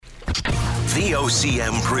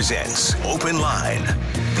VOCM presents Open Line.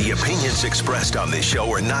 The opinions expressed on this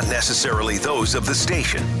show are not necessarily those of the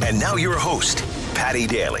station. And now your host, Patty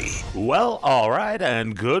Daly. Well, all right,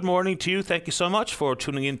 and good morning to you. Thank you so much for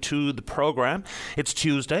tuning into the program. It's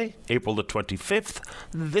Tuesday, April the 25th.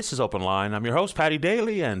 This is Open Line. I'm your host, Patty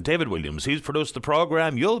Daly, and David Williams. He's produced the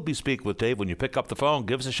program. You'll be speaking with Dave when you pick up the phone.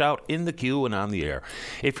 Give us a shout in the queue and on the air.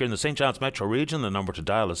 If you're in the St. John's metro region, the number to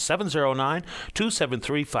dial is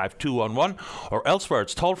 709-273-5211, or elsewhere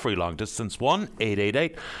it's toll-free long distance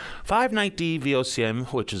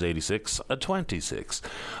 1-888-590-VOCM, which is 8626.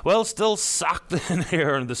 Well, still socked in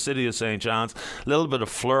here in the city of St. John's. A little bit of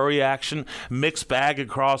flurry action, mixed bag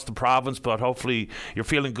across the province, but hopefully you're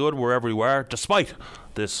feeling good wherever you are, despite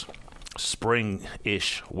this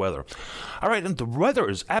spring-ish weather. All right, and the weather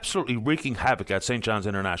is absolutely wreaking havoc at St. John's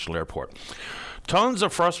International Airport. Tons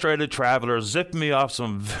of frustrated travelers zipping me off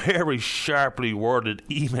some very sharply worded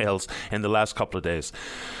emails in the last couple of days.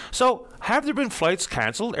 So, have there been flights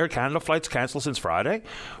cancelled, Air Canada flights cancelled since Friday?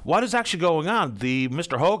 What is actually going on?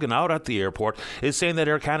 Mr. Hogan out at the airport is saying that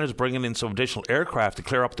Air Canada is bringing in some additional aircraft to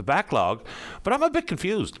clear up the backlog, but I'm a bit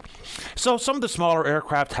confused. So, some of the smaller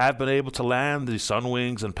aircraft have been able to land, the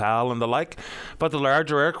Sunwings and PAL and the like, but the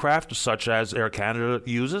larger aircraft, such as Air Canada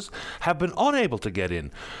uses, have been unable to get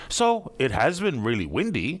in. So, it has been really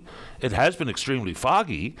windy, it has been extremely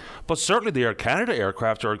foggy, but certainly the Air Canada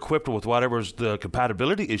aircraft are equipped with whatever's the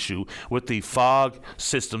compatibility issue with the fog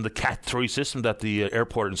system, the Cat 3 system that the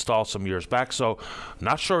airport installed some years back. So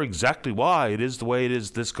not sure exactly why it is the way it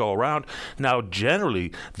is this go around. Now,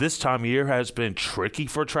 generally, this time of year has been tricky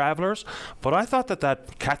for travelers, but I thought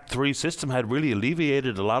that Cat 3 system had really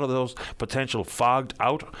alleviated a lot of those potential fogged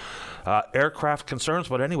out aircraft concerns.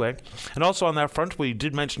 But anyway, and also on that front, we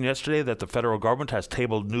did mention yesterday that the federal government has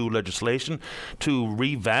tabled new legislation to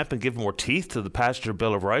revamp and give more teeth to the Passenger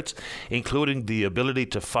Bill of Rights, including the ability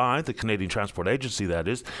to fine, the Canadian Transport Agency that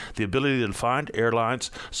is, the ability to fine airlines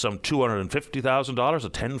some $250,000, a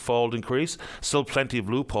tenfold increase. Still plenty of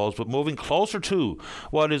loopholes, but moving closer to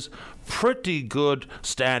what is pretty good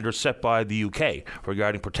standards set by the UK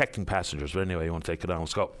regarding protecting passengers. But anyway, you want to take it on?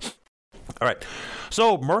 Let's go. All right,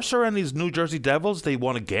 so Mercer and these New Jersey Devils, they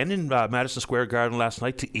won again in Madison Square Garden last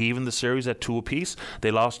night to even the series at 2 apiece.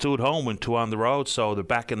 They lost 2 at home, win 2 on the road, so they're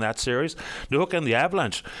back in that series. Newhook and the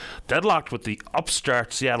Avalanche deadlocked with the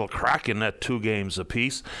upstart Seattle Kraken at 2 games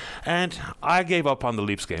apiece, and I gave up on the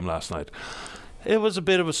Leafs game last night. It was a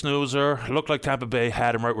bit of a snoozer. It looked like Tampa Bay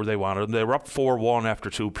had them right where they wanted them. They were up 4-1 after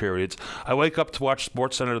 2 periods. I wake up to watch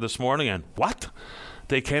SportsCenter this morning, and what?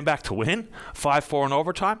 They came back to win 5-4 in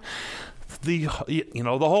overtime. The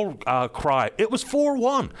whole cry, it was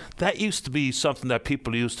 4-1. That used to be something that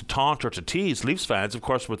people used to taunt or to tease Leafs fans, of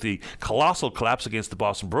course, with the colossal collapse against the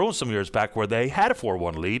Boston Bruins some years back where they had a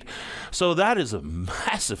 4-1 lead. So that is a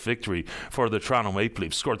massive victory for the Toronto Maple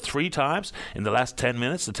Leafs. Scored 3 times in the last 10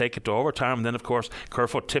 minutes to take it to overtime, and then, of course,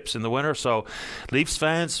 Kerfoot tips in the winner. So Leafs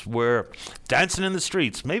fans were dancing in the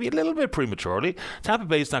streets, maybe a little bit prematurely. Tampa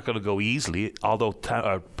Bay is not going to go easily, although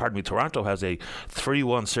Toronto has a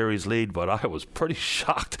 3-1 series lead, but I was pretty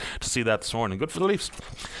shocked to see that this morning. Good for the Leafs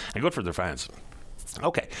and good for their fans.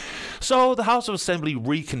 Okay, so the House of Assembly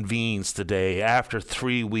reconvenes today after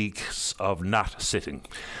 3 weeks of not sitting.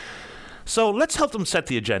 So let's help them set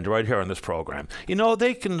the agenda right here on this program. You know,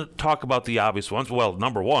 they can talk about the obvious ones. Well,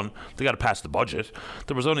 number one, they got to pass the budget.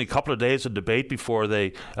 There was only a couple of days of debate before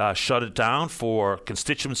they shut it down for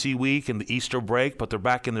constituency week and the Easter break, but they're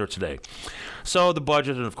back in there today. So the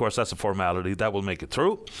budget, and of course that's a formality, that will make it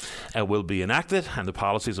through and will be enacted, and the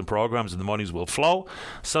policies and programs and the monies will flow,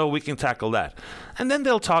 so we can tackle that. And then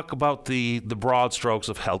they'll talk about the broad strokes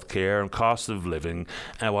of healthcare and cost of living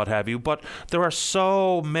and what have you, but there are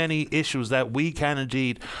so many issues that we can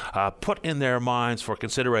indeed put in their minds for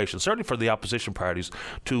consideration, certainly for the opposition parties,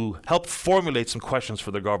 to help formulate some questions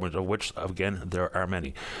for the government, of which, again, there are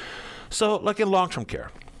many. So, like in long-term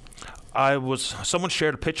care, someone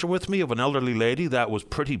shared a picture with me of an elderly lady that was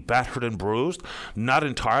pretty battered and bruised. Not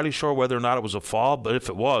entirely sure whether or not it was a fall, but if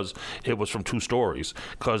it was from 2 stories,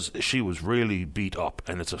 because she was really beat up,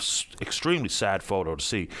 and it's an extremely sad photo to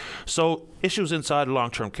see. So issues inside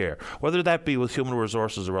long-term care, whether that be with human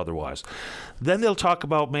resources or otherwise. Then they'll talk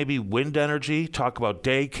about maybe wind energy, talk about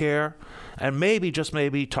daycare, and maybe, just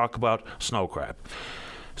maybe, talk about snow crab.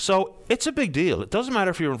 So it's a big deal. It doesn't matter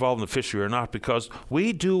if you're involved in the fishery or not, because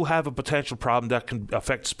we do have a potential problem that can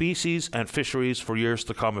affect species and fisheries for years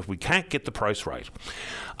to come if we can't get the price right.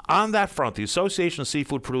 On that front, the Association of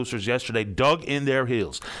Seafood Producers yesterday dug in their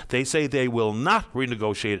heels. They say they will not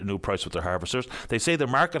renegotiate a new price with their harvesters. They say the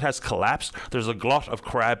market has collapsed. There's a glut of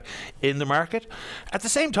crab in the market. At the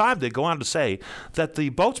same time, they go on to say that the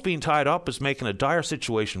boats being tied up is making a dire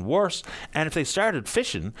situation worse, and if they started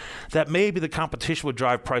fishing, that maybe the competition would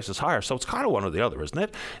drive prices higher. So it's kind of one or the other, isn't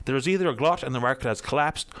it? There's either a glut and the market has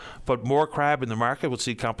collapsed, but more crab in the market would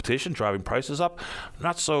see competition driving prices up.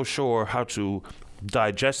 Not so sure how to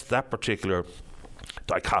digest that particular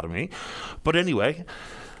dichotomy. But anyway,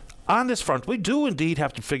 on this front, we do indeed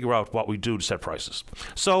have to figure out what we do to set prices.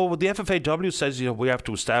 So the FFAW says we have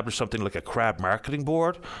to establish something like a crab marketing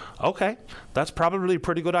board. Okay, that's probably a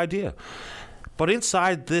pretty good idea. But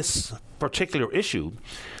inside this particular issue,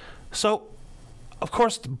 so of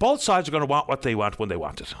course, both sides are going to want what they want when they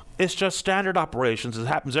want it. It's just standard operations. It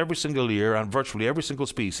happens every single year on virtually every single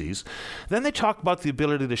species. Then they talk about the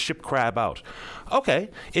ability to ship crab out.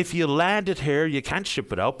 Okay, if you land it here, you can't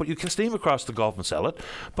ship it out, but you can steam across the Gulf and sell it.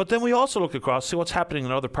 But then we also look across, see what's happening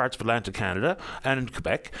in other parts of Atlantic Canada and in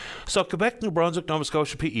Quebec. So Quebec, New Brunswick, Nova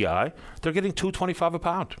Scotia, PEI, they're getting $2.25 a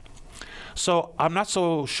pound. So I'm not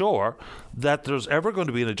so sure that there's ever going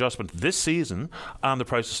to be an adjustment this season on the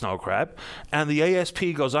price of snow crab. And the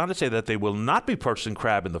ASP goes on to say that they will not be purchasing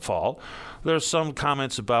crab in the fall. There's some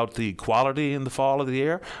comments about the quality in the fall of the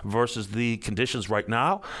year versus the conditions right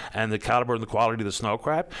now and the caliber and the quality of the snow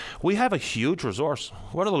crab. We have a huge resource,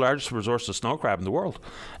 one of the largest resources of snow crab in the world.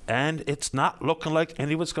 And it's not looking like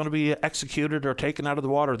any of it's going to be executed or taken out of the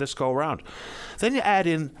water this go around. Then you add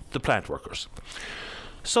in the plant workers.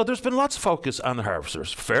 So there's been lots of focus on the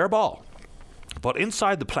harvesters. Fair ball. But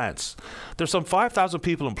inside the plants, there's some 5,000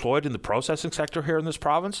 people employed in the processing sector here in this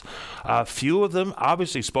province. A few of them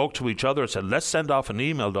obviously spoke to each other and said, let's send off an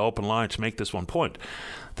email to Openline to make this one point.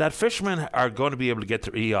 That fishermen are going to be able to get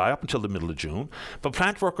their EI up until the middle of June, but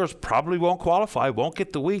plant workers probably won't qualify, won't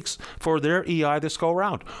get the weeks for their EI this go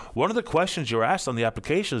around. One of the questions you're asked on the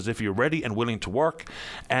application is if you're ready and willing to work,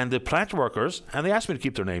 and the plant workers, and they asked me to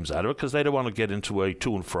keep their names out of it because they don't want to get into a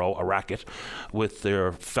to and fro, a racket with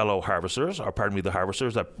their fellow harvesters, or pardon me, the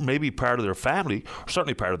harvesters that may be part of their family, or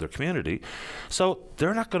certainly part of their community. So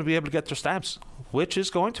they're not going to be able to get their stamps, which is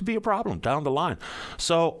going to be a problem down the line.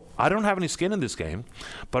 So I don't have any skin in this game,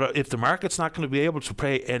 but if the market's not going to be able to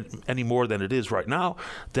pay any more than it is right now,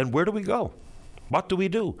 then where do we go? What do we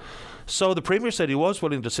do? So the Premier said he was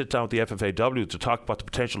willing to sit down with the FFAW to talk about the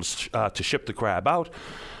potential to ship the crab out,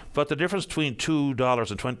 but the difference between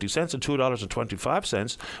 $2.20 and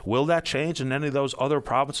 $2.25, will that change in any of those other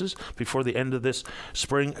provinces before the end of this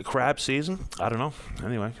spring crab season? I don't know.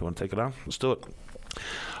 Anyway, you want to take it on? Let's do it.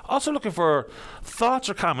 Also looking for thoughts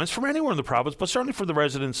or comments from anywhere in the province, but certainly from the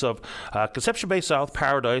residents of Conception Bay South,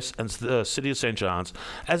 Paradise, and the City of St. John's,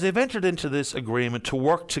 as they've entered into this agreement to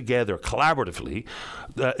work together collaboratively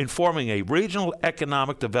in forming a regional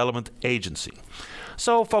economic development agency.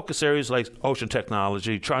 So focus areas like ocean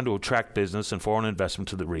technology, trying to attract business and foreign investment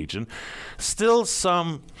to the region. Still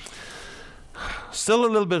a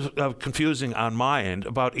little bit of confusing on my end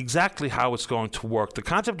about exactly how it's going to work. The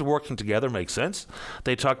concept of working together makes sense.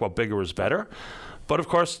 They talk about bigger is better. But of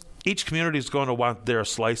course, each community is going to want their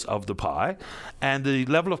slice of the pie, and the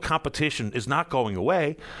level of competition is not going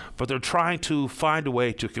away, but they're trying to find a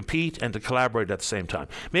way to compete and to collaborate at the same time.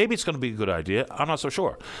 Maybe it's going to be a good idea. I'm not so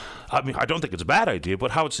sure. I mean, I don't think it's a bad idea,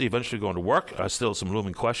 but how it's eventually going to work, still some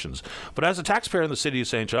looming questions. But as a taxpayer in the City of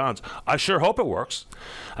St. John's, I sure hope it works.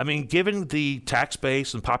 I mean, given the tax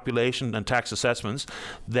base and population and tax assessments,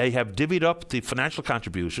 they have divvied up the financial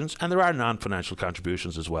contributions, and there are non-financial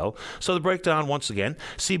contributions as well. So the breakdown, once again,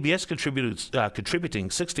 CBS contributing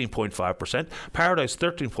 16.5%, Paradise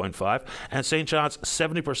 13.5%, and St. John's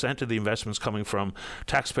 70% of the investments coming from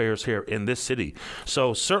taxpayers here in this city.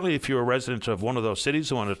 So certainly if you're a resident of one of those cities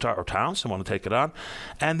who want to or towns and want to take it on.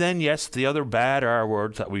 And then, yes, the other bad R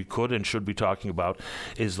word that we could and should be talking about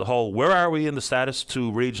is the whole, where are we in the status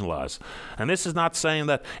to regionalize? And this is not saying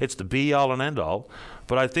that it's the be-all and end-all,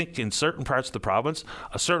 but I think in certain parts of the province,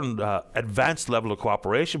 a certain advanced level of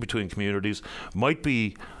cooperation between communities might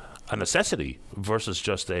be a necessity versus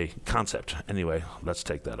just a concept. Anyway, let's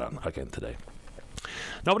take that on again today.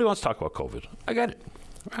 Nobody wants to talk about COVID. I get it.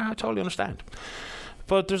 I totally understand.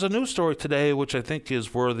 But there's a news story today which I think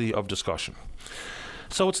is worthy of discussion.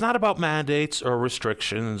 So it's not about mandates or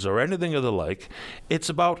restrictions or anything of the like. It's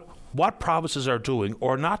about what provinces are doing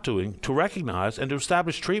or not doing to recognize and to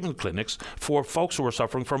establish treatment clinics for folks who are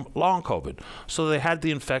suffering from long COVID. So they had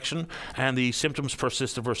the infection and the symptoms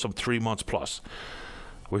persisted for some 3 months plus.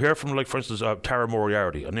 We hear from, like, for instance, Tara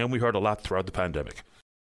Moriarty, and then we heard a lot throughout the pandemic,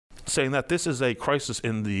 saying that this is a crisis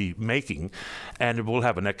in the making and it will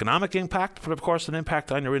have an economic impact, but of course an impact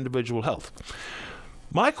on your individual health.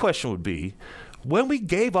 My question would be, when we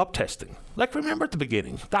gave up testing, like remember at the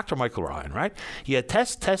beginning, Dr. Michael Ryan, right? You had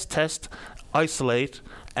test, isolate,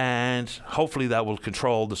 and hopefully that will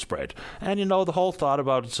control the spread. And you know, the whole thought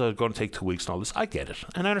about it's going to take 2 weeks and all this, I get it.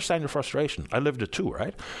 And I understand your frustration. I lived it too,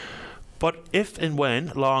 right? But if and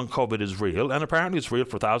when long COVID is real, and apparently it's real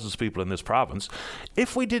for thousands of people in this province,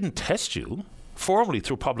 if we didn't test you formally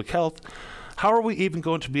through public health, how are we even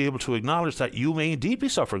going to be able to acknowledge that you may indeed be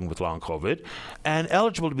suffering with long COVID and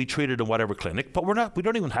eligible to be treated in whatever clinic? But we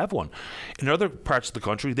don't even have one. In other parts of the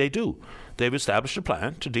country, they do. They've established a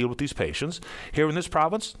plan to deal with these patients. Here in this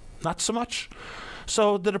province, not so much.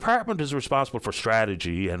 So the department is responsible for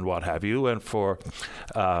strategy and what have you, and for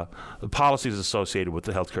the policies associated with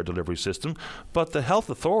the healthcare delivery system. But the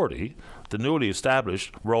health authority, the newly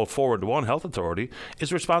established, rolled forward to one health authority,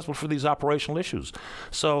 is responsible for these operational issues.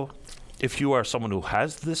 So if you are someone who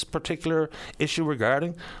has this particular issue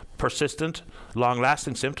regarding persistent,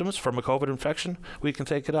 long-lasting symptoms from a COVID infection, we can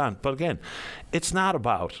take it on. But again, it's not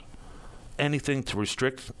about anything to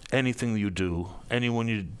restrict anything you do, anyone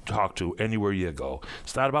you talk to, anywhere you go.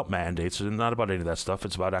 It's not about mandates. It's not about any of that stuff.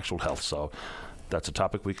 It's about actual health. So that's a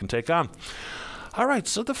topic we can take on. All right,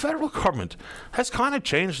 so the federal government has kind of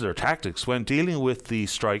changed their tactics when dealing with the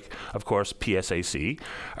strike. Of course, PSAC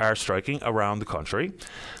are striking around the country.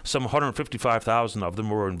 Some 155,000 of them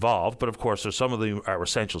were involved, but of course, some of them are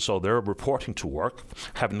essential, so they're reporting to work,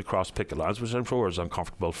 having to cross picket lines, which I'm sure is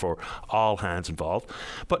uncomfortable for all hands involved.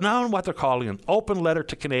 But now in what they're calling an open letter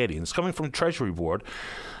to Canadians, coming from the Treasury Board,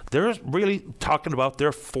 they're really talking about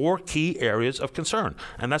their 4 key areas of concern,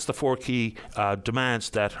 and that's the 4 key demands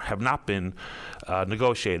that have not been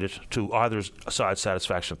negotiated to either side's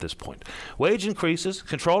satisfaction at this point. Wage increases,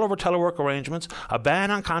 control over telework arrangements, a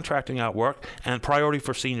ban on contracting out work, and priority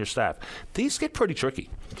for senior staff. These get pretty tricky.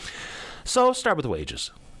 So start with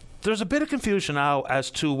wages. There's a bit of confusion now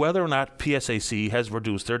as to whether or not PSAC has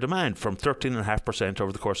reduced their demand from 13.5%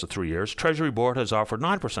 over the course of 3 years. Treasury Board has offered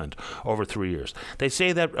 9% over 3 years. They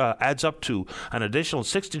say that adds up to an additional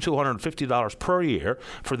 $6,250 per year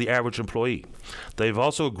for the average employee. They've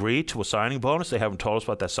also agreed to a signing bonus. They haven't told us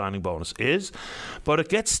what that signing bonus is, but it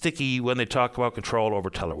gets sticky when they talk about control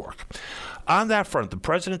over telework. On that front, the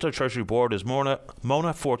president of the Treasury Board is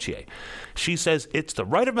Mona Fortier. She says it's the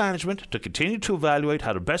right of management to continue to evaluate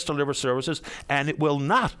how to best deliver services, and it will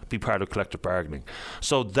not be part of collective bargaining.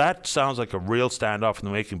 So that sounds like a real standoff in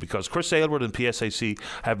the making, because Chris Aylward and PSAC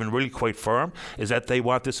have been really quite firm, is that they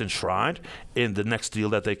want this enshrined in the next deal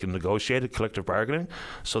that they can negotiate at collective bargaining.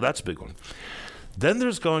 So that's a big one. Then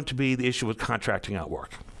there's going to be the issue with contracting out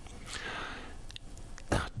work.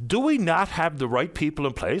 Do we not have the right people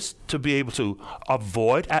in place to be able to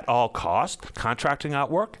avoid at all costs contracting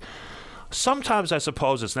out work? Sometimes I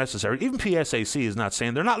suppose it's necessary. Even PSAC is not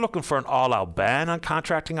saying, they're not looking for an all-out ban on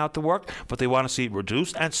contracting out the work, but they want to see it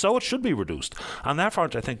reduced, and so it should be reduced. On that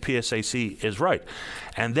front, I think PSAC is right.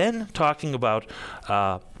 And then talking about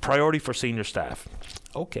priority for senior staff.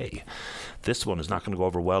 Okay, this one is not going to go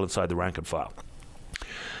over well inside the rank and file.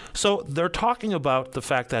 So they're talking about the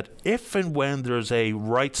fact that if and when there's a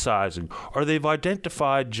right sizing, or they've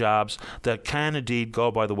identified jobs that can indeed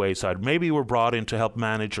go by the wayside, maybe were brought in to help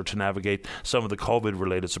manage or to navigate some of the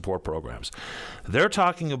COVID-related support programs. They're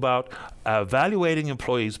talking about evaluating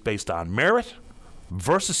employees based on merit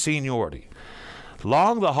versus seniority.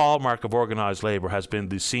 Long, the hallmark of organized labor has been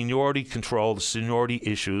the seniority control, the seniority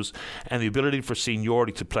issues, and the ability for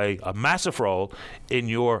seniority to play a massive role in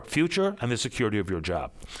your future and the security of your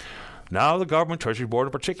job. Now the government, Treasury Board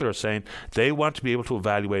in particular, is saying they want to be able to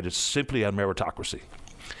evaluate it simply on meritocracy.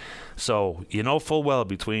 So you know full well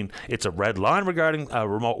between it's a red line regarding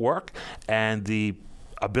remote work and the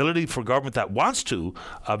ability for government that wants to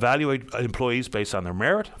evaluate employees based on their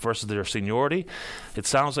merit versus their seniority. It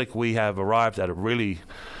sounds like we have arrived at a really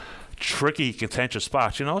tricky, contentious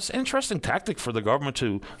spot. You know, it's an interesting tactic for the government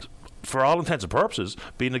to, for all intents and purposes,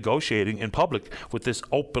 be negotiating in public with this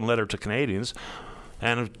open letter to Canadians.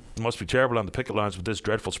 And it must be terrible on the picket lines with this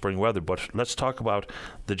dreadful spring weather. But let's talk about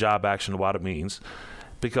the job action and what it means.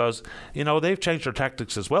 because, they've changed their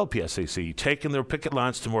tactics as well, PSAC, taking their picket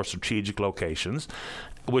lines to more strategic locations,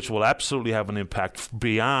 which will absolutely have an impact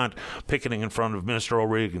beyond picketing in front of Minister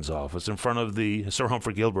O'Regan's office, in front of the Sir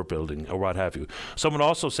Humphrey Gilbert building, or what have you. Someone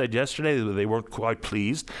also said yesterday that they weren't quite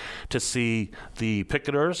pleased to see the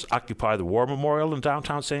picketers occupy the War Memorial in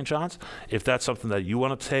downtown St. John's. If that's something that you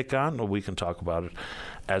want to take on, well, we can talk about it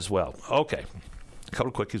as well. Okay, a couple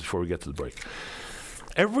of quickies before we get to the break.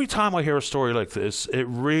 Every time I hear a story like this, it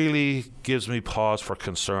really gives me pause for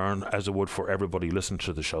concern, as it would for everybody listening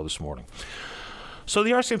to the show this morning. So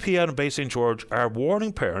the RCMP out in Bay St. George are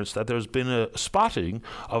warning parents that there's been a spotting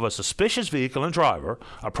of a suspicious vehicle and driver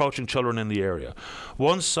approaching children in the area.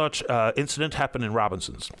 One such incident happened in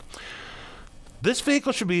Robinson's. This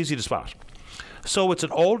vehicle should be easy to spot. So it's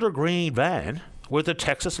an older green van with a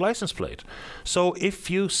Texas license plate. So if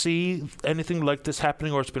you see anything like this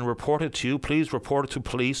happening or it's been reported to you, please report it to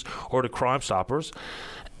police or to Crime Stoppers.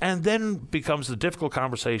 And then becomes the difficult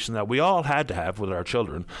conversation that we all had to have with our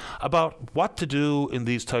children about what to do in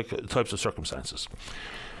these types of circumstances.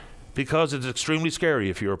 Because it's extremely scary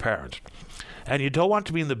if you're a parent. And you don't want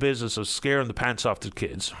to be in the business of scaring the pants off the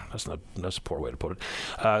kids. That's a poor way to put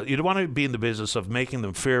it. You don't want to be in the business of making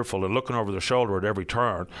them fearful and looking over their shoulder at every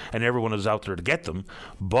turn, and everyone is out there to get them.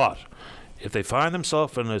 But if they find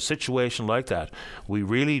themselves in a situation like that, we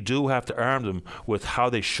really do have to arm them with how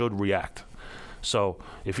they should react. So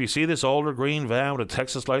if you see this older green van with a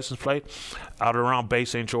Texas license plate out around Bay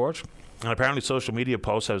St. George, and apparently social media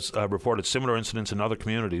posts has reported similar incidents in other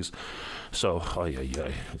communities. So, you've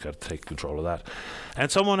got to take control of that. And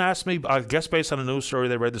someone asked me, I guess based on a news story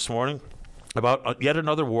they read this morning, about yet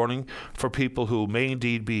another warning for people who may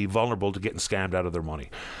indeed be vulnerable to getting scammed out of their money.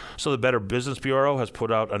 So the Better Business Bureau has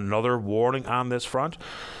put out another warning on this front.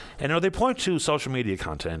 And they point to social media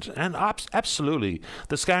content, and absolutely,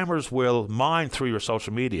 the scammers will mine through your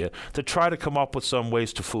social media to try to come up with some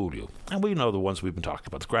ways to fool you. And we know the ones we've been talking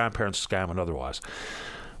about, the grandparents scam and otherwise.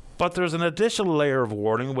 But there's an additional layer of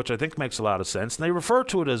warning, which I think makes a lot of sense. And they refer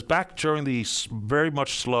to it as back during the very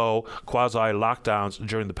much slow quasi-lockdowns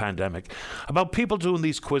during the pandemic, about people doing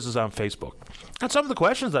these quizzes on Facebook. And some of the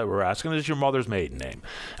questions that we're asking is your mother's maiden name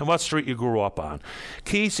and what street you grew up on.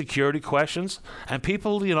 Key security questions. And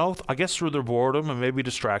people, I guess through their boredom and maybe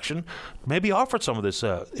distraction, maybe offered some of this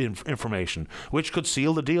information, which could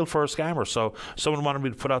seal the deal for a scammer. So someone wanted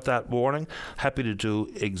me to put out that warning. Happy to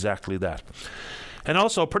do exactly that. And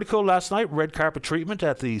also, pretty cool last night, red carpet treatment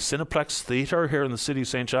at the Cineplex Theatre here in the city of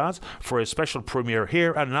St. John's for a special premiere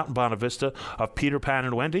here and out in Bonavista of Peter Pan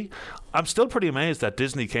and Wendy. I'm still pretty amazed that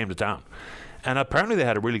Disney came to town. And apparently they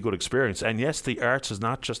had a really good experience. And yes, the arts is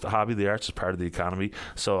not just a hobby, the arts is part of the economy.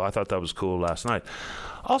 So I thought that was cool last night.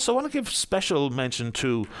 Also, I want to give special mention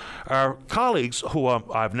to our colleagues who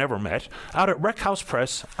I've never met out at Rec House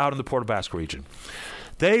Press out in the Port aux Basques region.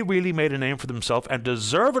 They really made a name for themselves, and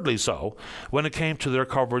deservedly so, when it came to their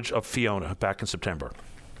coverage of Fiona back in September.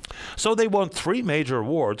 So they won 3 major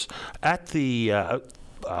awards at the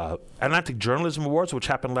Atlantic Journalism Awards, which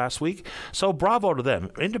happened last week. So bravo to them.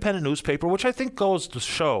 Independent newspaper, which I think goes to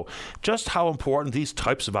show just how important these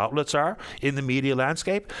types of outlets are in the media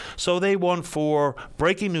landscape. So they won for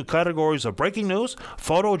breaking new categories of breaking news,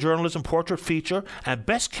 photojournalism, portrait feature, and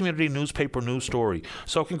best community newspaper news story.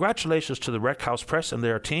 So congratulations to the Rec House Press and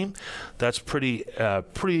their team. That's pretty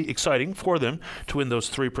exciting for them to win those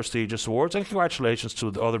 3 prestigious awards. And congratulations to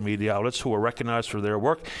the other media outlets who are recognized for their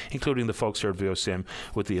work, including the folks here at VOCM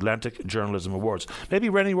with the Atlantic Journalism Awards. Maybe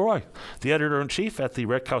Rennie Roy, the editor-in-chief at the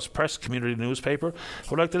Rec House Press community newspaper,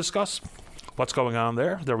 would like to discuss what's going on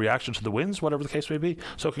there, their reaction to the wins, whatever the case may be.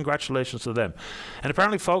 So congratulations to them. And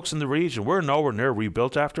apparently folks in the region, we're nowhere near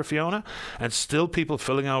rebuilt after Fiona, and still people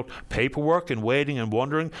filling out paperwork and waiting and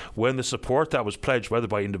wondering when the support that was pledged, whether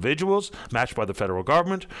by individuals, matched by the federal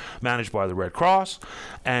government, managed by the Red Cross,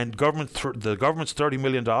 and the government's $30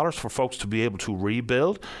 million for folks to be able to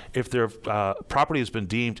rebuild if their property has been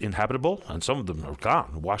deemed inhabitable, and some of them are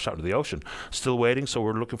gone, washed out into the ocean. Still waiting, so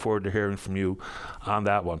we're looking forward to hearing from you on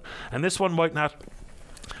that one. And this one might not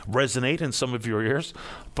resonate in some of your ears,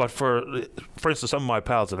 but for instance, some of my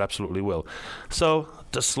pals, it absolutely will. So,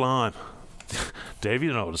 the slime. Dave,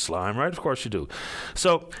 you know the slime, right? Of course you do.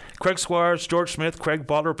 So, Craig Squires, George Smith, Craig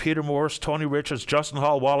Butler, Peter Morris, Tony Richards, Justin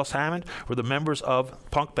Hall, Wallace Hammond were the members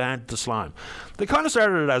of punk band The Slime. They kind of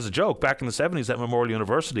started it as a joke back in the 70s at Memorial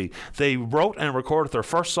University. They wrote and recorded their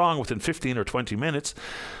first song within 15 or 20 minutes.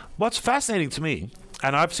 What's fascinating to me,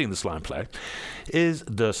 and I've seen The Slime play, is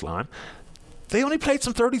The Slime. They only played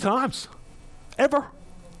some 30 times, ever,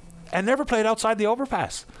 and never played outside the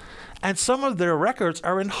overpass. And some of their records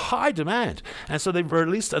are in high demand. And so they've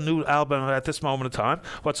released a new album at this moment in time.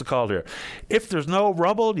 What's it called here? If There's No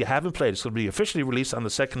Rubble, You Haven't Played. It's going to be officially released on the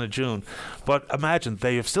 2nd of June. But imagine,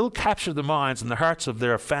 they have still captured the minds and the hearts of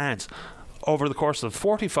their fans over the course of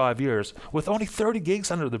 45 years with only 30 gigs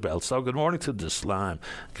under the belt. So good morning to the Slime.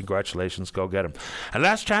 Congratulations, go get them. And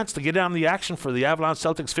last chance to get on the action for the Avalanche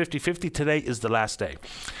Celtics 50-50. Today is the last day.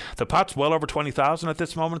 The pot's well over 20,000 at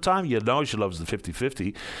this moment in time. You know she loves the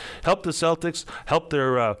 50-50. Help the Celtics, help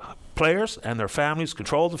their players and their families,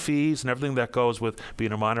 control the fees and everything that goes with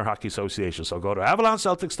being a minor hockey association. So go to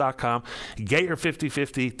AvalancheCeltics.com, get your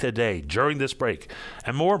 50-50 today during this break.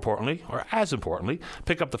 And more importantly, or as importantly,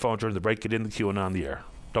 pick up the phone during the break, get in the queue and on the air.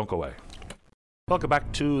 Don't go away. Welcome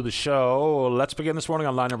back to the show. Let's begin this morning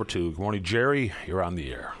on line number 2. Good morning, Jerry. You're on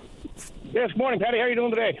the air. Yes, good morning, Patty. How are you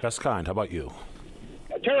doing today? Best kind. How about you?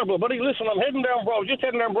 Terrible, buddy. Listen, I'm just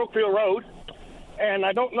heading down Brookfield Road. And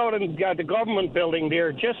I don't know the government building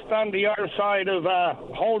there, just on the other side of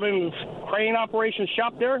Holden's crane operations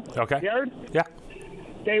shop there. Okay. Yard. Yeah.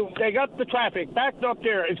 They got the traffic backed up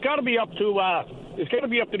there. It's got to be up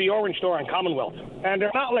to the Orange Store on Commonwealth, and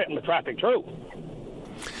they're not letting the traffic through.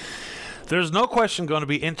 There's no question going to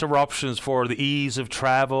be interruptions for the ease of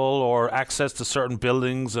travel or access to certain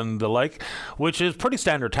buildings and the like, which is pretty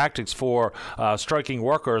standard tactics for striking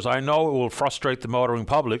workers. I know it will frustrate the motoring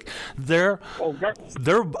public. Their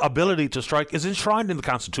ability to strike is enshrined in the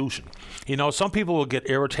Constitution. You know, some people will get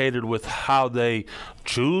irritated with how they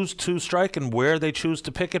choose to strike and where they choose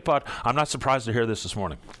to picket, but I'm not surprised to hear this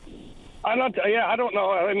morning. I don't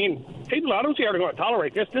know. I mean, people, I don't see how they're going to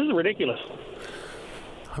tolerate this. This is ridiculous.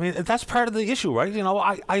 I mean, that's part of the issue, right? You know,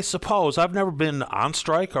 I suppose I've never been on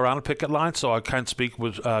strike or on a picket line, so I can't speak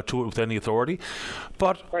to it with any authority.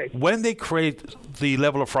 But when they create the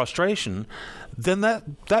level of frustration, then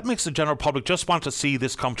that makes the general public just want to see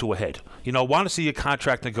this come to a head. You know, want to see a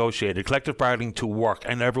contract negotiated, collective bargaining to work,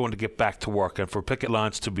 and everyone to get back to work, and for picket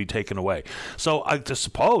lines to be taken away. So I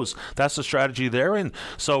suppose that's the strategy they're in.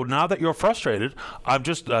 So now that you're frustrated, I'm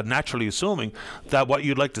just naturally assuming that what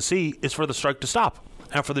you'd like to see is for the strike to stop,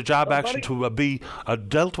 and for the job action to be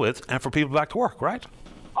dealt with, and for people back to work, right?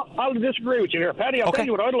 I'll disagree with you there, Paddy. I'll tell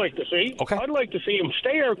you what I'd like to see. Okay. I'd like to see them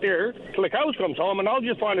stay out there till the cows comes home, and I'll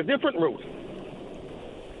just find a different route.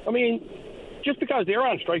 I mean, just because they're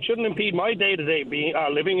on strike shouldn't impede my day-to-day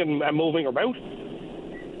living and moving about.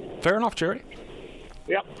 Fair enough, Jerry.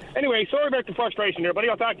 Yeah. Anyway, sorry about the frustration there, buddy.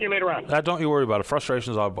 I'll talk to you later on. Don't you worry about it.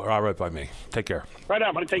 Frustration's all right by me. Take care. Right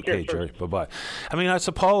on, buddy. Take care. Okay, Jerry. Bye-bye. I mean, I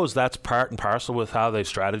suppose that's part and parcel with how they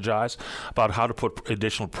strategize about how to put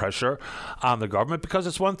additional pressure on the government, because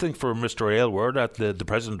it's one thing for Mr. Aylward, at the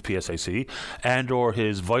president of PSAC, and or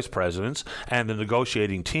his vice presidents and the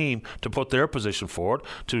negotiating team to put their position forward,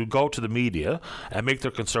 to go to the media and make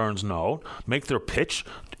their concerns known, make their pitch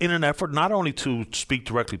in an effort not only to speak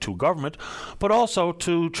directly to government, but also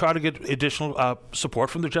to try to get additional support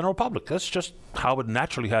from the general public. That's just how it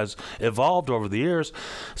naturally has evolved over the years.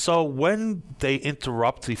 So when they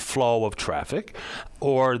interrupt the flow of traffic,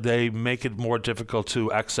 or they make it more difficult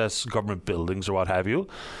to access government buildings or what have you,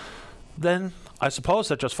 then I suppose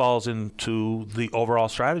that just falls into the overall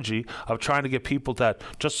strategy of trying to get people that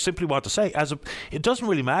just simply want to say, it doesn't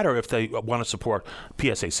really matter if they want to support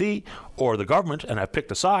PSAC or the government and have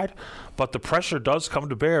picked a side, but the pressure does come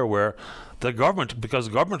to bear where the government, because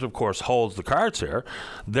the government, of course, holds the cards here,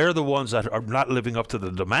 they're the ones that are not living up to the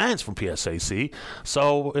demands from PSAC.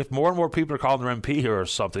 So if more and more people are calling their MP here or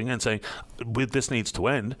something and saying, this needs to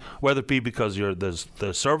end, whether it be because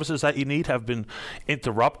the services that you need have been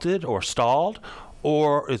interrupted or stalled,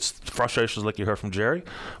 or it's frustrations like you heard from Jerry.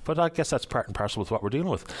 But I guess that's part and parcel with what we're dealing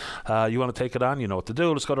with. You want to take it on? You know what to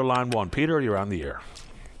do. Let's go to line 1. Peter, you're on the air.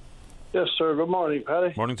 Yes, sir. Good morning,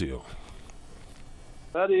 Paddy. Morning to you.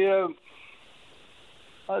 Paddy,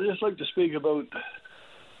 I'd just like to speak about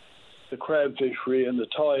the crab fishery and the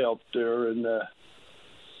tie-up there in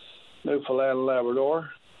Newfoundland and Labrador.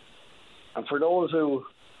 And for those who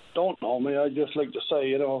don't know me, I'd just like to say,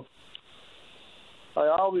 you know, I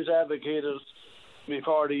always advocated my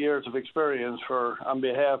 40 years of experience on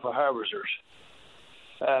behalf of harvesters.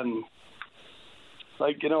 And,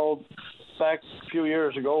 like, you know, back a few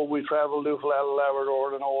years ago, we travelled Newfoundland and Labrador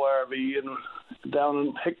in an ORV, and down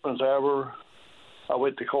in Hickman's Harbour, I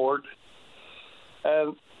went to court.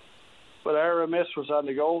 And when RMS was on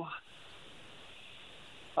the go,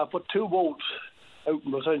 I put 2 boats out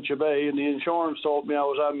in Placentia Bay, and the insurance told me I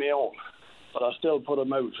was on my own. But I still put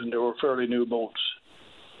them out, and they were fairly new boats.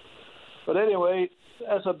 But anyway,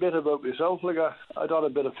 that's a bit about myself. Like I done a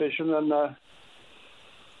bit of fishing, and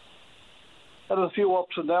had a few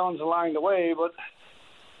ups and downs along the way, but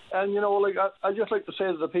And, like, I just like to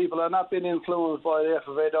say to the people, I'm not being influenced by the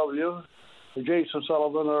FFAW, or Jason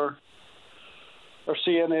Sullivan, or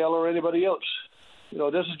CNL, or anybody else.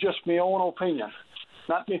 This is just my own opinion,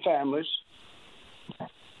 not my family's.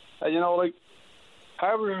 And, like,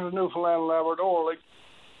 Harvesters of Newfoundland and Labrador, like,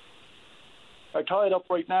 are tied up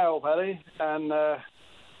right now, Paddy, and a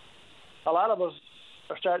lot of us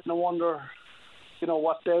are starting to wonder,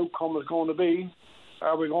 what the outcome is going to be.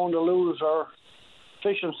 Are we going to lose our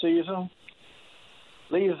fishing season,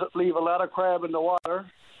 leave a lot of crab in the water,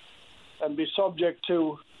 and be subject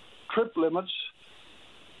to trip limits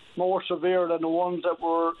more severe than the ones that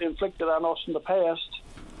were inflicted on us in the past,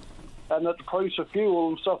 and that the price of fuel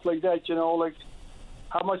and stuff like that, like,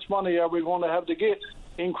 how much money are we going to have to get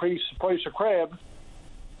increase the price of crab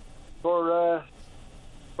for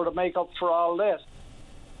to make up for all that?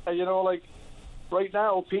 And like, right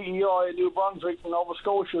now, PEI in New Brunswick and Nova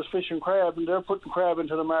Scotia is fishing crab, and they're putting crab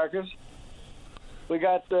into the market. We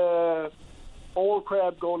got old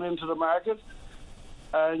crab going into the market,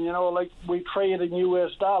 and like, we trade in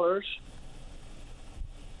US dollars.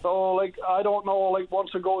 So, like, I don't know, like, once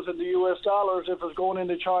it goes into US dollars, if it's going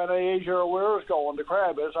into China, Asia, or where it's going, the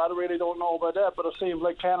crab is. I really don't know about that, but it seems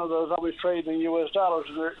like Canada is always trading in US dollars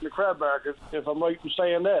in the crab market, if I'm right in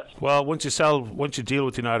saying that. Well, once you deal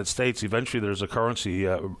with the United States, eventually there's a currency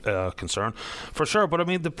concern, for sure. But, I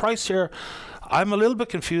mean, the price here, I'm a little bit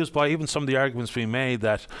confused by even some of the arguments being made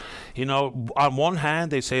that, on one hand,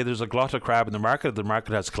 they say there's a glut of crab in the market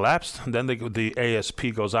has collapsed. And then the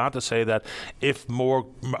ASP goes on to say that if more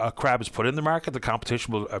crab is put in the market, the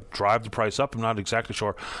competition will drive the price up. I'm not exactly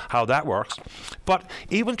sure how that works. But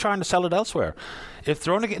even trying to sell it elsewhere, if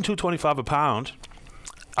they're only getting $2.25 a pound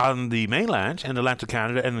on the mainland in Atlantic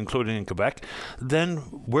Canada and including in Quebec, then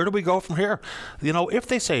where do we go from here? If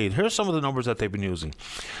they say, here's some of the numbers that they've been using.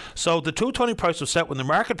 So the $2.20 price was set when the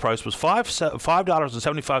market price was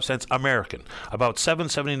 $5.75 American, about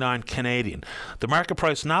 $7.79 Canadian. The market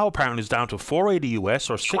price now apparently is down to $4.80 US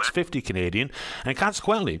or $6.50 Canadian, and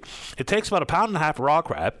consequently, it takes about £1.5 pound of raw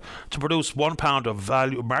crab to produce 1 pound of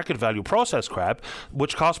market value processed crab,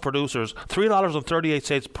 which costs producers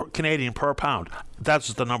 $3.38 Canadian per pound.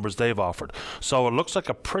 That's the numbers they've offered. So it looks like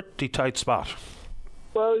a pretty tight spot.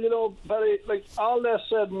 Well, Barry, like, all that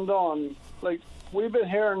said and done, like, we've been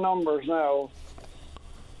hearing numbers now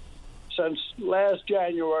since last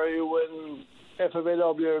January when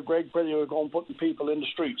FFAW, Greg Pretty were going putting people in the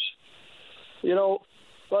streets.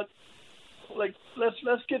 But, like,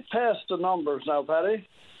 let's get past the numbers now, Paddy,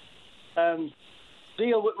 and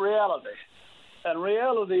deal with reality. And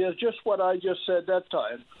reality is just what I just said that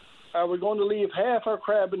time. Are we going to leave half our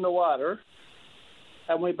crab in the water?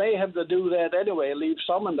 And we may have to do that anyway, leave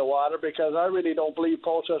some in the water, because I really don't believe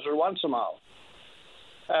processors want them all.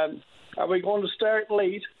 And are we going to start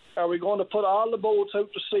late? Are we going to put all the boats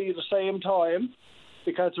out to sea at the same time?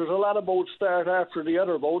 Because there's a lot of boats start after the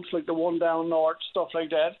other boats, like the one down north, stuff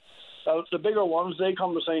like that. The bigger ones, they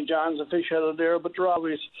come to St. John's and fish out of there, but they're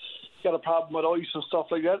always got a problem with ice and stuff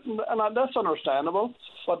like that. And that's understandable.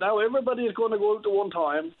 But now everybody is going to go out at one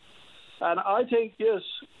time. And I think, yes,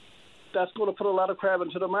 that's going to put a lot of crab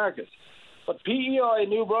into the market. But PEI in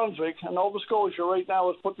New Brunswick and Nova Scotia right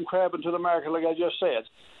now is putting crab into the market, like I just said.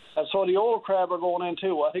 And so the old crab are going in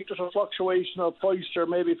too. I think there's a fluctuation of price there,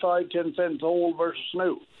 maybe 5-10 cents old versus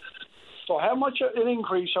new. So how much an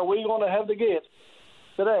increase are we going to have to get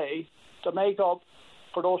today to make up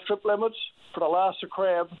for those trip limits, for the loss of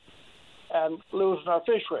crab, and losing our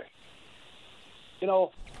fishery?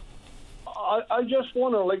 I just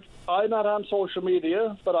wonder, like, I'm not on social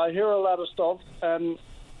media, but I hear a lot of stuff, and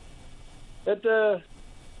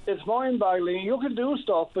it's mind-boggling. You can do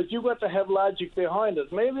stuff, but you got to have logic behind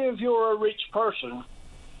it. Maybe if you're a rich person,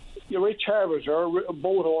 you're a rich harvester, or a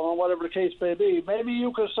boat owner, whatever the case may be, maybe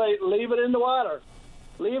you could say, leave it in the water.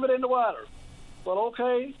 Leave it in the water. Well,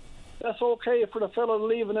 okay, that's okay for the fellow to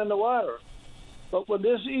leave it in the water. But when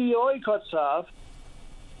this EEI cuts off,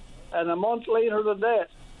 and a month later than that,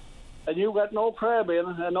 and you got no crab in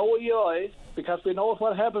and no EI, because we know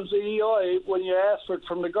what happens to EI when you ask for it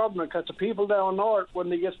from the government, because the people down north, when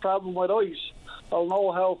they get problem with ice, they'll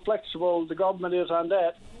know how flexible the government is on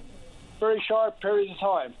that. Very short period of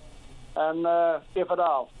time, and if at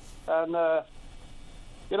all. And,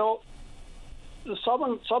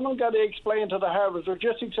 someone got to explain to the harvester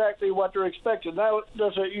just exactly what they're expecting. Now,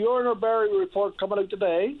 there's a Urner Berry report coming out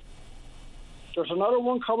today. There's another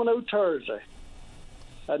one coming out Thursday.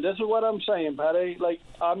 And this is what I'm saying, Paddy. Like,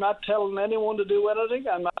 I'm not telling anyone to do anything.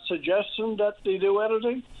 I'm not suggesting that they do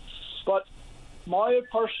anything. But my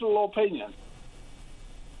personal opinion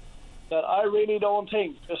that I really don't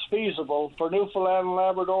think it's feasible for Newfoundland and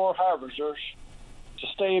Labrador harvesters to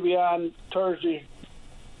stay beyond Thursday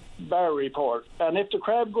bar report. And if the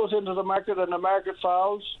crab goes into the market and the market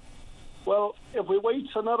falls, well, if we wait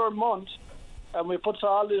another month and we put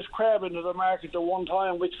all this crab into the market at one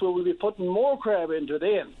time, which we will be putting more crab into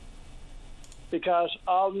then, because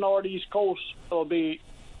all the northeast coast will be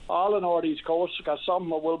all the northeast coast, because some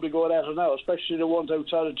will be going at it now, especially the ones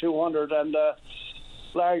outside of 200 and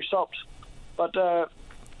large subs. But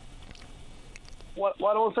what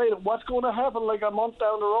I'm saying, what's going to happen like a month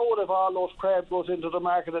down the road if all those crab goes into the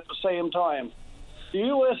market at the same time? The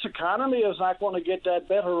U.S. economy is not going to get that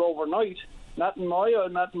better overnight. Not in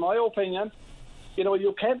my opinion. You know,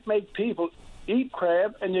 you can't make people eat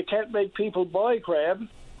crab, and you can't make people buy crab.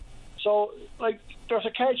 So, like, there's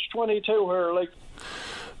a catch-22 here. Like,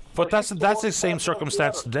 but that's the same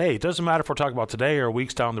circumstance today. It doesn't matter if we're talking about today or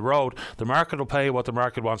weeks down the road. The market will pay what the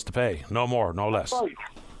market wants to pay. No more, no less.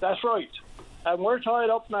 That's right. And we're tied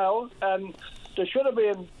up now, and there should have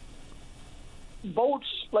been boats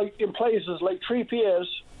like in places like 3PS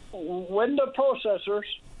when the processors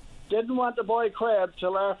didn't want to buy crab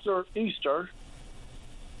till after Easter.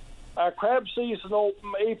 Our crab season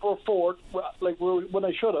opened April 4th, like when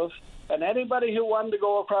they should have, and anybody who wanted to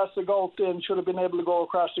go across the Gulf then should have been able to go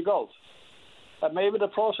across the Gulf. And maybe the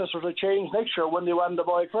processors will change next year when they wanted to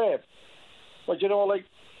buy crab. But you know, like,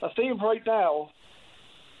 I think right now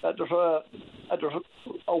that there's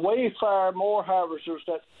a way far more harvesters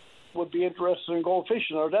that would be interested in going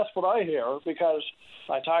fishing, or that's what I hear, because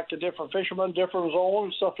I talk to different fishermen, different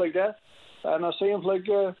zones, stuff like that, and it seems like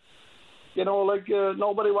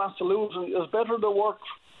nobody wants to lose. And it's better to work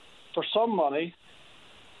for some money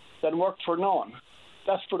than work for none.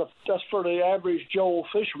 That's for the average Joe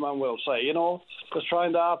fisherman, will say, you know, that's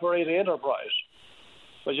trying to operate an enterprise.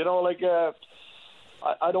 But you know, like,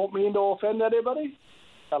 I don't mean to offend anybody.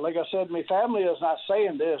 And like I said, my family is not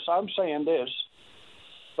saying this. I'm saying this.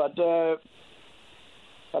 But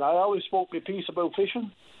and I always spoke my piece about fishing,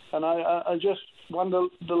 and I just wanted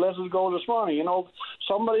to let it go this morning. You know,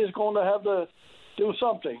 somebody's going to have to do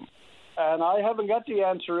something, and I haven't got the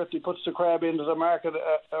answer if he puts the crab into the market,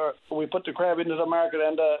 or we put the crab into the market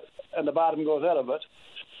and the bottom goes out of it.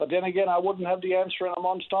 But then again, I wouldn't have the answer in a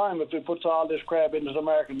month's time if we put all this crab into the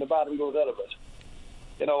market and the bottom goes out of it.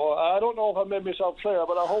 You know, I don't know if I made myself clear,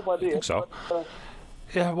 but I hope I did. I think so. But,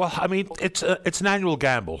 yeah, well, I mean, it's an annual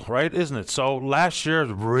gamble, right, isn't it? So last year,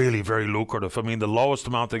 really very lucrative. I mean, the lowest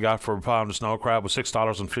amount they got for a pound of snow crab was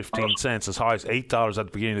 $6.15, as high as $8 at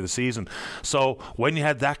the beginning of the season. So when you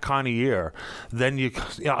had that kind of year, then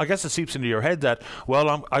I guess it seeps into your head that,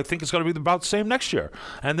 well, I think it's going to be about the same next year.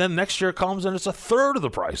 And then next year comes and it's a third of the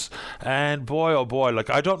price. And boy, oh boy, like,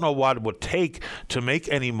 I don't know what it would take to make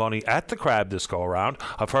any money at the crab this go around.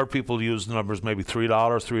 I've heard people use the numbers maybe $3,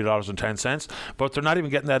 $3.10, but they're not even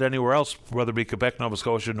getting that anywhere else, whether it be Quebec, Nova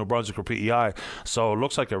Scotia, New Brunswick or PEI. So it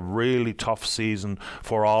looks like a really tough season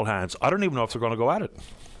for all hands. I don't even know if they're going to go at it.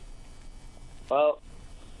 Well,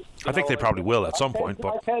 I think they probably will at some point.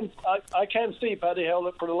 But I can't see, Paddy,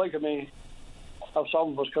 how for the like of me, how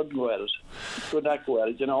some of us couldn't go at it. Could not go at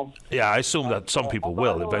it, you know. Yeah, I assume that some people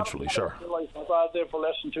will eventually, sure. I'm out there for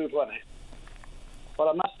less than 220. But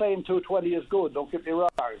I'm not saying 220 is good. Don't get me wrong.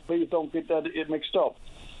 Please don't get that mixed up.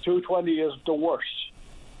 220 is the worst.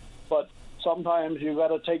 But sometimes you got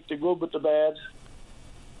to take the good with the bad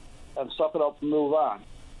and suck it up and move on.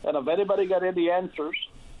 And if anybody got any answers,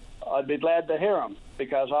 I'd be glad to hear them,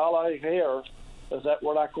 because all I hear is that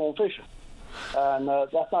we're not going fishing. And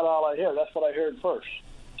that's not all I hear. That's what I heard first.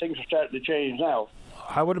 Things are starting to change now.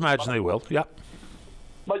 I would imagine they will, yeah.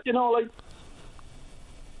 But, you know, like,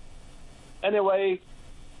 anyway,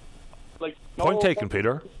 like, point taken,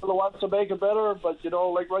 Peter. People wants to make it better, but, you know,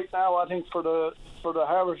 like right now, I think for the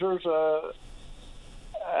harvesters,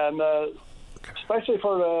 and especially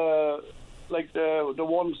for the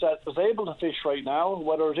ones that is able to fish right now,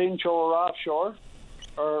 whether it's inshore or offshore,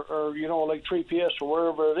 or you know, like 3PS or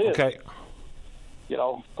wherever it is. Okay. You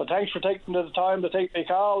know, but thanks for taking the time to take my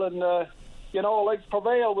call and you know, like,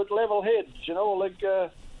 prevail with level heads. You know, like,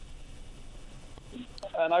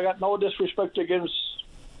 and I got no disrespect against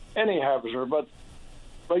any harvester, but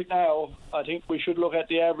right now, I think we should look at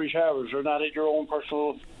the average harvester, not at your own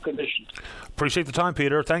personal condition. Appreciate the time,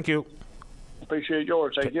 Peter. Thank you. Appreciate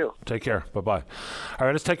yours. Thank you. Take care. Bye-bye. All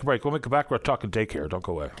right, let's take a break. When we come back, we're talking daycare. Don't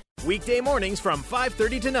go away. Weekday mornings from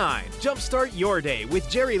 5:30 to 9. Jumpstart your day with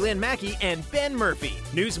Jerry Lynn Mackey and Ben Murphy.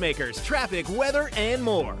 Newsmakers, traffic, weather, and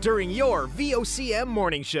more during your VOCM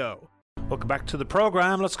morning show. Welcome back to the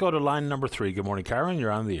program. Let's go to line number 3. Good morning, Karen.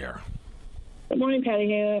 You're on the air. Good morning,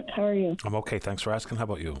 Patty. How are you? I'm okay. Thanks for asking. How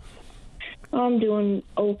about you? I'm doing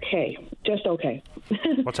okay, just okay.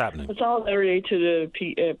 What's happening? Solidarity to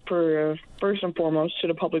first and foremost to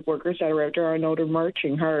the public workers that are out there. I know they're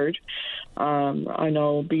marching hard. I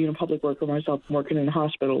know being a public worker myself, working in a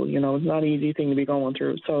hospital, it's not an easy thing to be going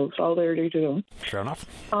through. So solidarity to them. Fair enough.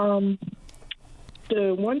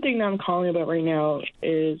 The one thing that I'm calling about right now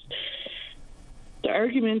is the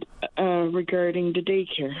argument regarding the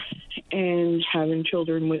daycare and having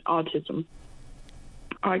children with autism.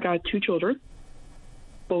 I got 2 children,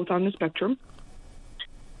 both on the spectrum,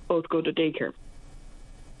 both go to daycare.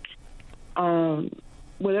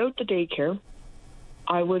 Without the daycare,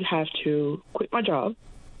 I would have to quit my job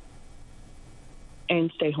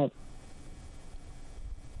and stay home.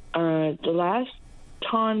 The last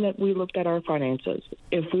time that we looked at our finances,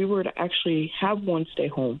 if we were to actually have one stay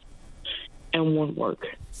home and one work,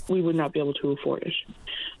 we would not be able to afford it.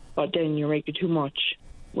 But then you're making too much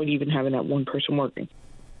with even having that one person working.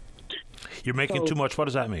 You're making too much? What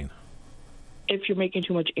does that mean? If you're making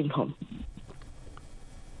too much income.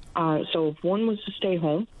 So if one was to stay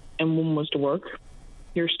home and one was to work,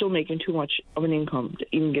 you're still making too much of an income to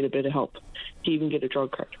even get a bit of help, to even get a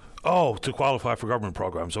drug card. Oh, to qualify for government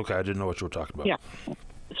programs. Okay, I didn't know what you were talking about. Yeah.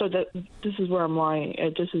 So this is where I'm lying.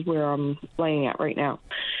 This is where I'm laying at right now.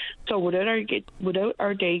 So without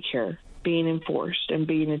our daycare being enforced and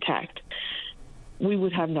being attacked, we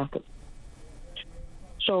would have nothing.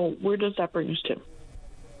 So where does that bring us to?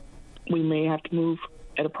 We may have to move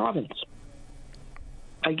at a province.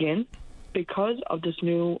 Again, because of this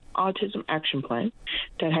new autism action plan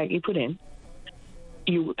that Haggy put in,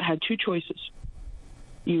 you had 2 choices.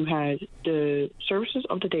 You had the services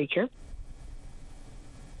of the daycare,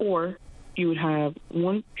 or you would have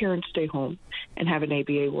one parent stay home and have an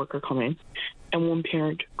ABA worker come in, and one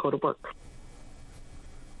parent go to work.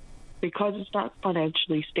 Because it's not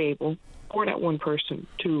financially stable for that one person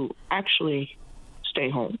to actually stay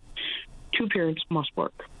home, 2 parents must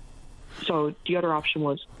work. So the other option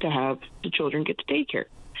was to have the children get to daycare.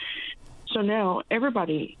 So now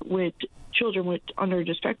everybody with children under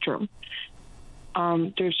the spectrum,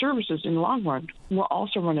 their services in the long run will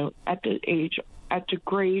also run out at the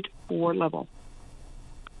grade 4 level.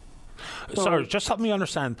 Sorry, just help me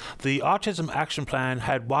understand. The Autism Action Plan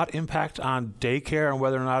had what impact on daycare and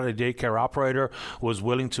whether or not a daycare operator was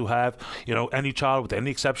willing to have, any child with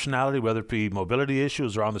any exceptionality, whether it be mobility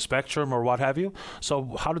issues or on the spectrum or what have you?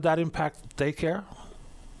 So how did that impact daycare?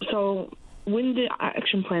 So when the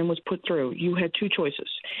action plan was put through, you had 2 choices.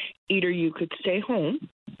 Either you could stay home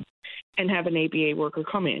and have an ABA worker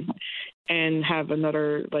come in and have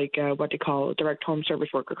another, what they call a direct home service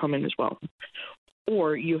worker come in as well.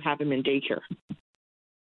 Or you have them in daycare.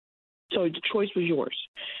 So the choice was yours.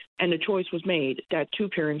 And the choice was made that 2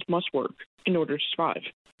 parents must work in order to survive,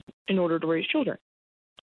 in order to raise children.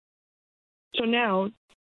 So now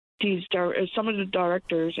some of the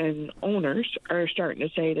directors and owners are starting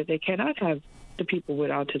to say that they cannot have the people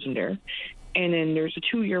with autism there. And then there's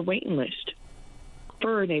a 2-year waiting list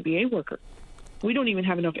for an ABA worker. We don't even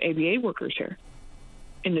have enough ABA workers here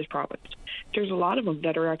in this province. There's a lot of them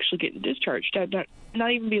that are actually getting discharged, that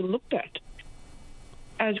not even being looked at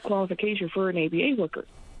as qualification for an ABA worker.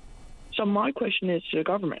 So my question is to the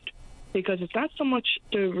government, because it's not so much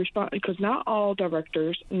the response, because not all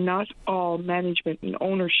directors, not all management and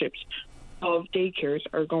ownerships of daycares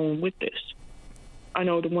are going with this. I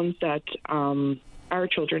know the ones that our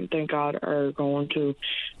children, thank God, are going to,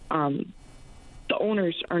 the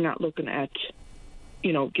owners are not looking at,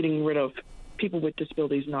 getting rid of people with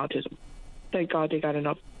disabilities and autism. Thank God they got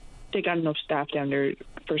enough staff down there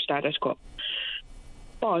for status quo.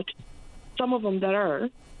 But some of them that are,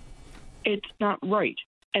 it's not right.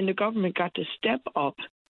 And the government got to step up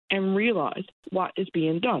and realize what is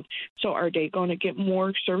being done. So are they going to get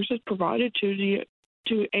more services provided to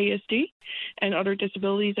ASD and other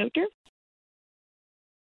disabilities out there?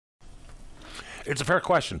 It's a fair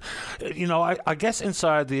question. I guess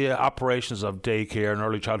inside the operations of daycare and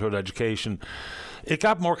early childhood education, it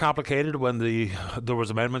got more complicated when there was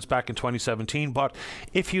amendments back in 2017. But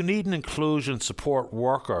if you need an inclusion support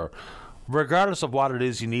worker, regardless of what it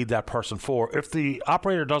is you need that person for, if the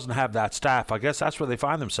operator doesn't have that staff, I guess that's where they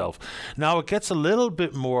find themselves. Now, it gets a little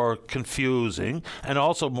bit more confusing and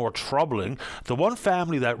also more troubling. The one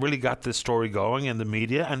family that really got this story going in the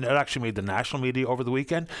media, and it actually made the national media over the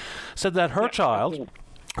weekend, said that her child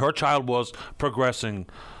was progressing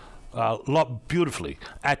beautifully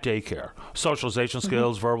at daycare. Socialization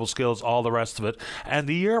skills, verbal skills, all the rest of it. And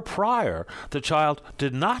the year prior, the child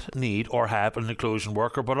did not need or have an inclusion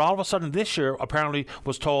worker, but all of a sudden this year apparently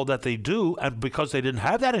was told that they do, and because they didn't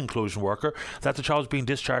have that inclusion worker, that the child was being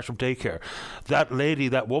discharged from daycare. That lady,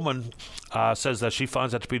 that woman, says that she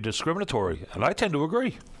finds that to be discriminatory, and I tend to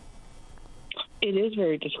agree. It is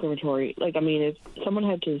very discriminatory. Like, I mean, if someone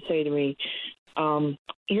had to say to me,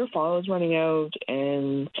 your file is running out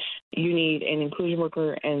and you need an inclusion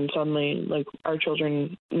worker, and suddenly, like, our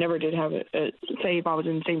children never did have it. Say if I was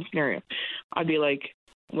in the same scenario, I'd be like,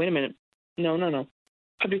 wait a minute. No.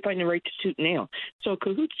 I'd be fighting the right to suit nail. So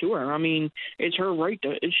cahoots to her. I mean, it's her right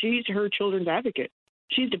she's her children's advocate.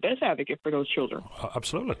 She's the best advocate for those children.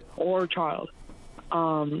 Absolutely. Or child.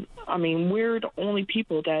 I mean, we're the only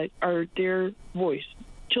people that are their voice.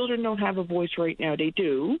 Children don't have a voice right now. They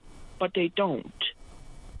do, but they don't.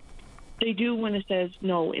 They do when it says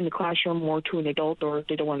no in the classroom or to an adult, or if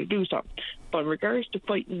they don't want to do something. But in regards to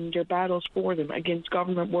fighting their battles for them against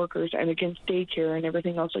government workers and against daycare and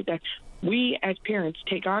everything else like that, we as parents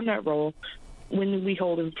take on that role when we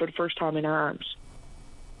hold them for the first time in our arms.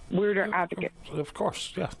 We're their advocate. Of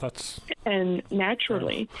course, yeah, that's... And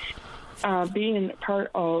naturally, being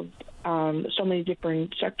part of so many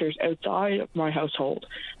different sectors outside of my household,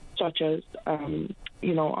 such as, I'm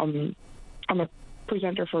a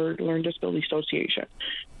presenter for Learning Disability Association.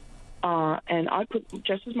 And I put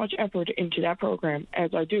just as much effort into that program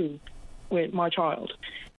as I do with my child.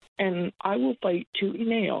 And I will fight tooth and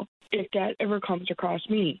nail if that ever comes across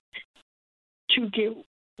me to get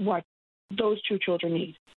what those two children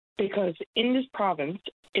need. Because in this province,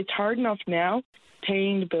 it's hard enough now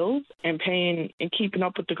paying the bills and paying and keeping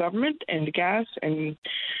up with the government and the gas, and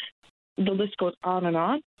the list goes on,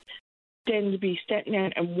 then to be sitting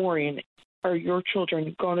down and worrying, are your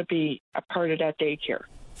children going to be a part of that daycare?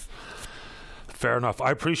 Fair enough.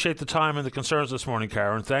 I appreciate the time and the concerns this morning,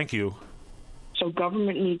 Karen. Thank you. So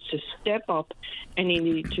government needs to step up, and they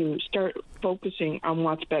need to start focusing on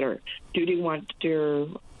what's better. Do they want their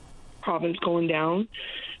province going down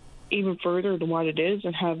even further than what it is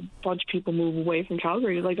and have a bunch of people move away from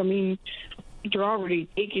Calgary? Like, I mean, they're already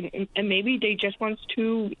taking, and maybe they just want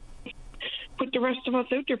to put the rest of us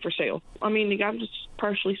out there for sale. I mean, they got us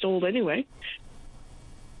partially sold anyway.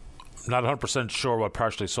 Not 100% sure what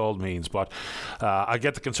partially sold means, but I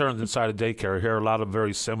get the concerns inside of daycare. I hear a lot of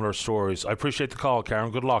very similar stories. I appreciate the call,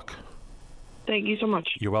 Karen. Good luck. Thank you so much.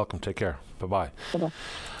 You're welcome. Take care. Bye-bye.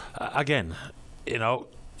 Bye-bye. Again,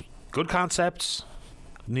 good concepts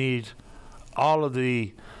need all of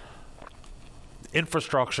the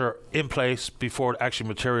infrastructure in place before it actually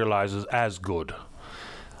materializes as good.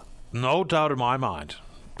 No doubt in my mind,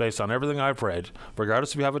 based on everything I've read,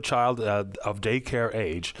 regardless if you have a child of daycare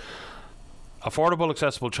age, affordable,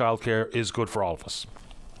 accessible childcare is good for all of us.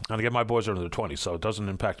 And again, my boys are in their 20s, so it doesn't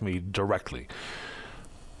impact me directly.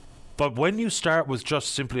 But when you start with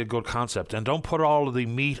just simply a good concept and don't put all of the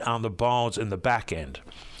meat on the bones in the back end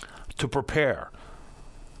to prepare,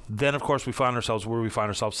 then, of course, we find ourselves where we find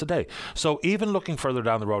ourselves today. So even looking further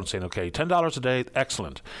down the road and saying, okay, $10 a day,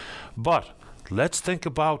 excellent. But let's think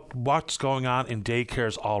about what's going on in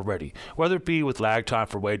daycares already, whether it be with lag time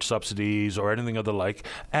for wage subsidies or anything of the like.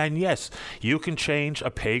 And yes, you can change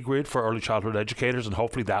a pay grid for early childhood educators, and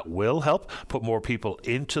hopefully that will help put more people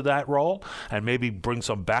into that role and maybe bring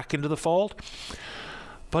some back into the fold.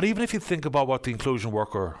 But even if you think about what the inclusion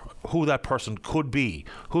worker, who that person could be,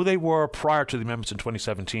 who they were prior to the amendments in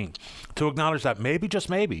 2017, to acknowledge that maybe, just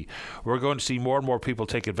maybe, we're going to see more and more people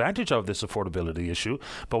take advantage of this affordability issue,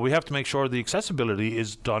 but we have to make sure the accessibility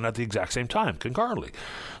is done at the exact same time, concurrently.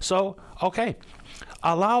 So, okay,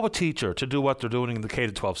 allow a teacher to do what they're doing in the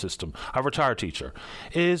K-12 system, a retired teacher,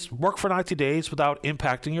 is work for 90 days without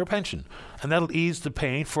impacting your pension. And that'll ease the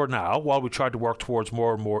pain for now while we try to work towards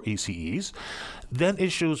more and more ECEs. Then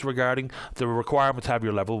issues regarding the requirement to have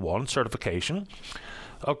your level 1 certification.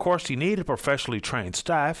 Of course, you need a professionally trained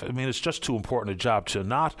staff. I mean, it's just too important a job to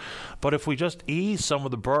not. But if we just ease some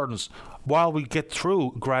of the burdens while we get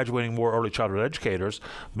through graduating more early childhood educators,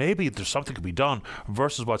 maybe there's something to be done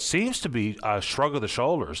versus what seems to be a shrug of the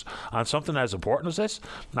shoulders on something as important as this.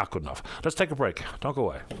 Not good enough. Let's take a break. Don't go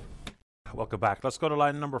away. Welcome back. Let's go to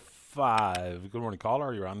line number 5. Good morning,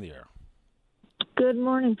 caller. You're on the air. Good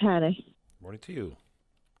morning, Patty. Morning to you.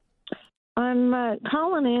 I'm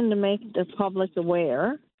calling in to make the public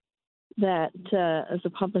aware that, as a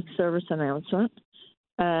public service announcement,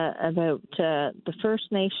 about the First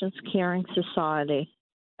Nations Caring Society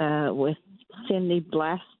with Cindy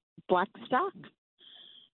Blackstock.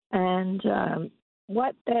 And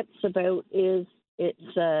what that's about is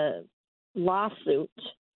it's a lawsuit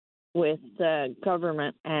with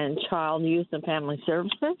government and Child, Youth, and Family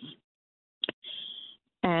Services.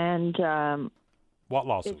 And what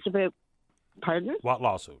lawsuit? It's about, pardon? What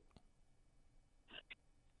lawsuit?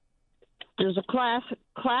 There's a class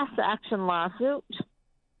action lawsuit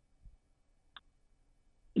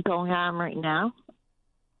going on right now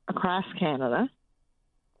across Canada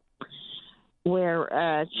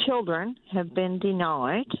where children have been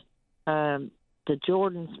denied the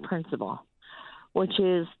Jordan's principle, which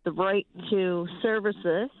is the right to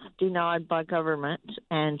services denied by government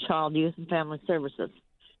and Child, Youth, and Family Services,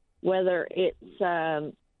 whether it's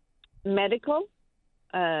medical,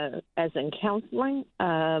 as in counseling,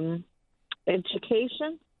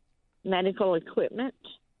 education, medical equipment,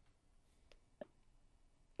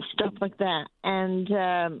 stuff like that.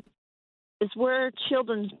 And it's where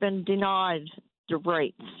children's been denied the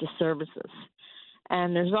rights to services.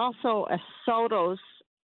 And there's also a SOTOS,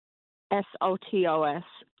 SOTOS,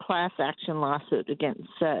 class action lawsuit against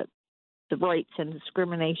the rights and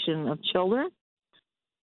discrimination of children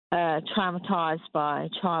traumatized by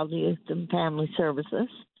Child, Youth, and Family Services,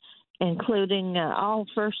 including all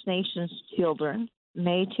First Nations children,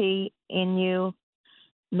 Métis, Innu,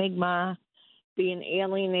 Mi'kmaq, being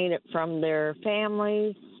alienated from their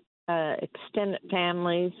families, extended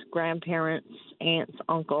families, grandparents, aunts,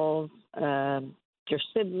 uncles, their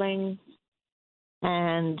siblings,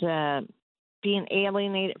 and being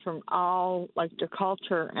alienated from all, like, their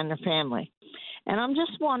culture and their family. And I'm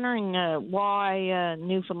just wondering why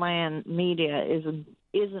Newfoundland media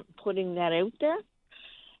isn't putting that out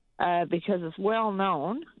there, because it's well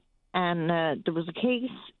known. And there was a case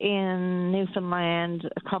in Newfoundland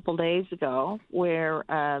a couple days ago where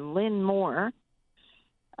Lynn Moore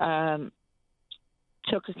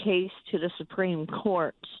took a case to the Supreme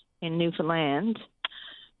Court in Newfoundland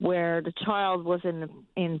where the child was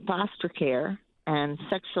in foster care and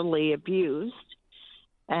sexually abused.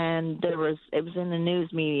 And it was in the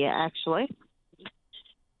news media, actually.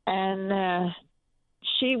 And that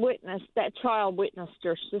child witnessed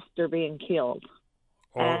her sister being killed.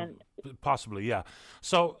 Or possibly, yeah.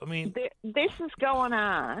 So, I mean, this is going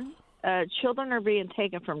on. Children are being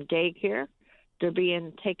taken from daycare. They're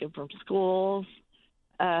being taken from schools.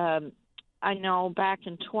 I know back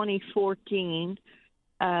in 2014,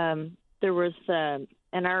 there was an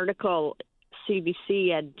article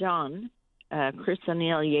CBC had done, Chris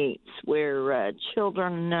O'Neill Yates, where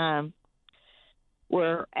children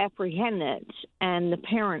were apprehended and the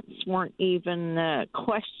parents weren't even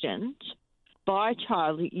questioned by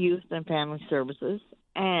Child, Youth, and Family Services,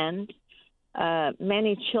 and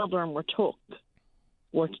many children were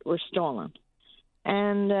stolen.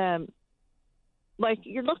 And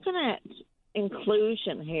you're looking at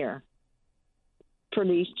inclusion here for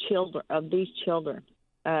these children,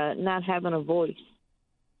 not having a voice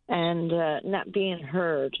and not being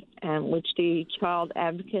heard, and which the child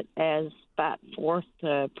advocate has brought forth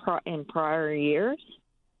in prior years.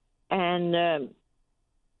 And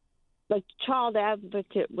the child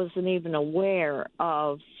advocate wasn't even aware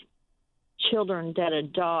of children that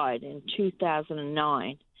had died in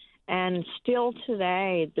 2009. And still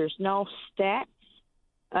today, there's no stats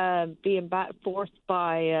being brought forth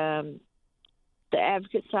by the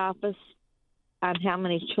advocate's office on how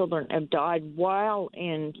many children have died while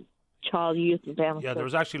in Child, Youth, and Family. Yeah, there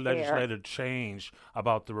was actually legislative change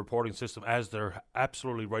about the reporting system, as there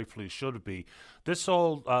absolutely rightfully should be. This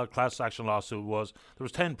whole class action lawsuit there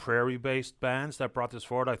was 10 prairie-based bands that brought this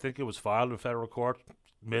forward. I think it was filed in federal court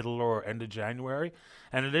middle or end of January,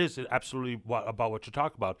 and it is absolutely about what you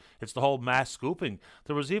talk about. It's the whole mass scooping.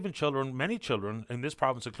 There was even many children in this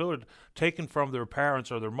province included, taken from their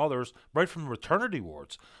parents or their mothers right from maternity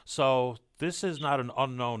wards. So this is not an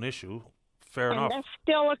unknown issue. Fair enough. And that's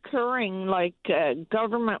still occurring.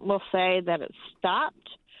 Government will say that it's stopped,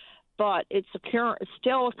 but it's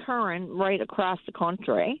still occurring right across the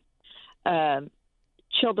country.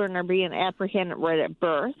 Children are being apprehended right at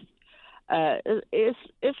birth.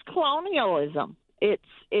 It's colonialism.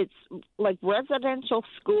 It's like residential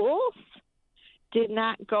schools did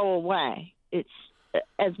not go away. It's,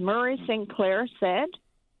 as Murray Sinclair said,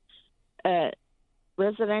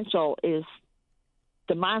 residential is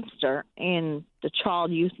the monster in the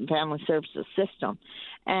Child, Youth, and Family Services system.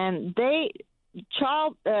 And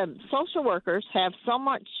social workers have so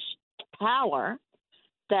much power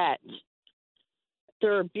that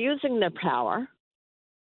they're abusing their power,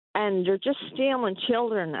 and they're just stealing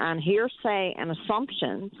children on hearsay and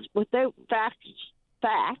assumptions without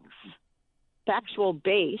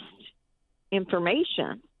factual-based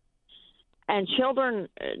information. And children,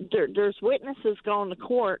 there's witnesses going to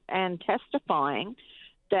court and testifying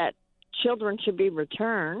that children should be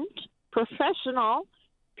returned. Professional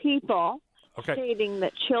people stating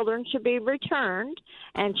that children should be returned,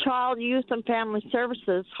 and Child, Youth, and Family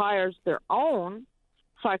Services hires their own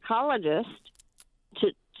psychologist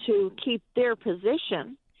to keep their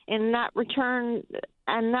position in that return,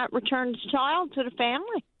 and that returns child to the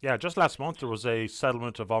family. Yeah, just last month there was a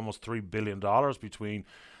settlement of almost $3 billion between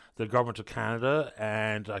the government of Canada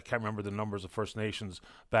and I can't remember the numbers of First Nations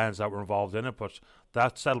bands that were involved in it, but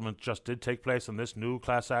that settlement just did take place, and this new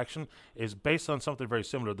class action is based on something very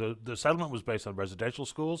similar. The settlement was based on residential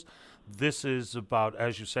schools. This is about,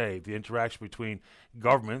 as you say, the interaction between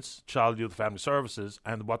governments, Child, Youth, Family Services,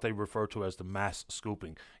 and what they refer to as the mass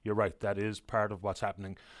scooping. You're right, that is part of what's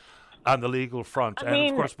happening on the legal front.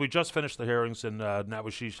 Of course, we just finished the hearings in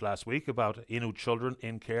Nawashish last week about Innu children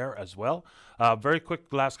in care as well. Very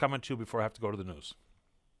quick last comment to you before I have to go to the news.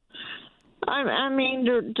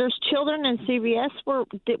 There's children in CVS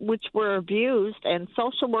which were abused, and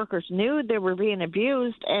social workers knew they were being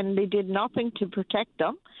abused, and they did nothing to protect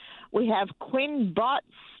them. We have Quinn Butt's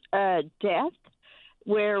death,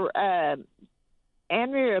 where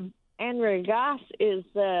Andrea Gass is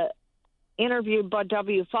interviewed by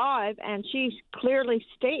W5, and she clearly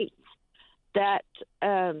states that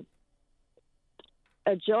a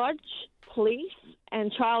judge, police,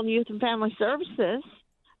 and Child, Youth, and Family Services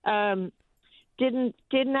did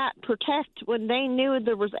not protect, when they knew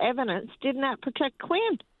there was evidence, did not protect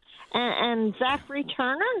Quinn. And Zachary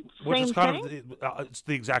Turner, same thing. It's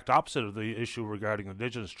the exact opposite of the issue regarding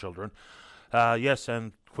Indigenous children. Yes,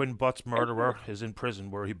 and Quinn Butt's murderer is in prison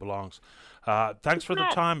where he belongs. Thanks for the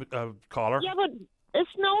time, caller. Yeah, but it's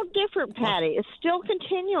no different, Patty. It's still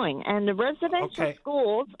continuing, and the residential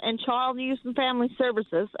schools and Child, Youth, and Family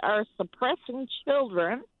Services are suppressing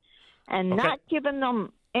children and not giving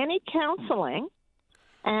them any counseling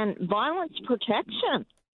and violence protection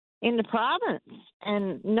in the province.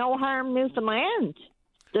 And No Harm Newfoundland,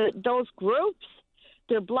 those groups,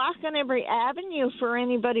 they're blocking every avenue for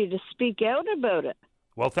anybody to speak out about it.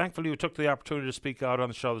 Well, thankfully you took the opportunity to speak out on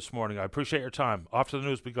the show this morning. I appreciate your time. Off to the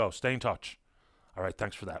news we go. Stay in touch. All right,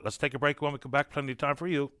 thanks for that. Let's take a break. When we come back, plenty of time for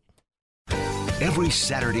you. Every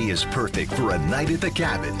Saturday is perfect for a night at the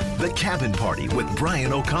cabin. The Cabin Party with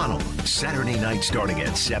Brian O'Connell. Saturday night starting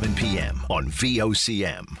at 7 p.m. on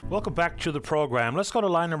VOCM. Welcome back to the program. Let's go to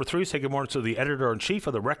line number 3. Say good morning to the editor-in-chief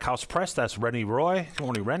of the Wreck House Press. That's Rennie Roy. Good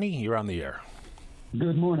morning, Rennie. You're on the air.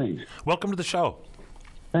 Good morning. Welcome to the show.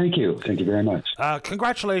 Thank you. Thank you very much.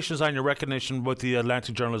 Congratulations on your recognition with the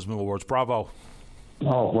Atlantic Journalism Awards. Bravo.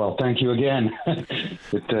 Oh, well, thank you again.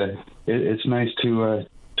 It's nice to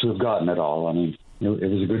have gotten it all. I mean, it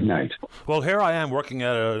was a good night. Well, here I am working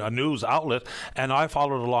at a news outlet, and I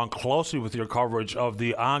followed along closely with your coverage of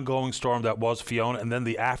the ongoing storm that was Fiona and then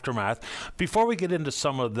the aftermath. Before we get into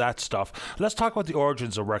some of that stuff, let's talk about the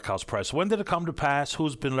origins of Wreck House Press. When did it come to pass?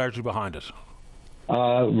 Who's been largely behind it?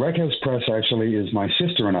 Wreck House Press actually is my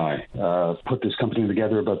sister and I put this company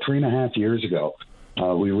together about 3.5 years ago.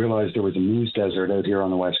 We realized there was a news desert out here on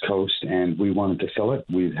the West Coast, and we wanted to fill it.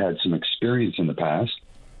 We've had some experience in the past,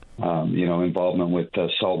 involvement with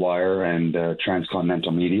Saltwire and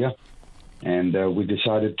Transcontinental Media, and we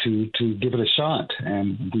decided to give it a shot,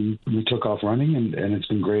 and we took off running, and it's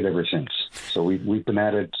been great ever since. So we've been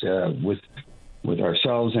at it with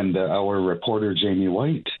ourselves and our reporter Jamie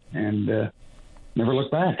White, and never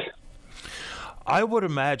looked back. I would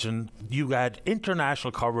imagine you had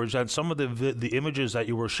international coverage, and some of the images that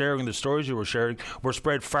you were sharing, the stories you were sharing, were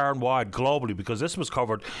spread far and wide globally, because this was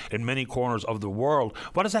covered in many corners of the world.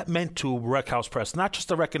 What has that meant to Wreck House Press? Not just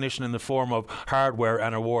the recognition in the form of hardware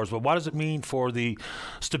and awards, but what does it mean for the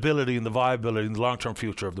stability and the viability and the long-term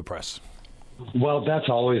future of the press? Well, that's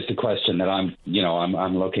always the question that I'm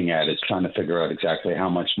looking at, is trying to figure out exactly how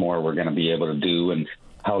much more we're going to be able to do and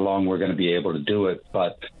how long we're going to be able to do it.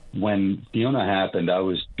 But when Fiona happened, I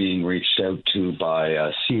was being reached out to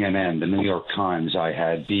by CNN, the New York Times. I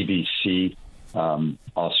had BBC,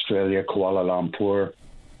 Australia, Kuala Lumpur.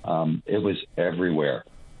 It was everywhere.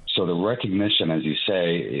 So the recognition, as you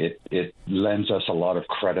say, it lends us a lot of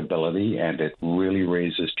credibility, and it really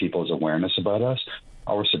raises people's awareness about us.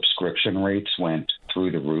 Our subscription rates went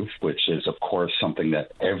through the roof, which is, of course, something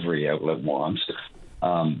that every outlet wants.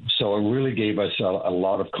 So it really gave us a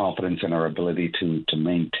lot of confidence in our ability to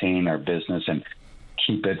maintain our business and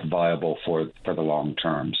keep it viable for the long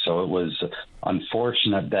term. So it was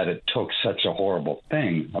unfortunate that it took such a horrible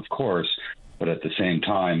thing, of course, but at the same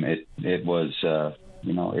time, it was,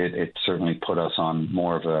 it certainly put us on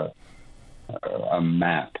more of a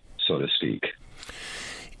map, so to speak.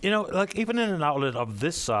 You know, like even in an outlet of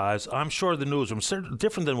this size, I'm sure the newsroom's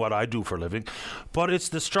different than what I do for a living, but it's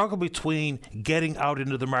the struggle between getting out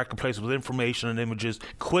into the marketplace with information and images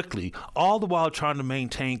quickly, all the while trying to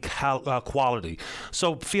maintain quality.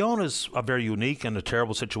 So Fiona's a very unique and a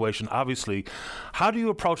terrible situation, obviously. How do you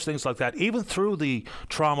approach things like that, even through the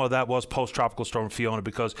trauma that was post-Tropical Storm Fiona?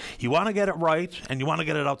 Because you want to get it right and you want to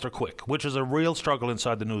get it out there quick, which is a real struggle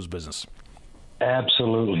inside the news business.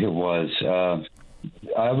 Absolutely, it was.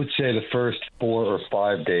 I would say the first 4 or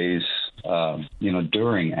 5 days,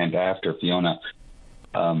 during and after Fiona,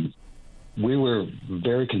 we were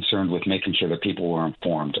very concerned with making sure that people were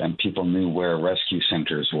informed and people knew where rescue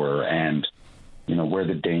centers were and, where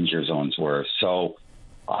the danger zones were. So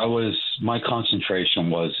my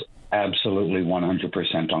concentration was absolutely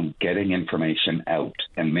 100% on getting information out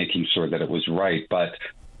and making sure that it was right. But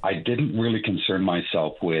I didn't really concern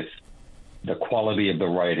myself with the quality of the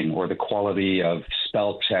writing or the quality of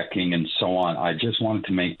spell checking and so on. I just wanted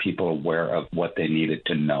to make people aware of what they needed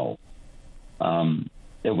to know.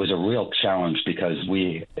 It was a real challenge because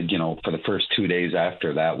we, for the first 2 days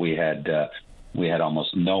after that, we had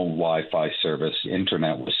almost no Wi-Fi service.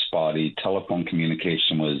 Internet was spotty. Telephone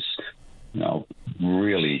communication was,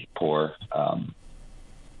 really poor.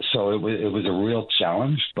 So it was a real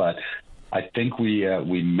challenge, but I think we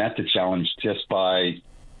met the challenge just by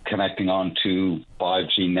connecting on to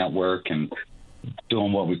 5G network and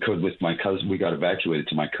doing what we could with my cousin. We got evacuated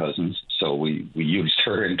to my cousin's, so we used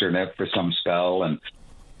her internet for some spell and,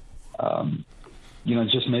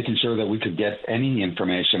 just making sure that we could get any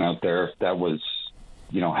information out there that was,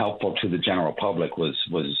 helpful to the general public was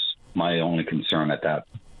my only concern at that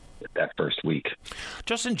first week.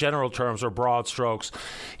 Just in general terms or broad strokes,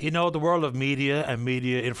 the world of media and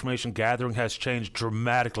media information gathering has changed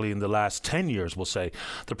dramatically in the last 10 years, we'll say.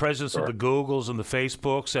 The presence of the Googles and the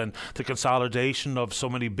Facebooks and the consolidation of so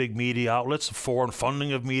many big media outlets, foreign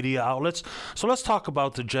funding of media outlets. So let's talk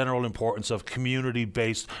about the general importance of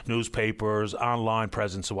community-based newspapers, online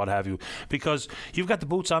presence and what have you, because you've got the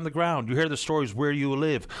boots on the ground. You hear the stories where you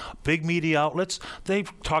live. Big media outlets, they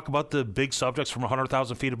talk about the big subjects from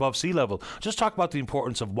 100,000 feet above sea level. Just talk about the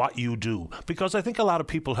importance of what you do, because I think a lot of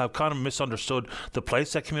people have kind of misunderstood the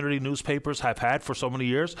place that community newspapers have had for so many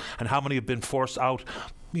years and how many have been forced out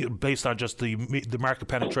based on just the market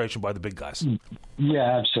penetration by the big guys.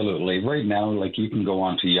 Yeah, absolutely. Right now, like you can go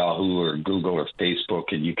onto Yahoo or Google or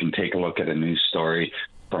Facebook and you can take a look at a news story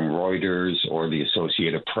from Reuters or the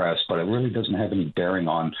Associated Press, but it really doesn't have any bearing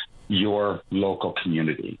on your local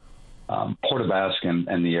community. Port aux Basques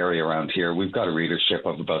and the area around here, we've got a readership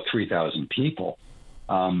of about 3,000 people.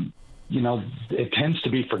 It tends to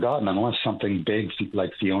be forgotten unless something big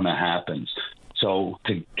like Fiona happens. So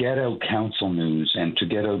to get out council news and to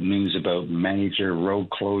get out news about major road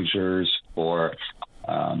closures or,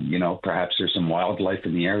 perhaps there's some wildlife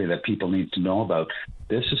in the area that people need to know about,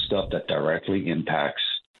 this is stuff that directly impacts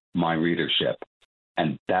my readership.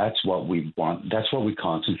 And that's what we want. That's what we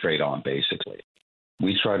concentrate on, basically.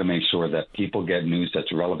 We try to make sure that people get news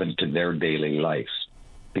that's relevant to their daily life.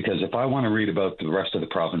 Because if I want to read about the rest of the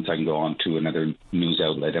province, I can go on to another news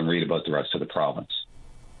outlet and read about the rest of the province.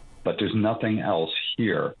 But there's nothing else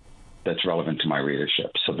here that's relevant to my readership.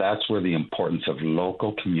 So that's where the importance of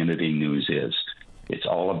local community news is. It's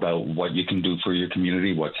all about what you can do for your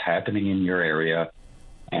community, what's happening in your area,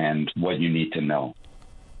 and what you need to know.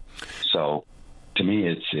 So to me,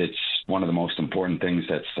 it's one of the most important things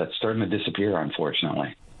that's starting to disappear,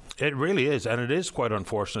 unfortunately. It really is, and it is quite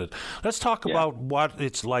unfortunate. Let's talk about what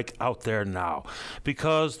it's like out there now,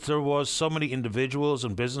 because there was so many individuals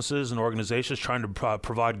and businesses and organizations trying to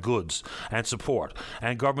provide goods and support,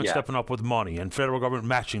 and government stepping up with money, and federal government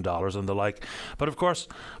matching dollars and the like. But of course,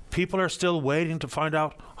 people are still waiting to find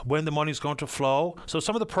out when the money is going to flow. So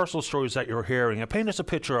some of the personal stories that you're hearing, and paint us a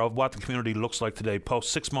picture of what the community looks like today,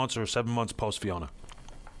 post 6 months or 7 months post Fiona.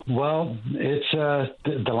 Well, it's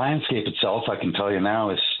the landscape itself, I can tell you now,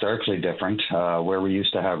 is starkly different. Where we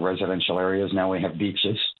used to have residential areas, now we have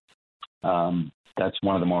beaches. That's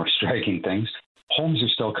one of the more striking things. Homes are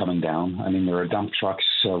still coming down. I mean, there are dump trucks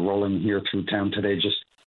rolling here through town today, just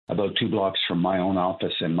about 2 blocks from my own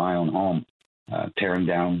office and my own home, tearing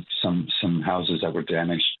down some houses that were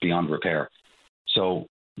damaged beyond repair. So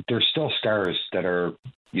there's still scars that are,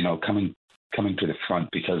 coming to the front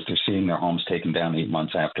because they're seeing their homes taken down 8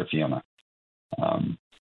 months after Fiona.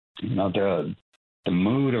 The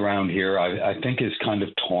mood around here, I think, is kind of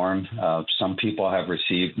torn. Some people have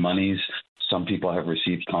received monies. Some people have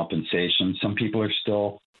received compensation. Some people are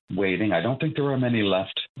still waiting. I don't think there are many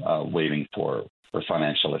left waiting for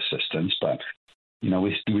financial assistance, but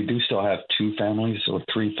we do still have 2 families or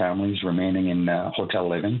 3 families remaining in hotel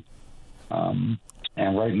living.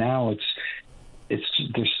 And right now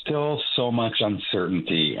there's still so much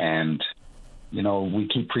uncertainty, and, we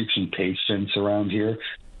keep preaching patience around here.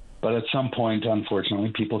 But at some point,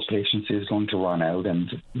 unfortunately, people's patience is going to run out, and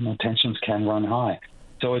tensions can run high.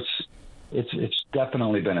 So it's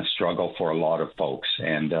definitely been a struggle for a lot of folks.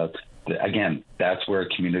 And again, that's where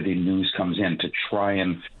community news comes in to try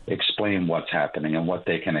and explain what's happening and what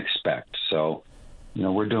they can expect. So,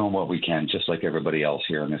 we're doing what we can, just like everybody else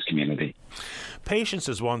here in this community. Patience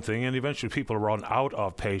is one thing, and eventually people run out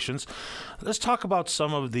of patience. Let's talk about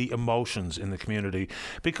some of the emotions in the community,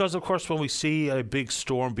 because, of course, when we see a big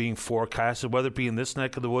storm being forecasted, whether it be in this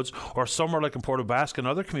neck of the woods or somewhere like in Portabask and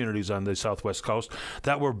other communities on the southwest coast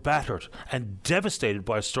that were battered and devastated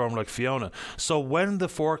by a storm like Fiona. So when the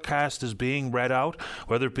forecast is being read out,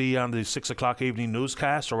 whether it be on the 6 o'clock evening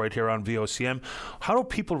newscast or right here on VOCM, how do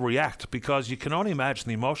people react? Because you can only imagine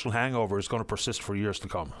the emotional hangover is going to persist for years to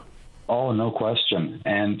come. Oh, no question.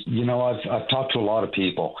 And, I've talked to a lot of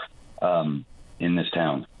people in this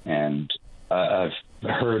town, and I've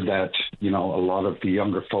heard that, a lot of the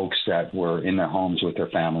younger folks that were in their homes with their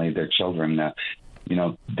family, their children,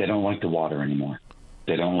 they don't like the water anymore.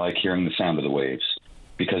 They don't like hearing the sound of the waves,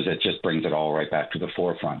 because it just brings it all right back to the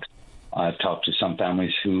forefront. I've talked to some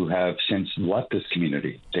families who have since left this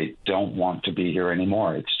community. They don't want to be here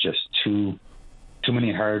anymore. It's just too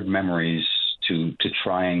many hard memories to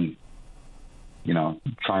try and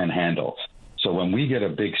handle. So when we get a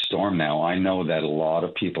big storm now, I know that a lot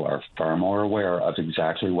of people are far more aware of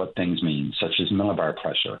exactly what things mean, such as millibar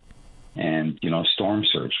pressure and, storm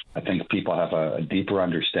surge. I think people have a deeper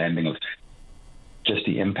understanding of just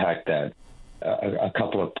the impact that a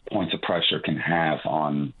couple of points of pressure can have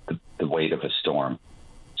on the weight of a storm.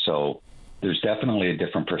 So there's definitely a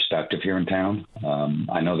different perspective here in town.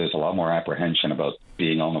 I know there's a lot more apprehension about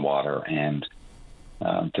being on the water, and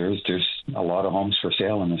there's a lot of homes for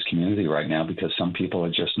sale in this community right now because some people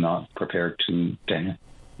are just not prepared to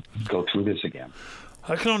go through this again.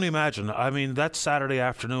 I can only imagine. I mean, that Saturday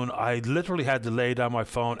afternoon, I literally had to lay down my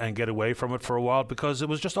phone and get away from it for a while because it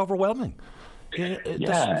was just overwhelming.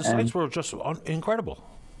 The sights were just incredible.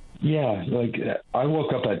 Yeah, I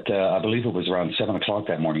woke up at, I believe it was around 7 o'clock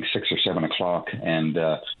that morning, 6 or 7 o'clock, and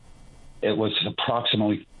it was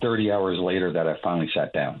approximately 30 hours later that I finally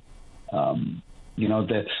sat down.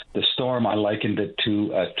 The storm, I likened it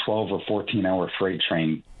to a 12 or 14-hour freight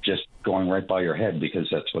train just going right by your head, because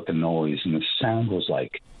that's what the noise and the sound was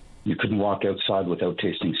like. You couldn't walk outside without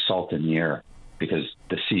tasting salt in the air because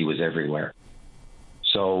the sea was everywhere.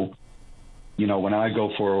 So, when I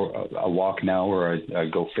go for a walk now, or I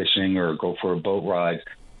go fishing or go for a boat ride,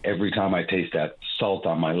 every time I taste that salt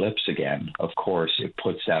on my lips again, of course, it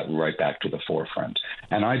puts that right back to the forefront.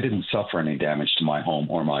 And I didn't suffer any damage to my home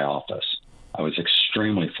or my office. I was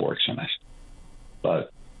extremely fortunate.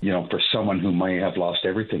 But, for someone who may have lost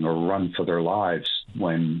everything or run for their lives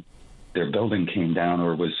when their building came down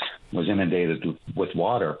or was inundated with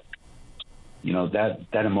water,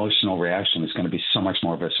 that emotional reaction is going to be so much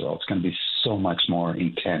more visceral. It's going to be so much more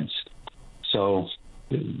intense. So,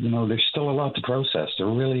 there's still a lot to process. There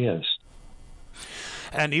really is.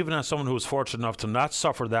 And even as someone who was fortunate enough to not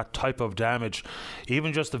suffer that type of damage,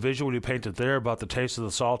 even just the visual you painted there about the taste of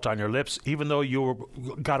the salt on your lips, even though you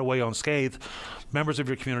got away unscathed, members of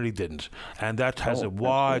your community didn't. And that has a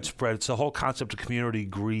widespread, it's the whole concept of community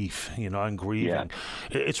grief, and grieving. Yeah.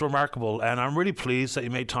 It's remarkable. And I'm really pleased that you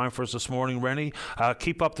made time for us this morning, Rennie.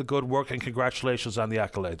 Keep up the good work, and congratulations on the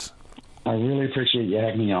accolades. I really appreciate you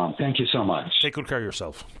having me on. Thank you so much. Take good care of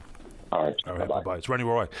yourself. All right. Bye-bye. It's Rennie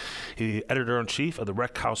Roy, the editor-in-chief of the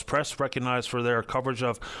Wreck House Press, recognized for their coverage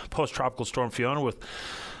of post-tropical storm Fiona with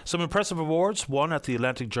some impressive awards. One at the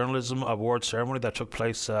Atlantic Journalism Award ceremony that took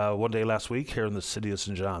place one day last week here in the city of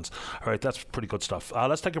St. John's. All right, that's pretty good stuff.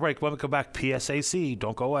 Let's take a break. When we come back, PSAC.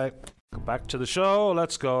 Don't go away. Back to the show.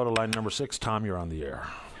 Let's go to line number 6. Tom, you're on the air.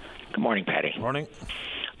 Good morning, Patty. Morning.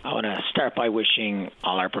 I want to start by wishing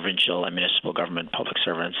all our provincial and municipal government public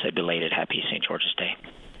servants a belated happy St. George's Day.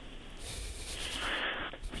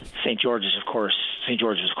 St. George is, of course,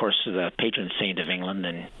 the patron saint of England,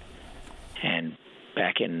 and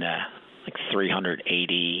back in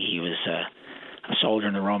 380, he was a soldier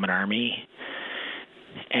in the Roman army,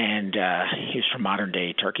 and he was from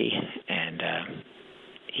modern-day Turkey, and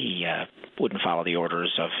he wouldn't follow the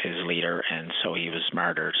orders of his leader, and so he was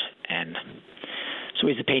martyred, and so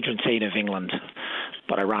he's the patron saint of England.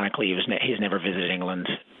 But ironically, he's never visited England,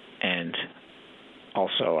 and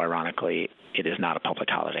also ironically, it is not a public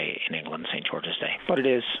holiday in England, St. George's Day, but it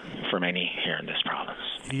is for many here in this province.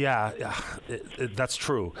 Yeah, that's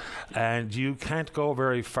true. And you can't go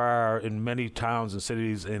very far in many towns and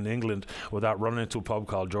cities in England without running into a pub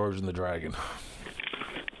called George and the Dragon.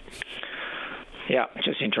 Yeah, it's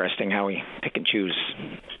just interesting how we pick and choose.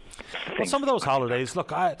 Well, some of those holidays,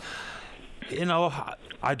 look,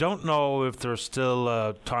 I don't know if there's still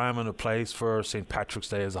a time and a place for St. Patrick's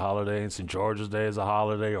Day as a holiday and St. George's Day as a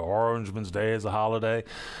holiday or Orangeman's Day as a holiday.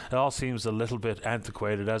 It all seems a little bit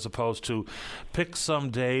antiquated as opposed to pick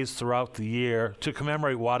some days throughout the year to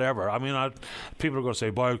commemorate whatever. I mean, people are going to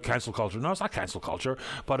say, boy, cancel culture. No, it's not cancel culture.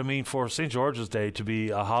 But I mean, for St. George's Day to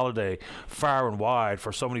be a holiday far and wide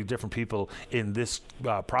for so many different people in this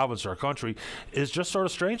province or country is just sort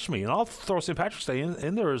of strange to me. And I'll throw St. Patrick's Day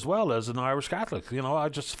in there as well as an Irish Catholic. I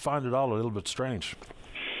just find it all a little bit strange.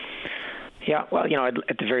 Yeah, well,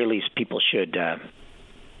 at the very least, people should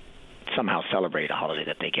somehow celebrate a holiday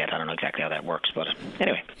that they get. I don't know exactly how that works, but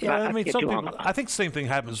anyway. Yeah, I mean, some people, I think the same thing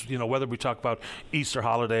happens, whether we talk about Easter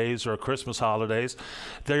holidays or Christmas holidays,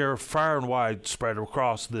 they are far and wide spread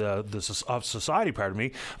across the society,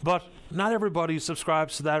 but not everybody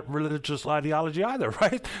subscribes to that religious ideology either,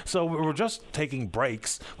 right? So we're just taking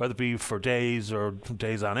breaks, whether it be for days or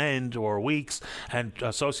days on end or weeks, and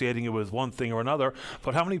associating it with one thing or another.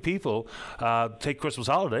 But how many people take Christmas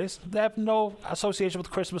holidays? They have no association with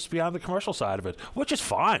Christmas beyond the commercial side of it, which is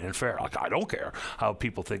fine and fair. Like, I don't care how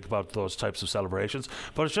people think about those types of celebrations,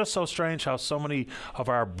 but it's just so strange how so many of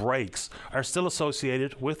our breaks are still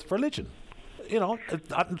associated with religion. I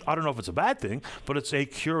don't know if it's a bad thing, but it's a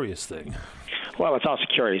curious thing. Well, it's also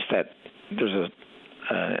curious that there's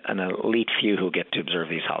an elite few who get to observe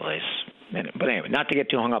these holidays. But anyway, not to get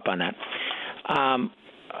too hung up on that. I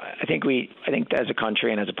think as a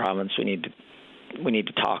country and as a province, we need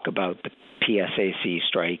to talk about the PSAC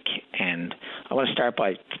strike, and I want to start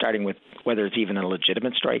by starting with whether it's even a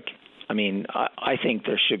legitimate strike. I mean, I think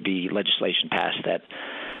there should be legislation passed that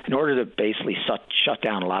in order to basically shut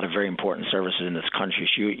down a lot of very important services in this country,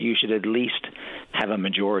 you should at least have a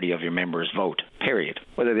majority of your members vote, period,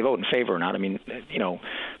 whether they vote in favor or not. I mean,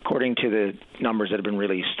 according to the numbers that have been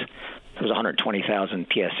released, there was 120,000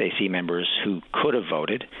 PSAC members who could have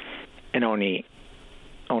voted, and only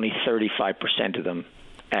 35% of them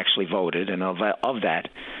actually voted, and of that,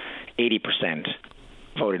 80%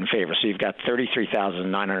 voted in favor. So you've got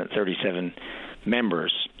 33,937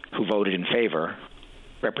 members who voted in favor,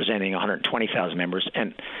 representing 120,000 members,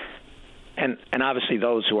 and obviously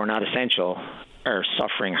those who are not essential are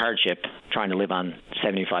suffering hardship, trying to live on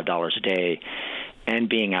 $75 a day, and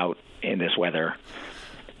being out in this weather.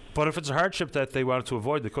 But if it's a hardship that they wanted to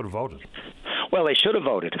avoid, they could have voted. Well, they should have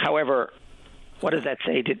voted. However, what does that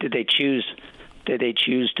say? Did they choose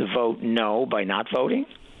to vote no by not voting?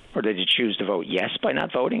 Or did you choose to vote yes by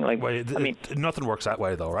not voting? Nothing works that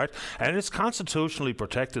way, though, right? And it's constitutionally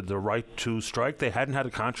protected, the right to strike. They hadn't had a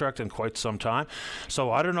contract in quite some time.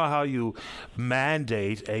 So I don't know how you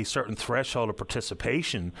mandate a certain threshold of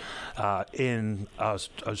participation in a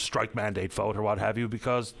strike mandate vote or what have you,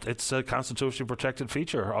 because it's a constitutionally protected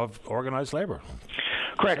feature of organized labor.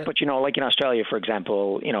 Correct, but like in Australia, for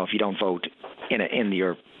example, if you don't vote in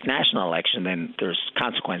your national election, then there's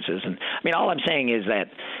consequences. And I mean, all I'm saying is that,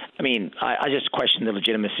 I just question the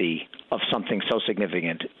legitimacy of something so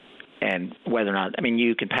significant, and whether or not,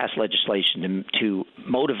 you can pass legislation to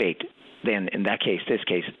motivate, then in that case,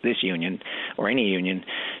 this union or any union,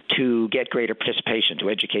 to get greater participation, to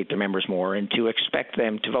educate their members more, and to expect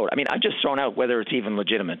them to vote. I've just thrown out whether it's even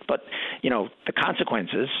legitimate, but the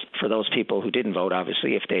consequences for those people who didn't vote,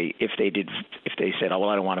 obviously, if they said, oh well,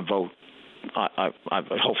 I don't want to vote,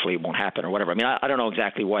 hopefully it won't happen or whatever. I don't know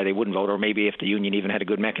exactly why they wouldn't vote, or maybe if the union even had a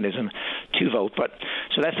good mechanism to vote. But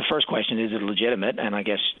so that's the first question: is it legitimate? And I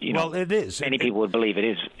guess well, it is. Many people would believe it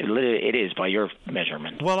is. It is by your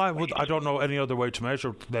measurement. Well, I don't know any other way to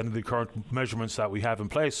measure than the current measurements that we have in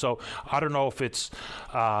place. So I don't know if it's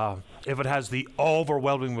if it has the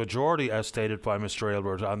overwhelming majority, as stated by Mr.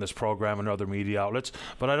 Aylward on this program and other media outlets.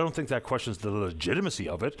 But I don't think that questions the legitimacy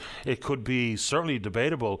of it. It could be certainly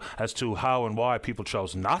debatable as to how and why people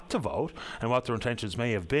chose not to vote and what their intentions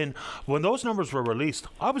may have been. When those numbers were released,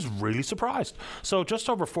 I was really surprised. So just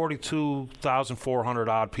over 42,400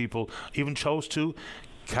 odd people even chose to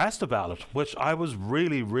cast a ballot, which I was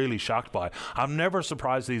really, really shocked by. I'm never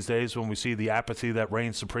surprised these days when we see the apathy that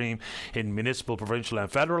reigns supreme in municipal, provincial and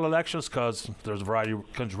federal elections, because there's a variety of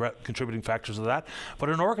contributing factors to that. But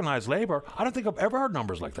in organized labor, I don't think I've ever heard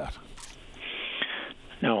numbers like that.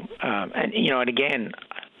 No, and again,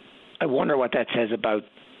 I wonder what that says about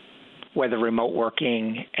whether remote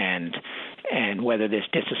working and whether this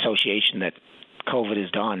disassociation that COVID has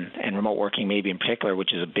done, and remote working maybe in particular,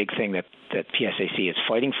 which is a big thing that PSAC is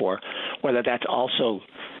fighting for, whether that's also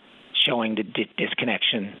showing the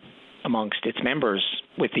disconnection amongst its members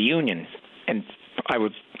with the union. And I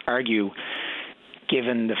would argue,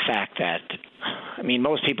 given the fact that, I mean,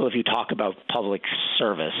 most people, if you talk about public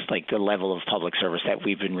service, like the level of public service that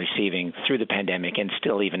we've been receiving through the pandemic and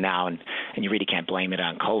still even now, and you really can't blame it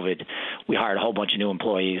on COVID. We hired a whole bunch of new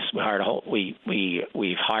employees.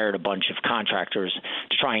 We've hired a bunch of contractors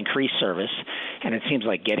to try and increase service, and it seems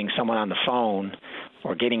like getting someone on the phone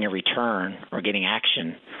or getting a return or getting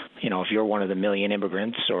action, if you're one of the million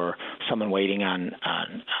immigrants or someone waiting on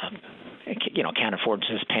can't afford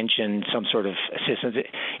his pension, some sort of assistance.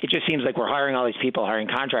 It just seems like we're hiring all these people, hiring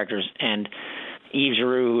contractors, and Yves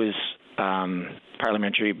Giroux, who is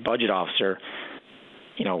parliamentary budget officer,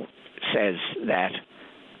 says that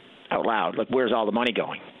out loud, like, where's all the money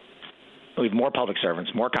going? We have more public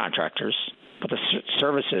servants, more contractors, but the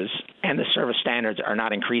services and the service standards are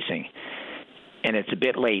not increasing. And it's a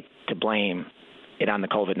bit late to blame it on the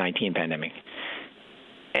COVID-19 pandemic.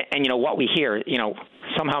 And what we hear,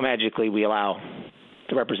 somehow magically we allow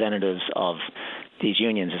the representatives of these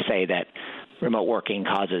unions to say that remote working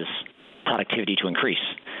causes productivity to increase.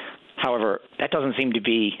 However, that doesn't seem to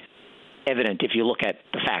be evident if you look at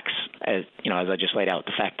the facts, as I just laid out,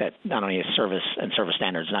 the fact that not only is service and service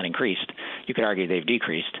standards not increased, you could argue they've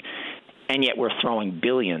decreased, and yet we're throwing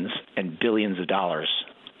billions and billions of dollars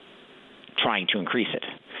trying to increase it.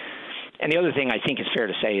 And the other thing I think is fair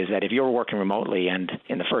to say is that if you're working remotely and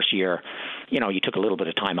in the first year, you took a little bit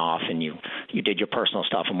of time off and you did your personal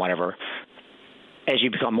stuff and whatever, as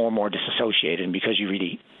you become more and more disassociated, and because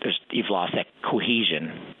you've lost that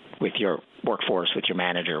cohesion with your workforce, with your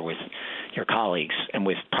manager, with your colleagues, and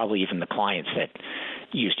with probably even the clients that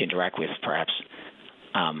you used to interact with perhaps,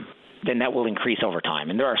 then that will increase over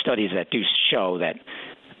time. And there are studies that do show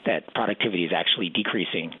that productivity is actually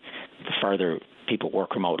decreasing the further people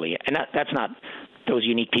work remotely. And that's not those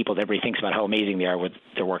unique people that everybody thinks about how amazing they are with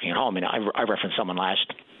their working at home. And I referenced someone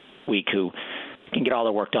last week who can get all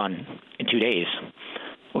their work done in 2 days.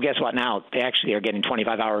 Well, guess what? Now they actually are getting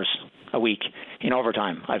 25 hours a week in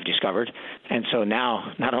overtime, I've discovered. And so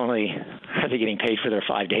now not only are they getting paid for their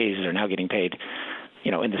 5 days, they're now getting paid,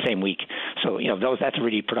 in the same week. So, that's a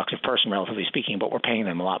really productive person, relatively speaking, but we're paying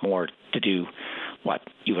them a lot more to do what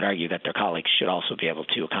you would argue that their colleagues should also be able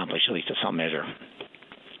to accomplish, at least to some measure.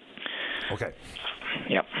 Okay.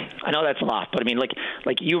 Yep. I know that's a lot, but I mean, like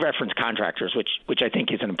you referenced contractors, which I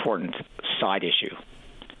think is an important side issue.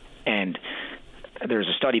 And there's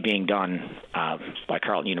a study being done by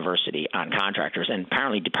Carleton University on contractors, and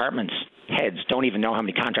apparently departments heads don't even know how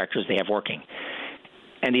many contractors they have working.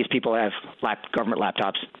 And these people have government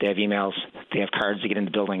laptops, they have emails, they have cards to get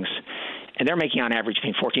into buildings, and they're making on average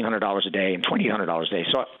between $1,400 a day and $2,800 a day.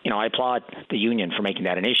 So, I applaud the union for making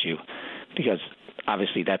that an issue, because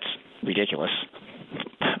obviously that's ridiculous.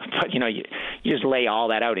 But, you just lay all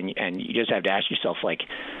that out, and you just have to ask yourself,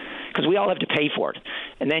 because we all have to pay for it.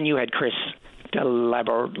 And then you had Chris de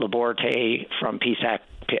Laborte from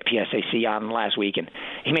PSAC on last week, and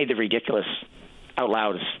he made the ridiculous out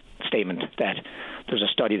loud statement that there's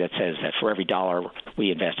a study that says that for every dollar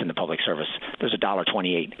we invest in the public service, there's a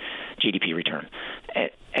 $1.28 GDP return.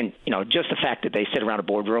 And just the fact that they sit around a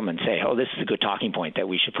boardroom and say, oh, this is a good talking point that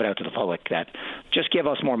we should put out to the public, that just give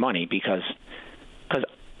us more money because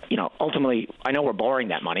ultimately I know we're borrowing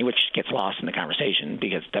that money, which gets lost in the conversation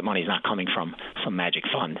because that money is not coming from some magic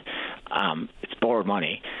fund. It's borrowed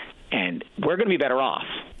money, and we're going to be better off.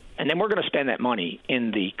 And then we're going to spend that money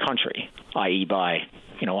in the country, i.e. buy,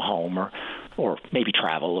 a home or maybe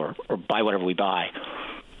travel or buy whatever we buy.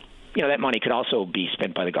 That money could also be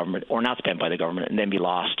spent by the government or not spent by the government and then be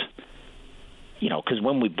lost. Because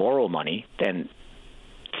when we borrow money, then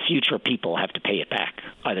future people have to pay it back,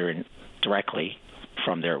 either directly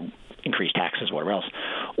from their increased taxes, whatever else,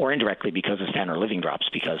 or indirectly because the standard of living drops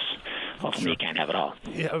because ultimately you can't have it all.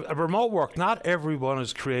 Yeah, remote work, not everyone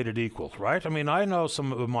is created equal, right? I mean, I know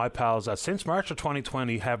some of my pals that since March of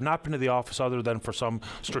 2020 have not been to the office other than for some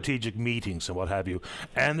strategic meetings and what have you,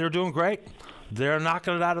 and they're doing great. They're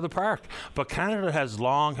knocking it out of the park. But Canada has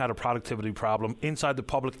long had a productivity problem inside the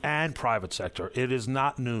public and private sector. It is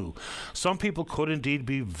not new. Some people could indeed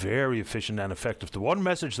be very efficient and effective. The one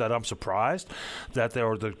message that I'm surprised that there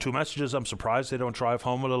are the two messages I'm surprised they don't drive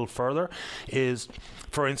home a little further is,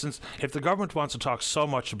 for instance, if the government wants to talk so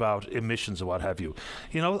much about emissions and what have you,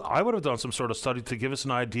 I would have done some sort of study to give us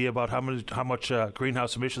an idea about how much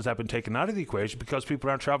greenhouse emissions have been taken out of the equation because people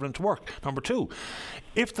aren't traveling to work. Number two,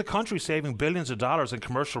 if the country's saving billions billions of dollars in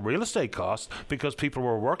commercial real estate costs because people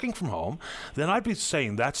were working from home, then I'd be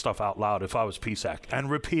saying that stuff out loud if I was PSAC,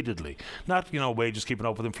 and repeatedly. Not, wages keeping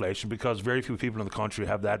up with inflation, because very few people in the country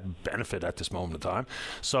have that benefit at this moment in time.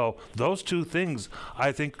 So those two things,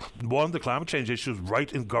 I think, one, the climate change issue is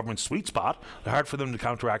right in government's sweet spot. It's hard for them to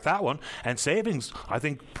counteract that one. And savings, I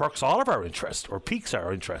think, perks all of our interest, or piques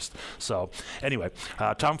our interest. So anyway,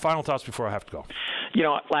 Tom, final thoughts before I have to go.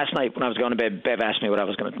 Last night when I was going to bed, Bev asked me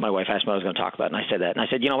my wife asked me what I was going to talk about, and I said that. And I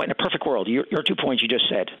said, in a perfect world, your 2 points you just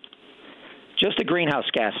said, just the greenhouse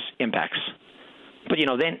gas impacts. But,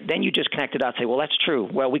 then you just connect it out and say, well, that's true.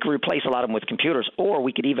 Well, we could replace a lot of them with computers, or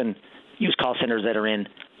we could even use call centers that are in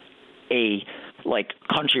a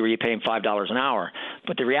country where you pay them $5 an hour.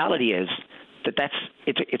 But the reality is that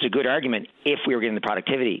it's a good argument if we were getting the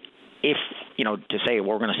productivity, if, to say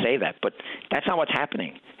we're going to say that. But that's not what's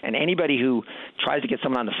happening. And anybody who tries to get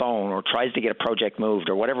someone on the phone or tries to get a project moved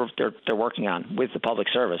or whatever they're working on with the public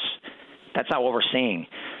service, that's not what we're seeing.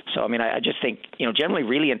 So, I just think, generally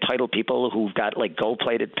really entitled people who've got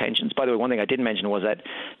gold-plated pensions. By the way, one thing I didn't mention was that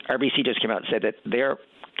RBC just came out and said that their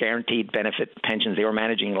guaranteed benefit pensions they were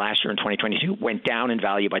managing last year in 2022 went down in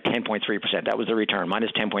value by 10.3%. That was the return,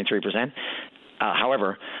 minus 10.3%.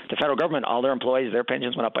 However, the federal government, all their employees, their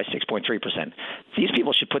pensions went up by 6.3%. These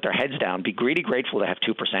people should put their heads down, be really grateful to have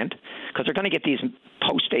 2%, because they're going to get these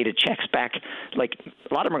post-dated checks back. A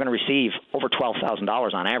lot of them are going to receive over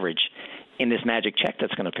 $12,000 on average in this magic check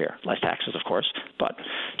that's going to appear. Less taxes, of course, but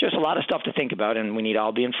just a lot of stuff to think about, and we need to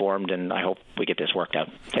all be informed, and I hope we get this worked out.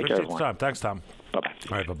 Take care, everyone. Thanks, Tom. Bye-bye.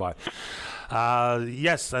 All right, bye-bye.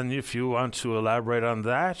 Yes, and if you want to elaborate on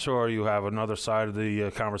that, or you have another side of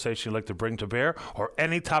the conversation you'd like to bring to bear, or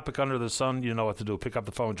any topic under the sun, you know what to do. Pick up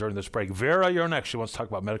the phone during this break. Vera, you're next. She wants to talk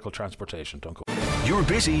about medical transportation. Don't go. You're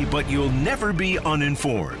busy, but you'll never be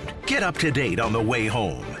uninformed. Get up to date on the way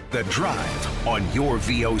home. The Drive on your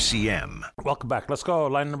VOCM. Welcome back. Let's go.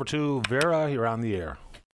 Line number 2. Vera, you're on the air.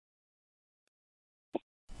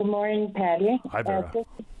 Good morning, Patty. Hi, Vera.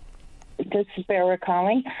 This is Vera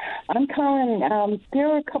calling. I'm calling.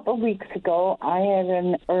 There a couple of weeks ago, I had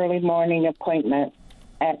an early morning appointment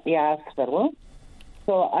at the hospital.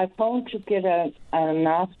 So I phoned to get a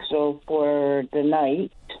hospital for the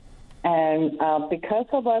night. And because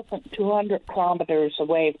I wasn't 200 kilometers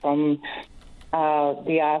away from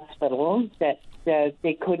the hospital, that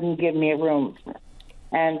they couldn't give me a room.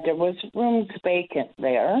 And there was rooms vacant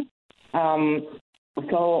there.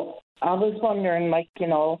 So I was wondering,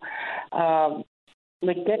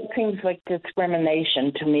 that seems like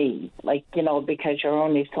discrimination to me, because you're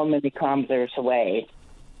only so many kilometers away.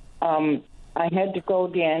 I had to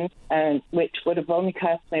go in, which would have only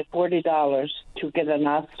cost me $40 to get an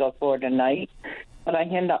hospital for the night, but I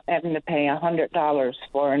ended up having to pay $100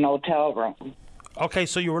 for an hotel room. Okay,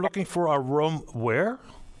 so you were looking for a room where?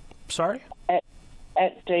 Sorry? At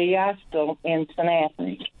the hospital in St.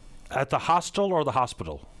 Anthony. At the hostel or the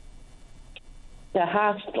hospital? The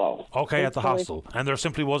hostel. Okay, at the hostel. And there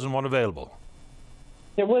simply wasn't one available?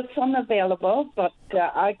 There was some available, but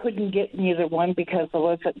I couldn't get neither one because I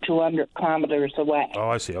wasn't 200 kilometers away. Oh,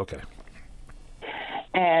 I see. Okay.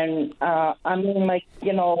 And,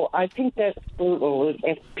 I think that's brutal.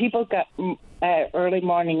 If people got early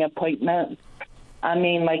morning appointments,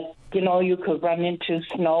 you could run into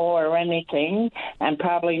snow or anything and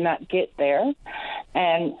probably not get there.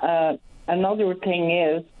 And another thing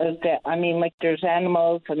is that, there's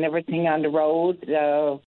animals and everything on the road,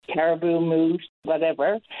 caribou, moose,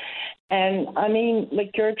 whatever. And,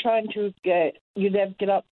 you're trying to you'd have to get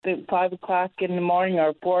up at 5 o'clock in the morning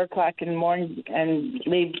or 4 o'clock in the morning and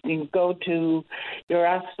leave and go to your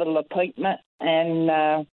hospital appointment. And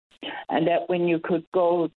that when you could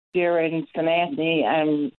go there in St. Anthony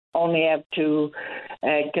and only have to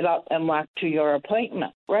get up and walk to your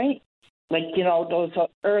appointment, right? Those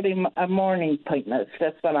early morning appointments.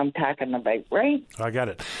 That's what I'm talking about, right? I get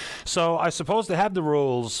it. So I suppose they have the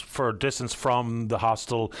rules for distance from the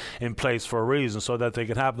hostel in place for a reason, so that they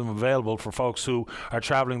can have them available for folks who are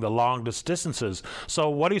traveling the longest distances. So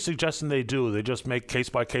what are you suggesting they do? They just make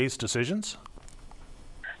case-by-case decisions?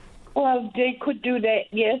 Well, they could do that,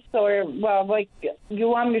 yes, or,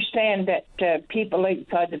 you understand that people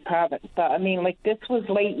outside the province, this was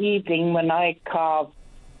late evening when I called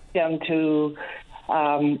down to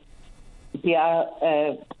the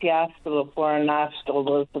hospital for an hospital.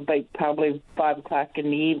 Was about probably 5 o'clock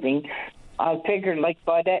in the evening. I figured,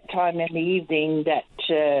 by that time in the evening, that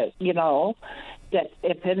that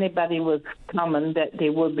if anybody was coming, that they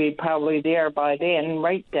would be probably there by then,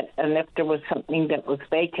 right? And if there was something that was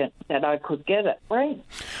vacant, that I could get it, right?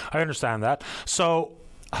 I understand that. So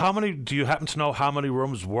Do you happen to know how many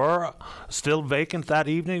rooms were still vacant that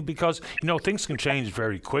evening? Because, things can change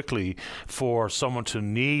very quickly for someone to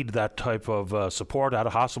need that type of support at a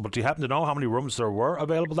hospital. But do you happen to know how many rooms there were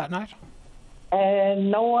available that night?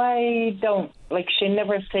 No, I don't. She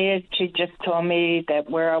never said. She just told me that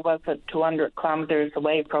where I was at 200 kilometers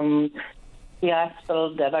away from the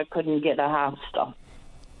hospital that I couldn't get a hostel.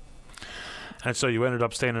 And so you ended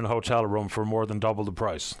up staying in a hotel room for more than double the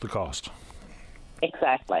price, the cost.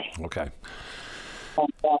 Exactly. Okay.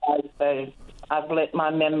 I've let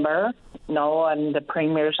my member know in the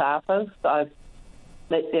Premier's office. I've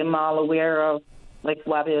let them all aware of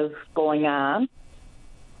what is going on.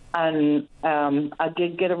 And I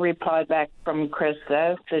did get a reply back from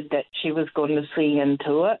Krista, said that she was going to see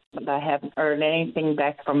into it, but I haven't heard anything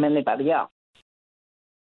back from anybody else.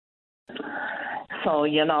 So,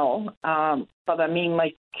 but I mean,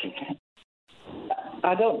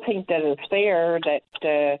 I don't think that it's fair that,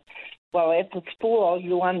 if it's full,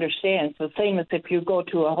 you understand. It's the same as if you go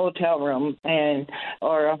to a hotel room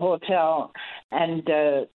or a hotel and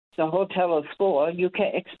the hotel is full. You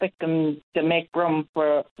can't expect them to make room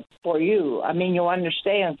for you. I mean, you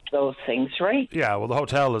understand those things, right? Yeah, well, the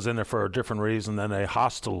hotel is in there for a different reason than a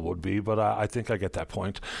hostel would be, but I think I get that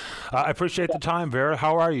point. I appreciate the time, Vera.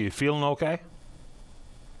 How are you? Feeling okay?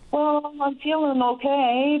 Well, I'm feeling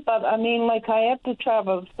okay, but I mean, I have to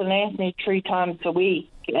travel to Nancy 3 times a week,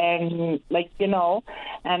 and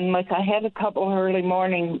and I had a couple early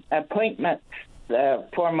morning appointments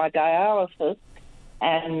for my dialysis,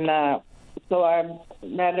 and so I'd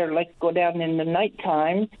rather go down in the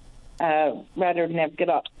nighttime rather than get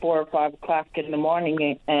up 4 or 5 o'clock in the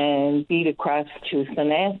morning and beat across to St.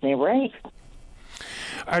 Anthony, right?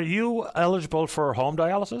 Are you eligible for home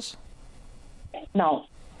dialysis? No.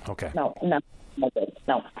 Okay. No.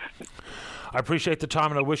 I appreciate the time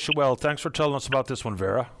and I wish you well. Thanks for telling us about this one,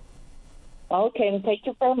 Vera. Okay, and thank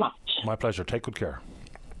you very much. My pleasure. Take good care.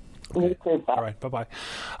 Okay. You too, bye. All right, bye-bye.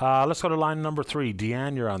 Let's go to line number 3.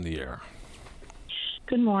 Deanne, you're on the air.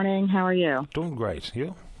 Good morning. How are you? Doing great.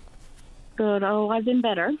 You? Good. Oh, I've been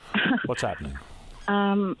better. What's happening?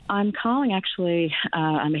 I'm calling actually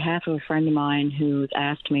on behalf of a friend of mine who's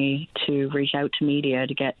asked me to reach out to media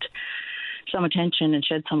to get some attention and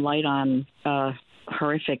shed some light on a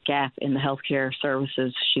horrific gap in the healthcare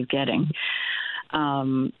services she's getting.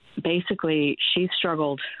 Basically, she's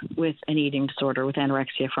struggled with an eating disorder, with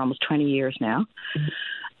anorexia, for almost 20 years now.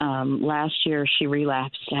 Last year, she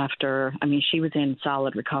relapsed she was in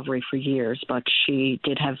solid recovery for years, but she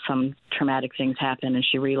did have some traumatic things happen and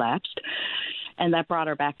she relapsed. And that brought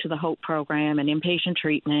her back to the HOPE program and inpatient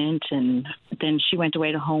treatment. And then she went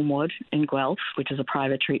away to Homewood in Guelph, which is a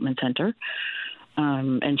private treatment center.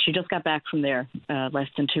 And she just got back from there less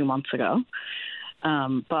than 2 months ago.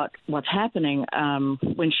 But what's happening,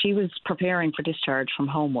 when she was preparing for discharge from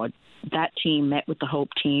Homewood, that team met with the HOPE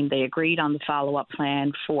team. They agreed on the follow-up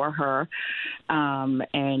plan for her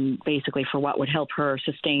and basically for what would help her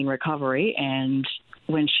sustain recovery. And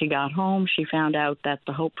when she got home, she found out that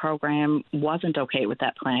the HOPE program wasn't okay with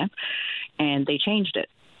that plan, and they changed it.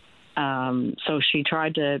 So she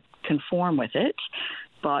tried to conform with it,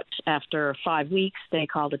 but after 5 weeks, they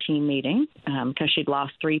called a team meeting because she'd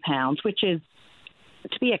lost 3 pounds, which is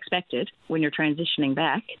to be expected when you're transitioning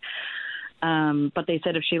back. But they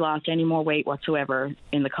said if she lost any more weight whatsoever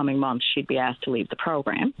in the coming months, she'd be asked to leave the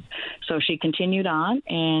program. So she continued on,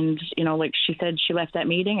 and, she said, she left that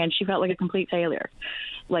meeting and she felt like a complete failure.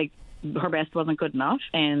 Her best wasn't good enough,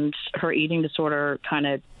 and her eating disorder kind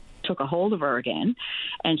of took a hold of her again,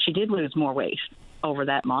 and she did lose more weight over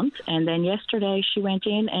that month. And then yesterday she went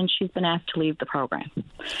in and she's been asked to leave the program.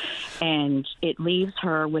 And it leaves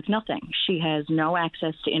her with nothing. She has no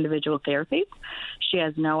access to individual therapy. She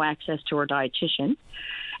has no access to her dietitian.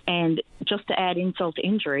 And just to add insult to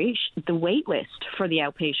injury, the wait list for the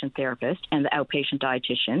outpatient therapist and the outpatient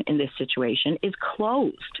dietitian in this situation is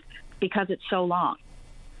closed because it's so long.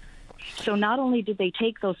 So not only did they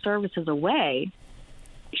take those services away,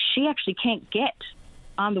 she actually can't get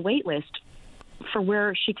on the wait list for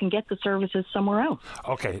where she can get the services somewhere else.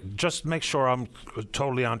 Okay, just make sure I'm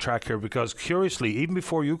totally on track here, because curiously, even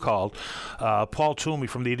before you called, Paul Toomey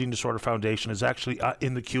from the Eating Disorder Foundation is actually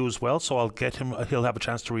in the queue as well, so I'll get him, he'll have a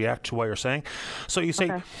chance to react to what you're saying. So you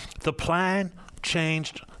say the plan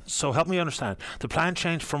changed, so help me understand, the plan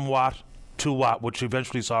changed from what to what, which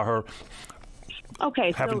eventually saw her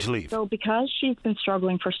having to leave. So because she's been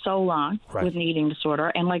struggling for so long with an eating disorder,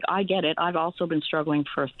 and I get it, I've also been struggling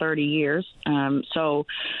for 30 years. So,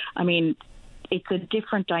 I mean, it's a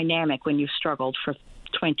different dynamic when you've struggled for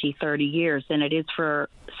 20, 30 years than it is for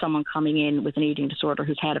someone coming in with an eating disorder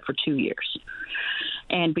who's had it for 2 years.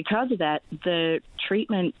 And because of that, the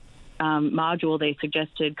treatment module they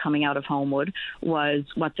suggested coming out of Homewood was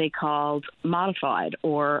what they called modified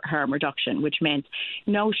or harm reduction, which meant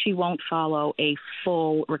no, she won't follow a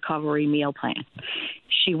full recovery meal plan.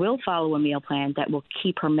 She will follow a meal plan that will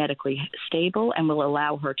keep her medically stable and will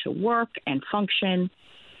allow her to work and function,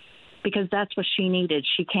 because that's what she needed.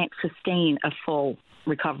 She can't sustain a full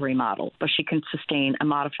recovery model, but she can sustain a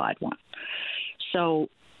modified one. So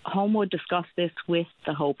Homewood discussed this with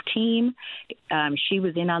the HOPE team. She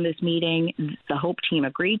was in on this meeting. The HOPE team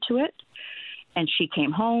agreed to it, and she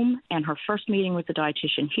came home, and her first meeting with the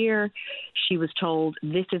dietitian here, she was told,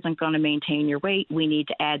 this isn't going to maintain your weight. We need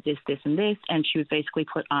to add this, this, and this, and she was basically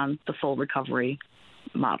put on the full recovery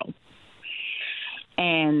model.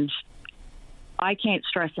 And I can't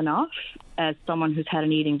stress enough, as someone who's had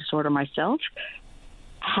an eating disorder myself,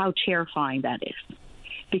 how terrifying that is,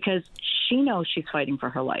 because she knows she's fighting for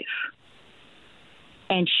her life.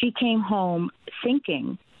 And she came home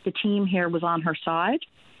thinking the team here was on her side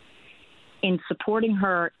in supporting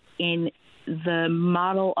her in the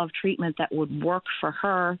model of treatment that would work for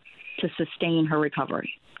her to sustain her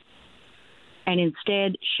recovery. And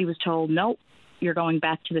instead, she was told, nope, you're going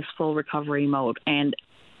back to this full recovery mode. And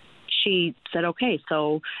she said, okay,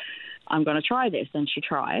 so I'm going to try this. And she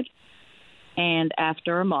tried. And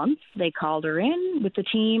after a month, they called her in with the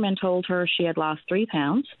team and told her she had lost 3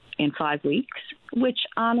 pounds in 5 weeks, which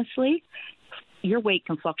honestly, your weight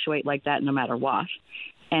can fluctuate like that no matter what.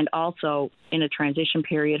 And also in a transition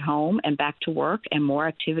period home and back to work and more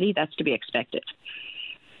activity, that's to be expected.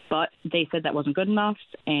 But they said that wasn't good enough.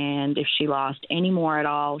 And if she lost any more at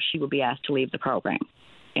all, she would be asked to leave the program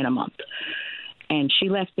in a month. And she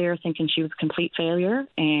left there thinking she was a complete failure.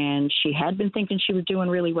 And she had been thinking she was doing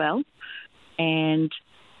really well. And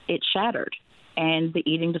it shattered, and the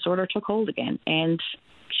eating disorder took hold again. And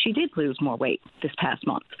she did lose more weight this past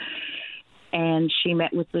month. And she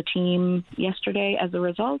met with the team yesterday as a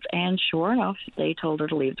result, and sure enough, they told her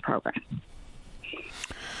to leave the program.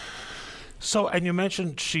 So, and you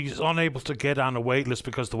mentioned she's unable to get on a wait list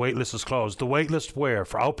because the wait list is closed. The wait list where?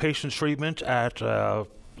 For outpatient treatment at a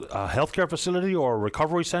healthcare facility or a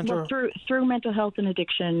recovery center? Well, through mental health and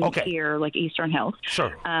addiction here, like Eastern Health.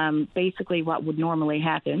 Sure. Basically, what would normally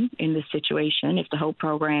happen in this situation, if the HOPE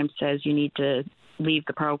program says you need to leave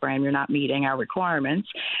the program, you're not meeting our requirements,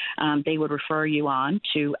 they would refer you on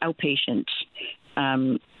to outpatient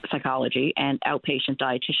psychology and outpatient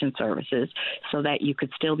dietitian services so that you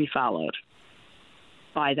could still be followed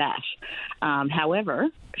by that. However,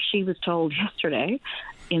 she was told yesterday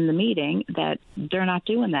in the meeting that they're not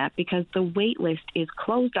doing that because the wait list is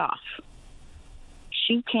closed off.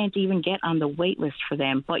 She can't even get on the wait list for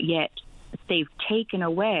them, but yet they've taken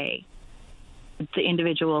away the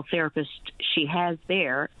individual therapist she has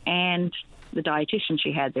there and the dietitian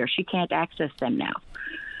she had there. She can't access them now.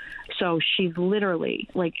 So she's literally,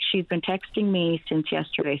 she's been texting me since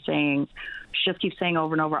yesterday saying, she just keeps saying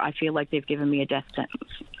over and over, I feel like they've given me a death sentence.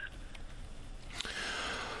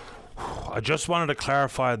 I just wanted to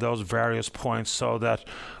clarify those various points so that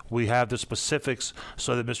we have the specifics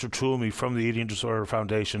so that Mr. Toomey from the Eating Disorder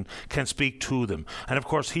Foundation can speak to them. And of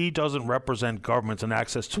course, he doesn't represent government and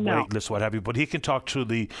access to wait lists, what have you, but he can talk to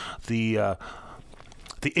the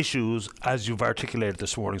issues as you've articulated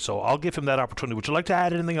this morning. So I'll give him that opportunity. Would you like to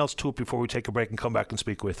add anything else to it before we take a break and come back and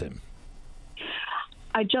speak with him?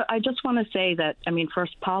 I just want to say that,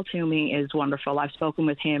 first, Paul Toomey is wonderful. I've spoken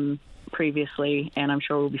with him previously, and I'm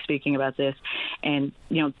sure we'll be speaking about this. And,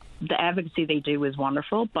 the advocacy they do is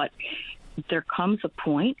wonderful, but there comes a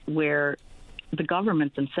point where the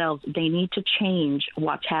government themselves, they need to change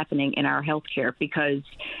what's happening in our healthcare, because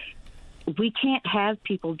we can't have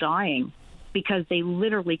people dying because they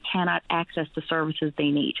literally cannot access the services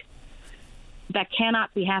they need. That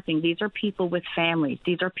cannot be happening. These are people with families.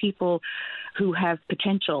 These are people who have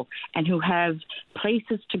potential and who have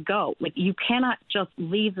places to go. You cannot just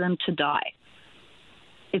leave them to die.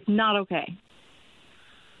 It's not okay.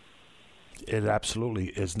 It absolutely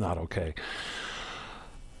is not okay.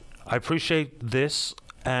 I appreciate this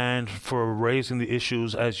and for raising the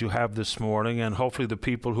issues as you have this morning, and hopefully the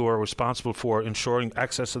people who are responsible for ensuring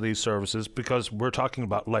access to these services, because we're talking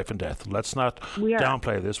about life and death. Let's not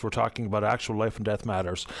downplay this. We're talking about actual life and death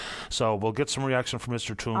matters. So we'll get some reaction from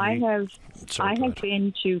Mr. Toomey. I have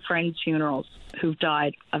been to friends' funerals who've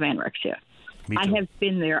died of anorexia. Me too. I have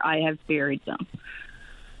been there. I have buried them.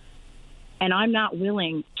 And I'm not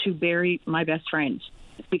willing to bury my best friend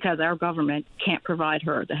because our government can't provide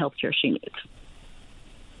her the health care she needs.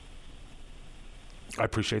 I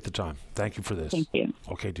appreciate the time. Thank you for this. Thank you.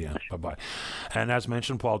 Okay, Deanna. Bye-bye. And as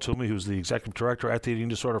mentioned, Paul Toomey, who's the Executive Director at the Eating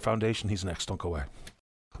Disorder Foundation, he's next. Don't go away.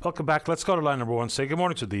 Welcome back. Let's go to line number one. Say good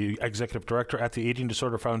morning to the Executive Director at the Eating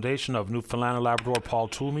Disorder Foundation of Newfoundland and Labrador, Paul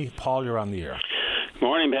Toomey. Paul, you're on the air.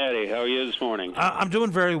 Morning, Patty. How are you this morning? I'm doing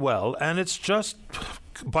very well, and it's just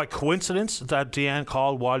by coincidence that Deanne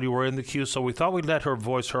called while you were in the queue, so we thought we'd let her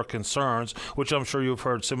voice her concerns, which I'm sure you've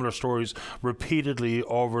heard similar stories repeatedly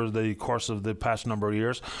over the course of the past number of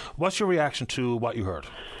years. What's your reaction to what you heard?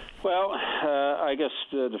 Well, I guess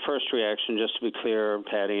the first reaction, just to be clear,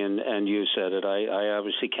 Patty, and you said it, I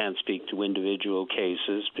obviously can't speak to individual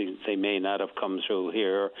cases. They may not have come through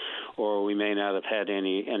here, or we may not have had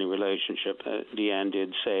any relationship. Deanne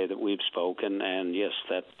did say that we've spoken, and yes,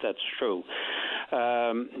 that's true.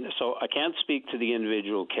 So I can't speak to the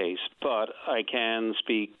individual case, but I can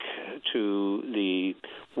speak to the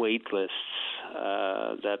wait lists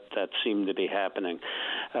that seem to be happening.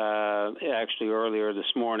 Actually, earlier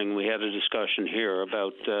this morning, we had a discussion here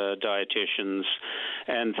about dietitians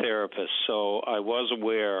and therapists. So I was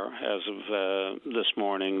aware, as of this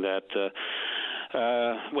morning, that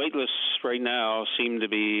wait lists right now seem to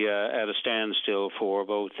be at a standstill for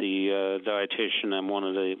both the dietitian and one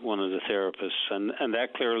of the therapists, and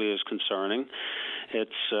that clearly is concerning.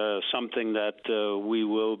 It's something that we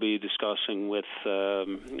will be discussing with the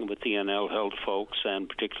NL Health folks, and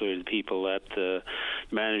particularly the people at the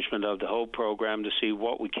management of the HOPE program, to see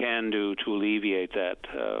what we can do to alleviate that.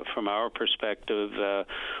 From our perspective,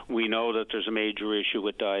 we know that there's a major issue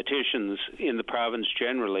with dietitians in the province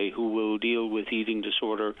generally who will deal with eating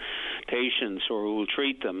disorder patients or who will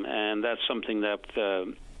treat them, and that's something that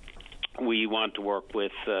we want to work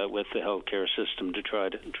with the healthcare system to try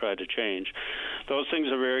to change. Those things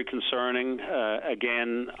are very concerning.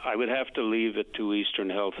 Again, I would have to leave it to Eastern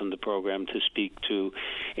Health and the program to speak to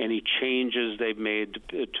any changes they've made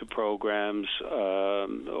to programs,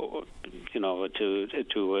 to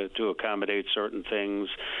accommodate certain things.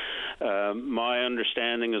 My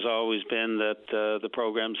understanding has always been that the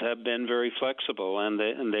programs have been very flexible,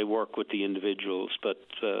 and they work with the individuals, but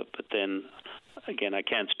then. Again, I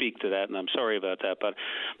can't speak to that, and I'm sorry about that, but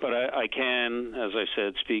I can, as I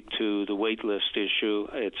said, speak to the wait list issue.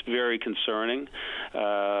 It's very concerning.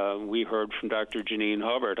 We heard from Dr. Janine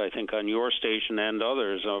Hubbard, I think, on your station and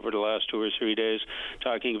others over the last 2 or 3 days,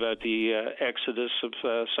 talking about the exodus of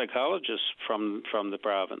psychologists from the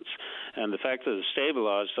province. And the fact that it's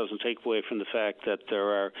stabilized doesn't take away from the fact that there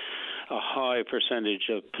are a high percentage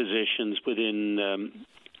of positions within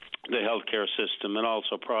the healthcare system and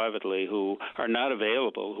also privately who are not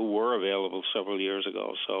available, who were available several years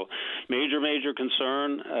ago. So major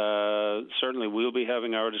concern. Certainly we'll be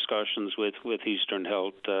having our discussions with Eastern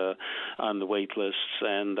Health on the wait lists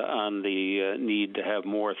and on the need to have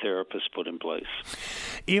more therapists put in place.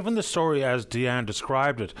 Even the story as Deanne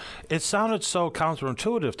described it, it sounded so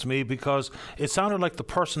counterintuitive to me, because it sounded like the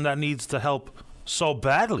person that needs the help so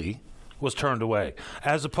badly was turned away,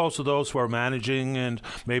 as opposed to those who are managing and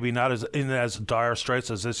maybe not in as dire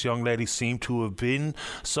straits as this young lady seemed to have been.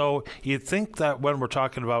 So you'd think that when we're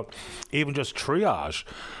talking about even just triage,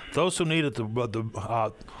 those who needed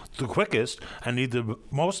the quickest and need the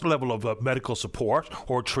most level of medical support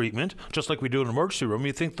or treatment, just like we do in an emergency room,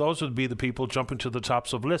 you think those would be the people jumping to the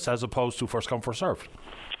tops of lists as opposed to first come, first served.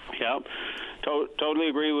 Yeah. Totally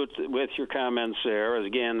agree with your comments there.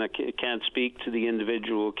 Again, I can't speak to the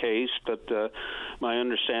individual case, but my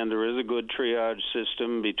understanding there is a good triage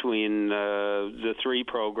system between the three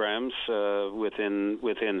programs within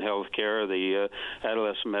healthcare: the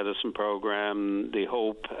adolescent medicine program, the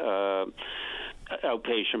HOPE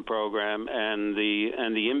outpatient program, and the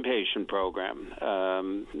inpatient program.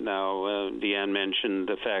 Now, Deanne mentioned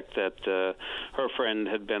the fact that her friend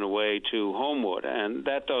had been away to Homewood, and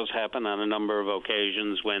that does happen on a number of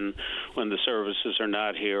occasions when the services are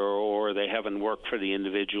not here or they haven't worked for the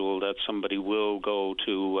individual, that somebody will go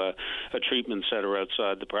to a treatment center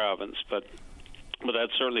outside the province. But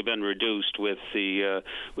that's certainly been reduced with the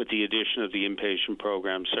addition of the inpatient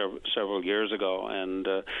program several years ago. And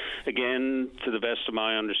again, to the best of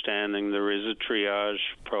my understanding, there is a triage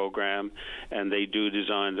program, and they do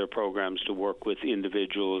design their programs to work with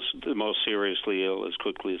individuals the most seriously ill as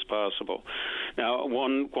quickly as possible. Now,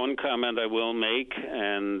 one comment I will make,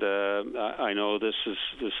 and I know this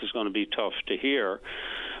is going to be tough to hear,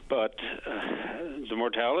 but the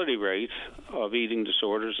mortality rate of eating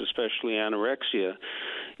disorders, especially anorexia,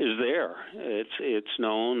 is there. It's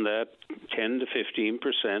known that 10 to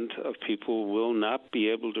 15% of people will not be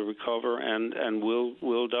able to recover and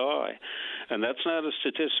will die. And that's not a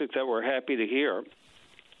statistic that we're happy to hear.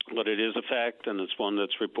 But it is a fact, and it's one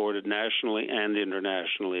that's reported nationally and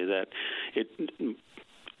internationally, that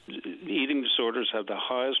eating disorders have the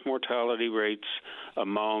highest mortality rates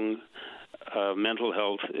among mental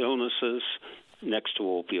health illnesses next to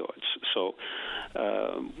opioids. So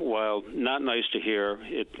while not nice to hear,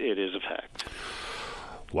 it is a fact.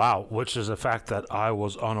 Wow, which is a fact that I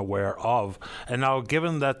was unaware of. And now,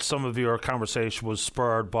 given that some of your conversation was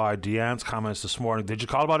spurred by Deanne's comments this morning, did you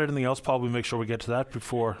call about anything else, Paul? We make sure we get to that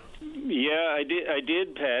before. Yeah, I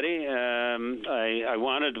did, Patty. I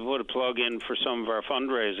wanted to put a plug in for some of our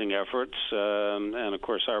fundraising efforts, and of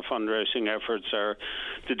course our fundraising efforts are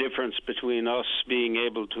the difference between us being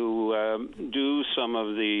able to do some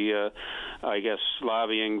of the,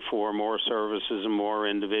 lobbying for more services and more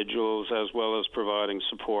individuals, as well as providing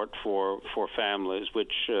support for families,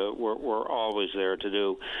 which we're always there to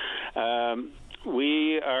do.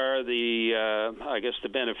 We are the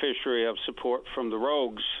beneficiary of support from the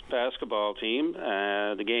Rogues basketball team.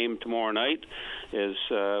 The game tomorrow night is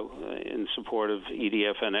in support of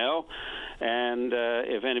EDFNL. And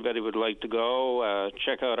if anybody would like to go,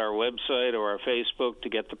 check out our website or our Facebook to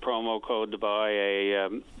get the promo code to buy a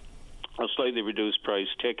slightly reduced price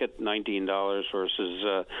ticket, $19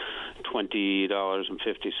 versus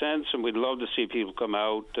 $20.50, and we'd love to see people come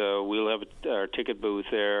out. We'll have our ticket booth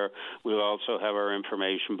there. We'll also have our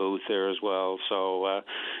information booth there as well. So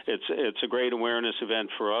it's a great awareness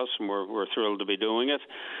event for us, and we're thrilled to be doing it.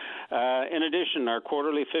 In addition, our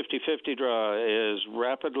quarterly 50-50 draw is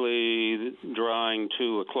rapidly drawing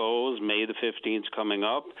to a close. May the 15th coming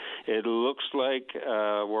up. It looks like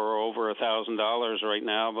we're over $1,000 right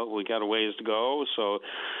now, but we got a ways to go. So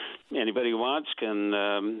anybody who wants can,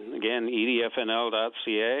 again,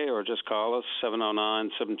 edfnl.ca, or just call us,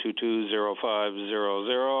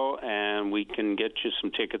 709-722-0500, and we can get you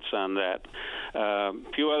some tickets on that. A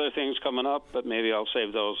few other things coming up, but maybe I'll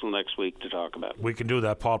save those until next week to talk about. We can do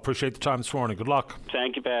that, Paul. Appreciate the time this morning. Good luck.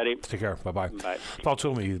 Thank you, Patty. Take care. Bye-bye. Bye. Paul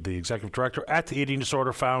Toomey, the Executive Director at the Eating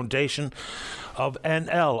Disorder Foundation of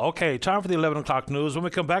NL. Okay, time for the 11 o'clock news. When we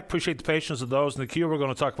come back, appreciate the patience of those in the queue. We're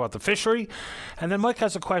going to talk about the fishery. And then Mike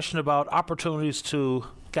has a question about opportunities to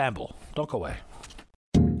gamble. Don't go away.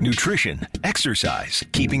 Nutrition, exercise,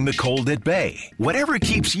 keeping the cold at bay. Whatever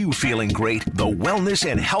keeps you feeling great, the Wellness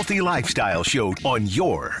and Healthy Lifestyle Show on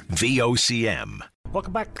your VOCM.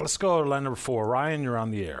 Welcome back. Let's go to line number 4. Ryan, you're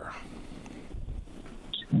on the air.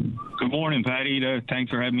 Good morning, Patty. Thanks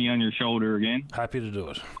for having me on your shoulder again. Happy to do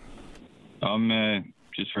it.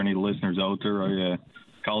 Just for any listeners out there, I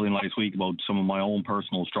called in last week about some of my own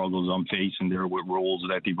personal struggles I'm facing there with rules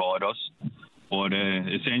that divide us. But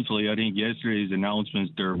essentially, I think yesterday's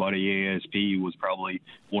announcements there by the ASP was probably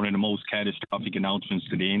one of the most catastrophic announcements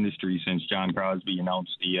to the industry since John Crosby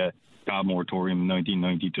announced the COD moratorium in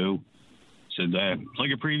 1992. So,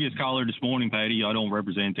 like a previous caller this morning, Patty, I don't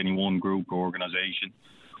represent any one group or organization.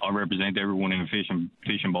 I represent everyone in a fishing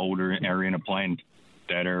boat or in a plant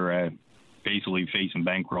that are basically facing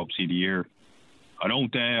bankruptcy the year. I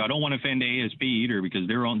don't want to offend the ASP either, because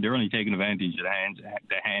they're only taking advantage of the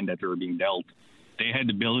hand that they're being dealt. They had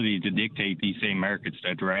the ability to dictate these same markets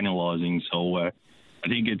that they're analyzing. So I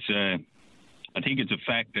think it's a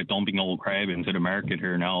fact that dumping old crab into the market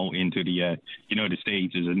here now into the United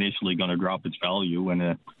States is initially going to drop its value,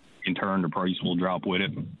 and in turn the price will drop with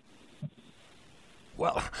it.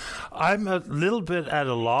 Well, I'm a little bit at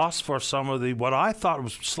a loss for some of what I thought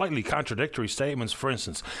was slightly contradictory statements. For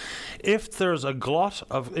instance, if there's a glut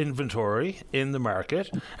of inventory in the market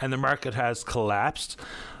and the market has collapsed,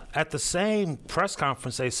 at the same press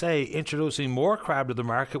conference they say introducing more crab to the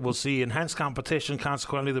market will see enhanced competition,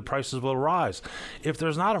 consequently the prices will rise. If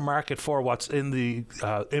there's not a market for what's in the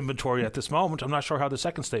inventory at this moment, I'm not sure how the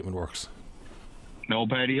second statement works. No,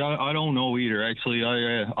 Patty, I don't know either. Actually,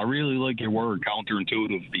 I really like your word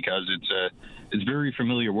counterintuitive, because it's a very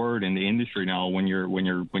familiar word in the industry now. When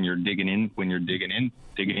you're digging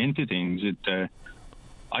into things,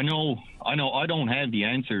 I know I don't have the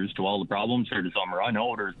answers to all the problems here this summer. I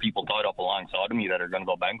know there's people tied up alongside of me that are going to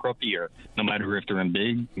go bankrupt here, no matter if they're in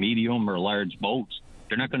big, medium, or large boats.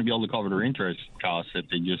 They're not going to be able to cover their interest costs if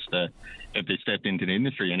they stepped into the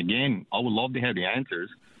industry. And again, I would love to have the answers,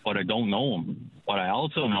 but I don't know them. But I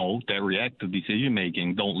also know that reactive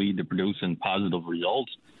decision-making don't lead to producing positive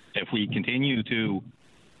results. If we continue to,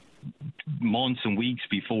 months and weeks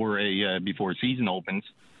before season opens,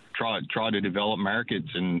 try to develop markets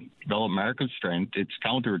and develop market strength, it's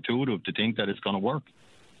counterintuitive to think that it's going to work.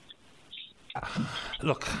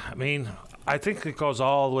 Look, I mean, I think it goes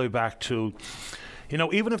all the way back to,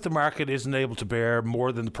 even if the market isn't able to bear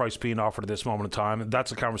more than the price being offered at this moment in time,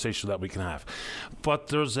 that's a conversation that we can have. But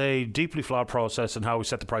there's a deeply flawed process in how we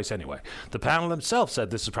set the price anyway. The panel themselves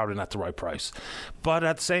said this is probably not the right price. But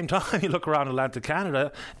at the same time, you look around Atlantic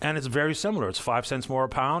Canada, and it's very similar. It's 5 cents more a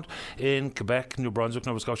pound in Quebec, New Brunswick,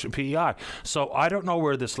 Nova Scotia, and PEI. So I don't know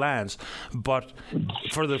where this lands, but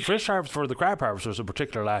for the fish harvest, for the crab harvesters in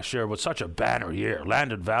particular last year, was such a banner year,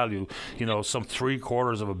 landed value, some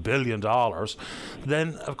 $750 million,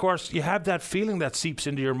 then of course you have that feeling that seeps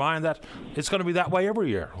into your mind that it's going to be that way every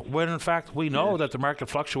year, when in fact we know that the market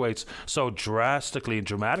fluctuates so drastically and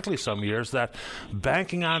dramatically some years that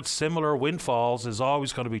banking on similar windfalls is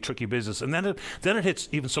always going to be tricky business. And then it hits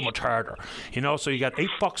even so much harder. So you got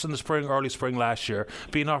 $8 in the spring, early spring last year,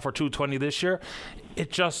 being offered $2.20 this year.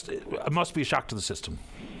 It must be a shock to the system.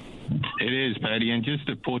 It is, Paddy, and just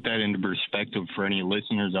to put that into perspective for any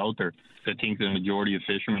listeners out there that think the majority of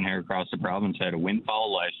fishermen here across the province had a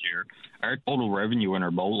windfall last year, our total revenue in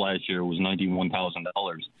our boat last year was $91,000.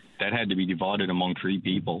 That had to be divided among 3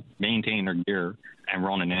 people, maintain their gear, and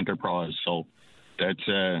run an enterprise. So that's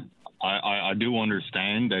I do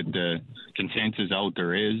understand that the consensus out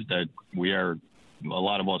there is that a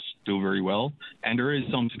lot of us do very well, and there is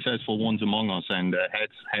some successful ones among us, and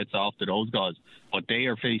hats off to those guys. But they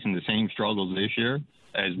are facing the same struggles this year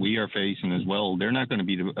as we are facing as well. They're not going to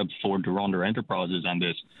be able to afford to run their enterprises on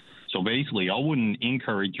this. So basically, I wouldn't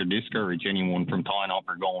encourage or discourage anyone from tying up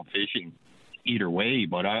or going fishing either way,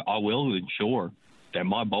 but I will ensure that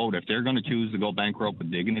my boat, if they're going to choose to go bankrupt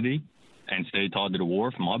with dignity and stay tied to the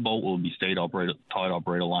wharf, my boat will be tied up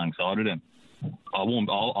right alongside of them.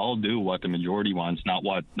 I'll do what the majority wants, not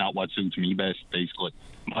what suits me best. Basically,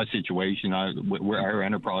 my situation, where our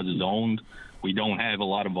enterprise is owned, we don't have a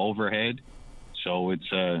lot of overhead, so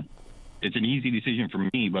it's an easy decision for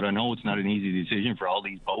me. But I know it's not an easy decision for all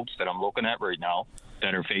these boats that I'm looking at right now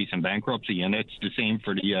that are facing bankruptcy, and it's the same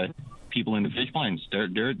for the people in the fish lines.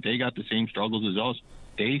 They got the same struggles as us.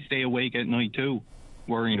 They stay awake at night too,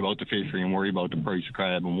 worrying about the fishery and worry about the price of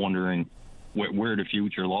crab and wondering where the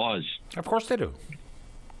future lies. Of course they do.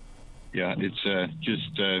 Yeah, it's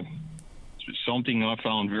just something I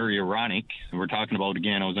found very ironic. We're talking about,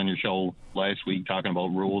 again, I was on your show last week talking about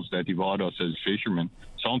rules that divide us as fishermen.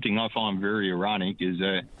 Something I found very ironic is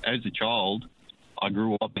as a child, I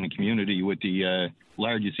grew up in a community with the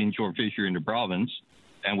largest inshore fishery in the province,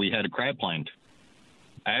 and we had a crab plant.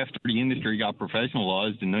 After the industry got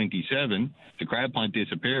professionalized in '97, the crab plant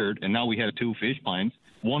disappeared, and now we have 2 fish plants,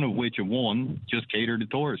 one of which just cater to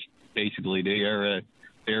tourists. Basically, they're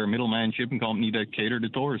a middleman shipping company that cater to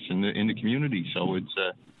tourists in the community. So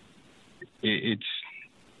it's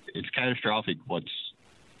catastrophic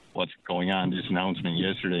what's going on. This announcement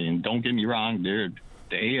yesterday, and don't get me wrong, the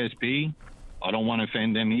ASP. I don't want to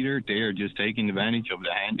offend them either. They are just taking advantage of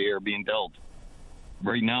the hand they are being dealt.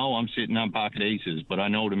 Right now, I'm sitting on pocket aces, but I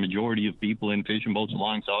know the majority of people in fishing boats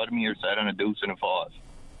alongside of me are sat on a deuce and a 5.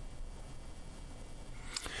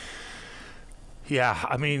 Yeah,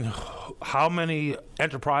 I mean, how many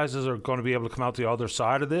enterprises are going to be able to come out the other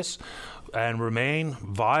side of this and remain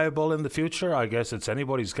viable in the future? I guess it's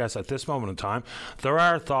anybody's guess at this moment in time. There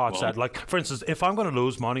are thoughts that, like, for instance, if I'm going to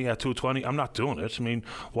lose money at $2.20, I'm not doing it. I mean,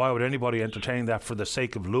 why would anybody entertain that for the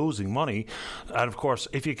sake of losing money? And, of course,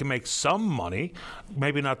 if you can make some money,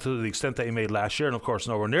 maybe not to the extent that you made last year, and, of course,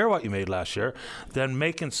 nowhere near what you made last year, then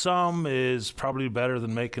making some is probably better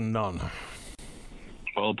than making none.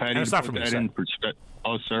 Well, Patty, to put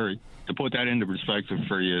that into perspective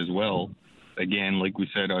for you as well, again, like we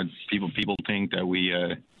said, people think that we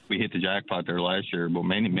hit the jackpot there last year, but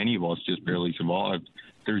many of us just barely survived.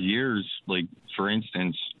 There's years, like, for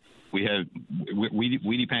instance,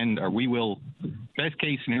 we depend, or we will, best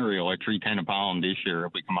case scenario at $3.10 a pound this year,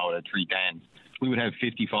 if we come out at $3.10, we would have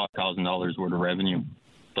 $55,000 worth of revenue.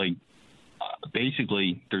 Like,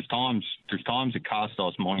 basically, there's times it costs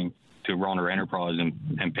us money to run our enterprise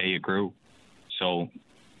and pay a crew. So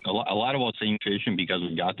a lot of us ain't fishing because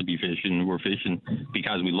we got to be fishing. We're fishing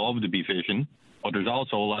because we love to be fishing. But there's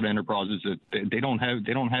also a lot of enterprises that they don't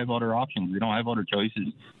have other options. They don't have other choices.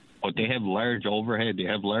 But they have large overhead. They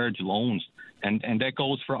have large loans. And that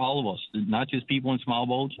goes for all of us, not just people in small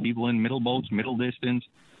boats, people in middle boats, middle distance,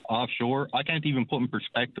 offshore. I can't even put in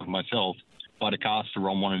perspective myself what it costs to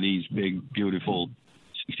run one of these big, beautiful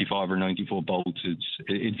 65 or 90-foot boats.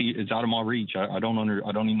 It's out of my reach. I don't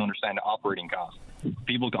even understand the operating cost.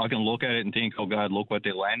 I can look at it and think, oh God, look what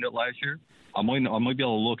they landed last year. I might be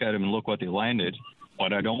able to look at them and look what they landed,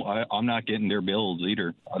 but I'm not getting their bills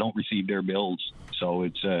either. I don't receive their bills. So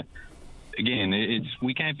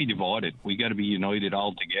we can't be divided. We got to be united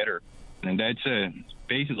all together. And that's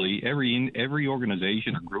basically every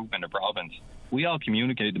organization or group in the province. We all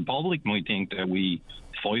communicate. The public might think that we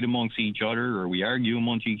fight amongst each other or we argue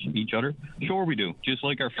amongst each other. Sure we do, just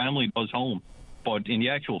like our family does home. But in the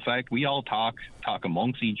actual fact, we all talk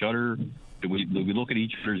amongst each other. We look at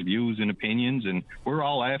each other's views and opinions, and we're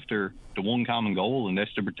all after the one common goal, and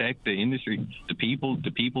that's to protect the industry, the people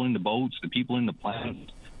in the boats, the people in the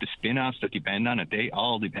plants, the spin-offs that depend on it. They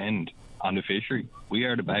all depend on the fishery. We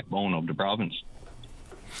are the backbone of the province.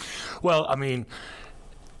 Well, I mean,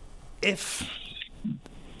 if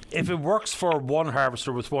it works for one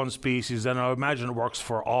harvester with one species, then I imagine it works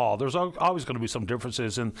for all. There's always going to be some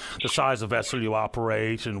differences in the size of vessel you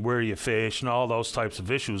operate and where you fish and all those types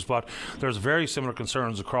of issues, but there's very similar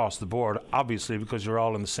concerns across the board, obviously, because you're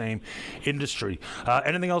all in the same industry.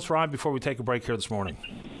 Anything else, Ryan, before we take a break here this morning?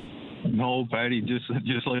 No, Paddy, just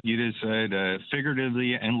like you just said,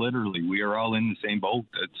 figuratively and literally, we are all in the same boat.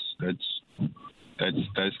 That's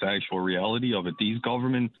the actual reality of it.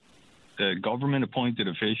 The government-appointed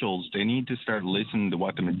officials, they need to start listening to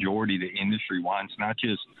what the majority of the industry wants, not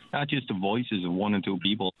just the voices of one or two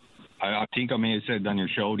people. I think I may have said on your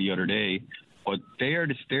show the other day, but they're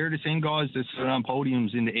the same guys that stood on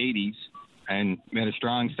podiums in the 80s and made a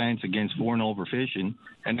strong stance against foreign overfishing,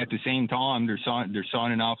 and at the same time they're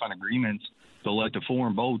signing off on agreements to let the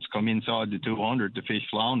foreign boats come inside the 200 to fish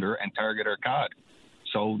flounder and target our cod.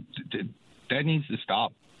 So that needs to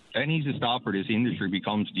stop. That needs to stop, or this industry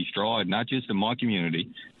becomes destroyed, not just in my community,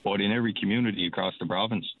 but in every community across the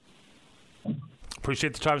province.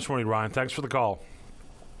 Appreciate the time this morning, Ryan. Thanks for the call.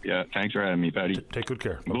 Yeah, thanks for having me, Paddy. Take good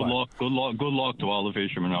care. Good luck to all the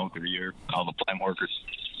fishermen out there here, all the plant workers.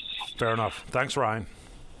 Fair enough. Thanks, Ryan.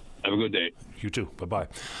 Have a good day. You too. Bye-bye.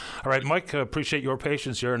 All right, Mike, appreciate your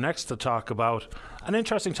patience. You're next to talk about an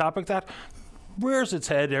interesting topic that rears its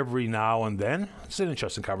head every now and then. It's an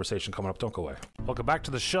interesting conversation coming up. Don't go away. Welcome back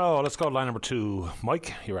to the show. Let's go to line number 2.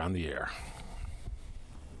 Mike, you're on the air.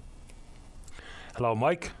 Hello,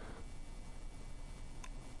 Mike.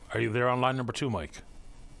 Are you there on line number 2, Mike?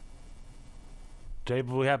 Dave,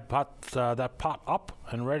 we have that pot up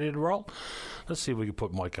and ready to roll. Let's see if we can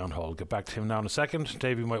put Mike on hold. Get back to him now in a second.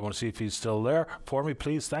 Dave, you might want to see if he's still there for me,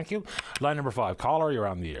 please. Thank you. Line number 5. Caller, you're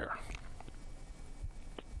on the air.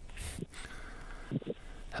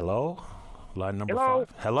 Hello? Line number 5.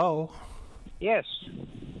 Hello? Yes.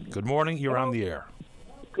 Good morning. You're on the air.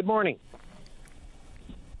 Good morning.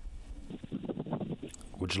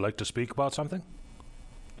 Would you like to speak about something?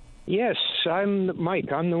 Yes, I'm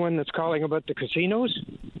Mike. I'm the one that's calling about the casinos.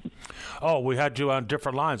 Oh, we had you on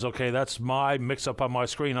different lines. Okay, that's my mix-up on my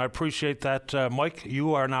screen. I appreciate that, Mike.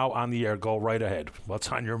 You are now on the air. Go right ahead. What's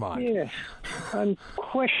on your mind? Yeah, I'm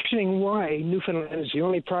questioning why Newfoundland is the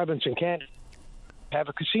only province in Canada to have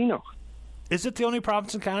a casino. Is it the only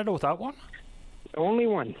province in Canada without one? Only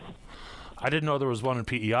one. I didn't know there was one in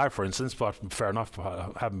PEI, for instance, but fair enough. I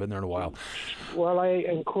haven't been there in a while. Well, I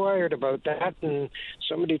inquired about that, and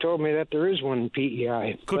somebody told me that there is one in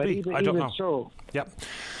PEI. Could be. I don't know. So. Yep.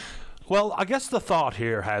 Well, I guess the thought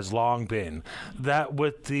here has long been that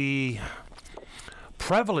with the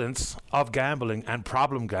prevalence of gambling and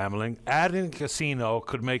problem gambling, adding a casino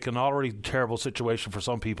could make an already terrible situation for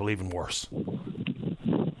some people even worse.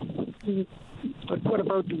 But what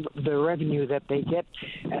about the revenue that they get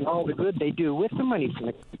and all the good they do with the money from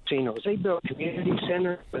the casinos? They build community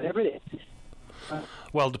centers and everything.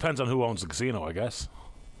 Well, it depends on who owns the casino, I guess.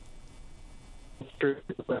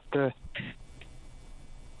 But,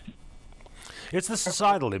 it's the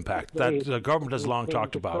societal impact that the government has long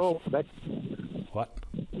talked about. What?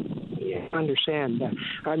 Yeah, I understand.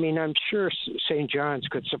 I mean, I'm sure St. John's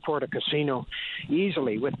could support a casino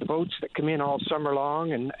easily with the boats that come in all summer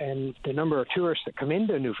long and the number of tourists that come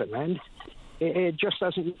into Newfoundland. It just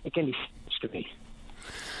doesn't make any sense to me.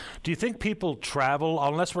 Do you think people travel,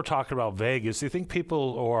 unless we're talking about Vegas, do you think people,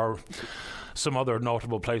 or some other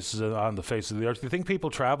notable places on the face of the earth, do you think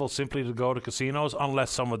people travel simply to go to casinos,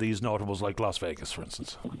 unless some of these notables like Las Vegas, for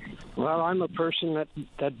instance? Well, I'm a person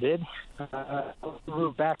that did.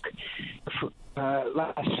 Moved back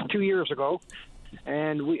last 2 years ago,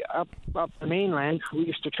 and we up the mainland, we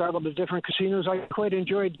used to travel to different casinos. I quite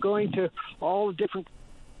enjoyed going to all the different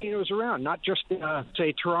casinos around, not just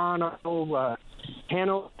say Toronto,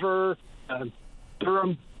 Hanover,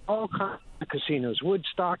 Durham, all kinds of casinos,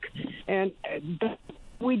 Woodstock, and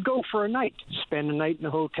we'd go for a night, spend a night in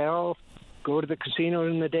a hotel, go to the casino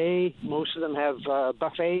in the day. Most of them have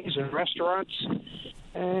buffets and restaurants,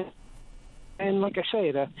 and like I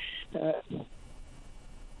say,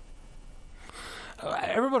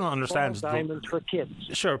 everyone understands diamonds for kids.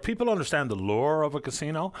 Sure, people understand the lure of a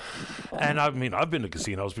casino, and I mean, I've been to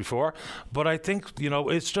casinos before, but I think,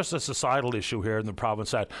 it's just a societal issue here in the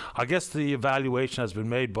province that I guess the evaluation has been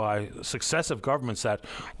made by successive governments that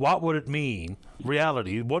what would it mean,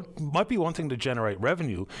 reality, what might be one thing to generate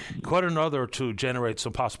revenue, quite another to generate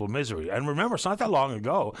some possible misery. And remember, it's not that long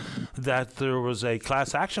ago that there was a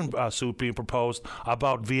class action suit being proposed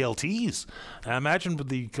about VLTs. Imagine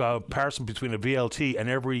the comparison between a VLT and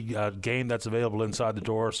every game that's available inside the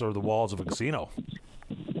doors or the walls of a casino.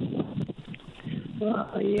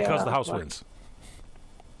 Because the house wins.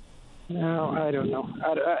 No, I don't know.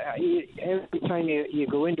 Every time you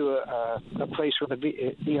go into a place where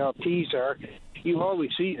the VLTs are, you always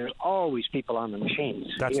see there's always people on the machines.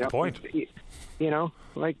 That's the point. It's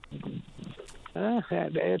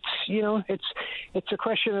a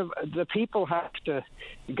question of the people have to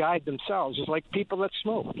guide themselves. It's like people that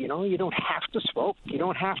smoke. You don't have to smoke. You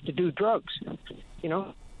don't have to do drugs.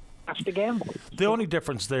 Have to gamble. The only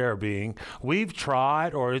difference there being we've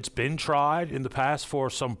tried, or it's been tried in the past,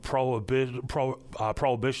 for some prohibition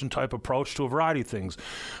type approach to a variety of things,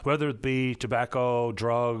 whether it be tobacco,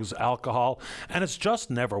 drugs, alcohol, and it's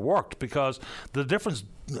just never worked, because the difference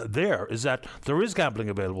there is that there is gambling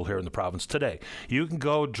available here in the province today. You can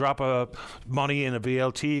go drop money in a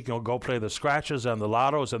VLT, you can go play the scratches and the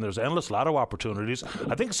lottos, and there's endless lotto opportunities.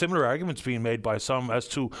 I think similar arguments being made by some as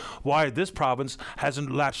to why this province hasn't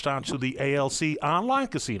latched on to the ALC online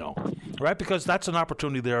casino, right? Because that's an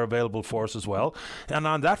opportunity there available for us as well. And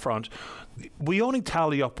on that front, we only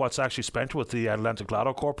tally up what's actually spent with the Atlantic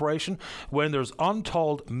Lotto Corporation when there's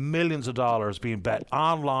untold millions of dollars being bet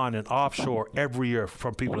online and offshore every year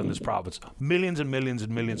from people in this province. Millions and millions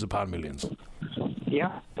and millions upon millions.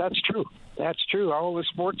 Yeah, that's true. That's true. All the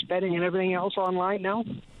sports betting and everything else online now,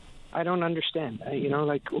 I don't understand.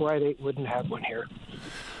 Why they wouldn't have one here.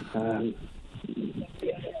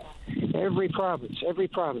 Every province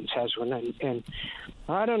has one, and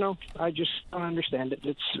I don't know. I just don't understand it.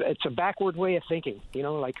 It's a backward way of thinking.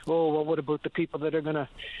 Well, what about the people that are going to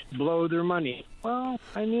blow their money? Well,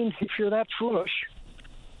 I mean, if you're that foolish.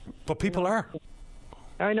 But people are.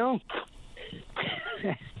 I know.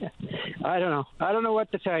 I don't know. I don't know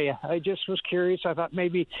what to tell you. I just was curious. I thought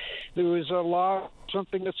maybe there was a law,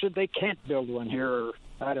 something that said they can't build one here, or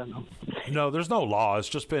I don't know. No, there's no law. It's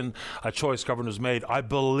just been a choice governors made. I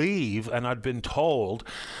believe, and I'd been told,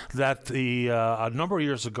 that a number of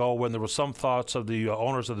years ago, when there were some thoughts of the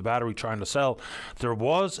owners of the Battery trying to sell, there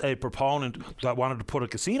was a proponent that wanted to put a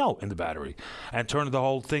casino in the Battery and turn the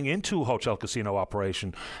whole thing into a hotel casino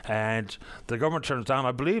operation. And the government turned it down.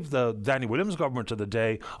 I believe the Danny Williams government of the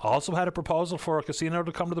day also had a proposal for a casino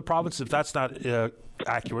to come to the province. If that's not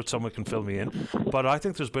accurate, someone can fill me in. But I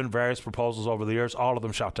think there's been various proposals over the years, all of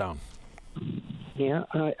them shot down. Yeah,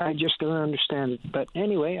 I just don't understand it. But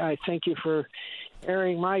anyway, I thank you for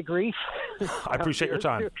airing my grief. I appreciate your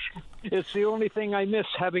time. It's the only thing I miss,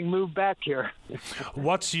 having moved back here.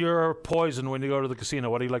 What's your poison when you go to the casino?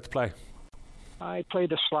 What do you like to play? I play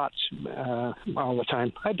the slots all the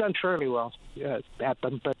time. I've done fairly well at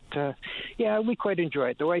them, but we quite enjoy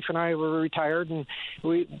it. The wife and I were retired, and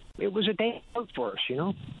it was a day out for us,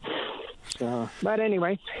 But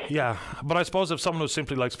anyway. Yeah, but I suppose if someone who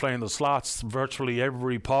simply likes playing the slots, virtually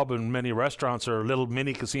every pub and many restaurants are little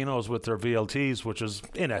mini casinos with their VLTs, which is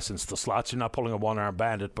in essence the slots. You're not pulling a one-arm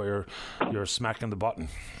bandit, but you're smacking the button.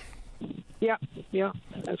 Yeah,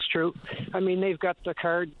 that's true. I mean, they've got the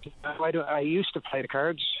card. I used to play the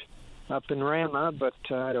cards up in Rama, but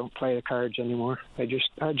I don't play the cards anymore. I just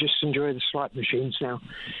enjoy the slot machines now.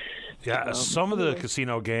 Yeah, some of the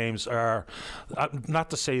casino games are, not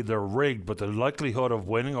to say they're rigged, but the likelihood of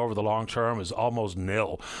winning over the long term is almost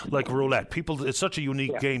nil. Like roulette, it's such a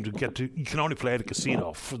unique game to get to. You can only play at a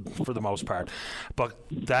casino for the most part, but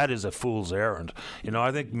that is a fool's errand.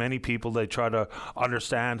 I think many people, they try to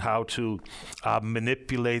understand how to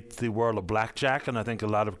manipulate the world of blackjack, and I think a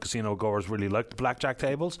lot of casino goers really like the blackjack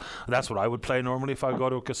tables. That's what I would play normally if I go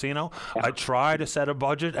to a casino. I try to set a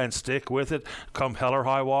budget and stick with it, come hell or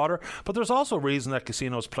high water. But there's also a reason that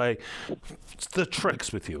casinos play the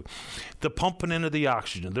tricks with you. The pumping into the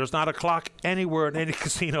oxygen. There's not a clock anywhere in any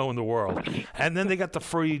casino in the world. And then they got the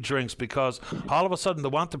free drinks, because all of a sudden the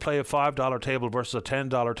want to play a $5 table versus a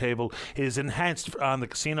 $10 table is enhanced on the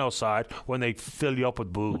casino side when they fill you up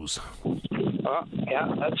with booze.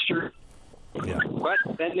 Yeah, that's true. Yeah. But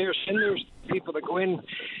then there's people that go in,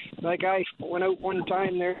 like I went out one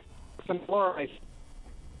time there on the floor.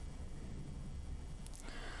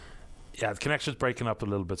 Yeah, the connection's breaking up a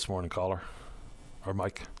little bit this morning, caller. Or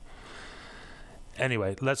Mike.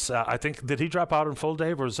 Anyway, let's. I think, did he drop out in full,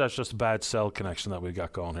 Dave, or is that just a bad cell connection that we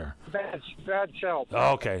got going here? Bad cell.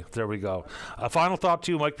 Okay, there we go. A final thought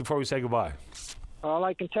to you, Mike, before we say goodbye. All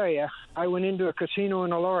I can tell you, I went into a casino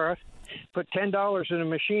in Elora, put $10 in a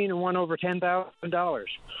machine, and won over $10,000.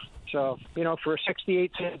 So, for a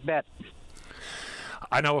 68-cent bet.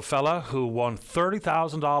 I know a fella who won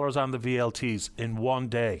 $30,000 on the VLTs in one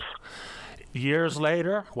day. Years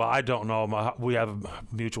later, well, I don't know. We have a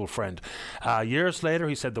mutual friend. Years later,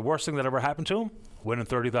 he said the worst thing that ever happened to him, winning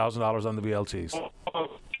 $30,000 on the VLTs.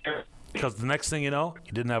 Because the next thing you know,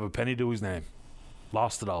 he didn't have a penny to his name.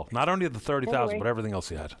 Lost it all. Not only the $30,000, but everything else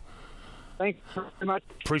he had. Thank you very much.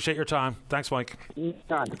 Appreciate your time. Thanks, Mike.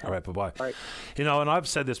 Done. All right, bye-bye. All right. And I've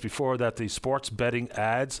said this before, that the sports betting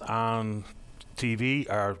ads on TV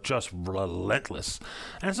are just relentless,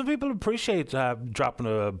 and some people appreciate dropping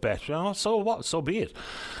a bet. So what? So be it.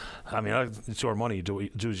 I mean, it's your money. Do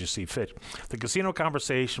as you see fit. The casino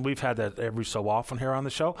conversation, we've had that every so often here on the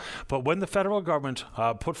show. But when the federal government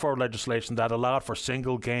put forward legislation that allowed for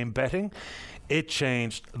single game betting, it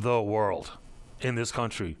changed the world in this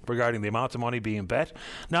country regarding the amount of money being bet.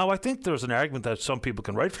 Now, I think there's an argument that some people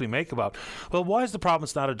can rightfully make about, well, why is the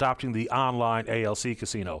province not adopting the online ALC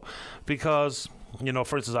casino? Because,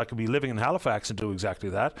 for instance, I could be living in Halifax and do exactly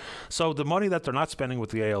that. So the money that they're not spending with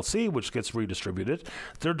the ALC, which gets redistributed,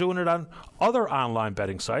 they're doing it on other online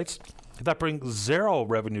betting sites that bring zero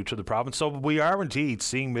revenue to the province. So we are indeed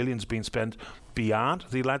seeing millions being spent beyond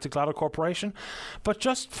the Atlantic Lotto Corporation. But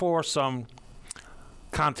just for some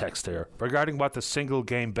context here regarding what the single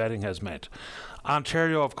game betting has meant,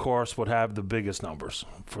 Ontario, of course, would have the biggest numbers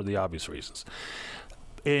for the obvious reasons.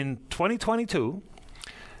 In 2022,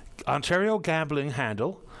 Ontario gambling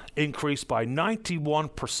handle increased by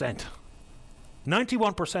 91%.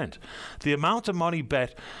 91%. The amount of money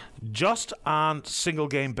bet just on single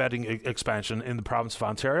game betting expansion in the province of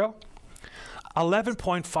Ontario,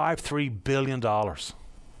 $11.53 billion.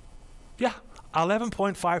 Yeah,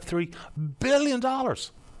 $11.53 billion.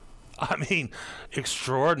 I mean,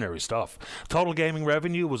 extraordinary stuff. Total gaming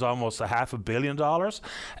revenue was almost $500 million,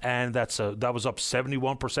 and that was up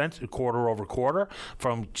 71% quarter over quarter,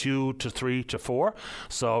 from 2 to 3 to 4.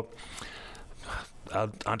 So,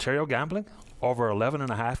 Ontario gambling, over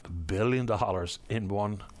 $11.5 billion in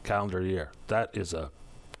one calendar year. That is a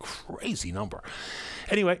crazy number.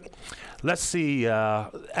 Anyway, let's see.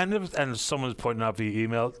 And someone's pointing out via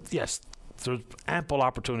email, yes, there's ample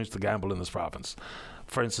opportunities to gamble in this province.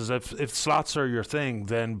 For instance, if slots are your thing,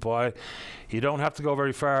 then boy, you don't have to go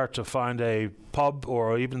very far to find a pub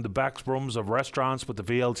or even the back rooms of restaurants with the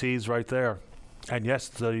VLTs right there. And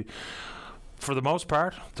yes, for the most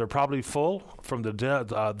part, they're probably full from the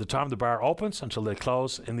time the bar opens until they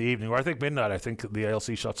close in the evening, or I think midnight. I think the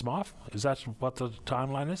ALC shuts them off. Is that what the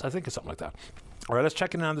timeline is? I think it's something like that. All right, let's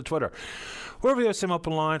check in on the Twitter. We're VOCM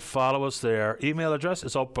Openline. Follow us there. Email address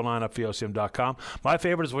is openline@vocm.com. My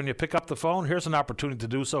favorite is when you pick up the phone. Here's an opportunity to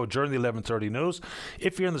do so during the 11:30 news.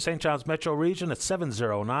 If you're in the St. John's metro region, it's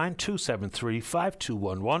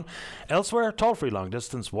 709-273-5211. Elsewhere, toll-free long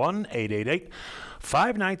distance,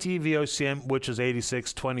 1-888-590-VOCM, which is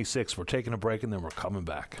 8626. We're taking a break and then we're coming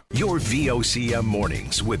back. Your VOCM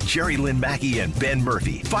mornings with Jerry Lynn Mackey and Ben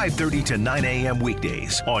Murphy, 5:30 to 9 a.m.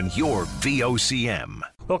 weekdays on your VOCM.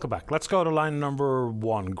 Welcome back. Let's go to line number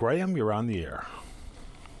 1. Graham, you're on the air.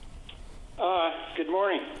 Good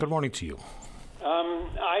morning. Good morning to you.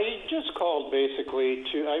 I just called basically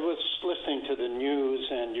I was listening to the news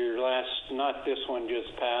and your last, not this one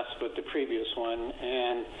just passed, but the previous one,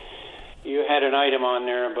 and you had an item on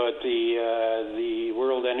there about the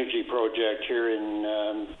World Energy Project here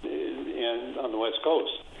on the West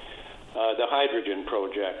Coast, the hydrogen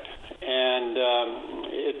project. And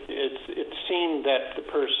it seemed that the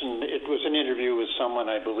person, it was an interview with someone,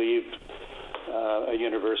 I believe, a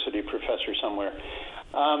university professor somewhere.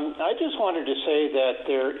 I just wanted to say that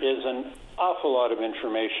there is an awful lot of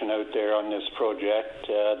information out there on this project.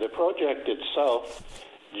 The project itself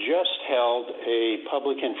just held a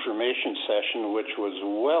public information session, which was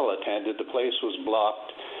well attended. The place was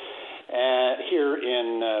blocked here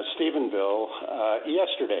in Stephenville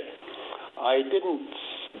yesterday. I didn't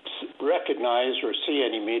recognize or see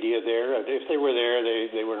any media there. If they were there,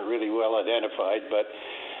 they weren't really well identified. But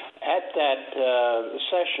at that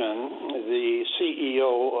session, the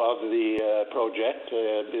CEO of the project,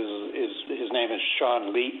 his name is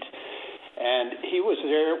Sean Leet, and he was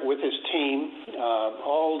there with his team,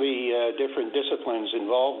 all the different disciplines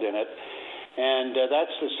involved in it. And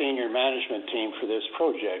that's the senior management team for this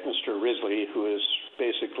project, Mr. Risley, who is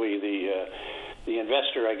basically the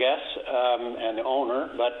investor, I guess, and the owner,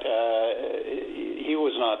 but he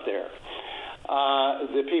was not there.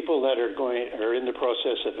 The people that are in the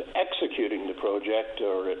process of executing the project,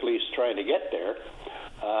 or at least trying to get there,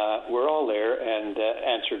 were all there and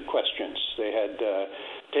answered questions. They had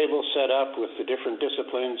tables set up with the different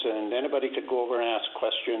disciplines, and anybody could go over and ask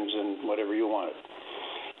questions and whatever you wanted.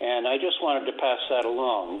 And I just wanted to pass that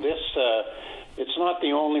along. It's not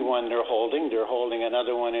the only one they're holding. They're holding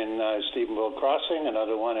another one in Stephenville Crossing,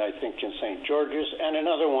 another one I think in St. George's, and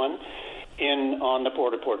another one on the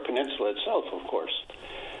Port-au-Port Peninsula itself, of course.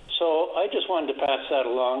 So I just wanted to pass that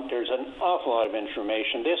along. There's an awful lot of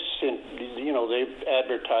information. They've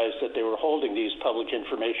advertised that they were holding these public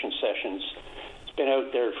information sessions. It's been out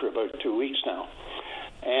there for about 2 weeks now.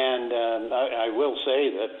 And I will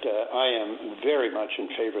say that I am very much in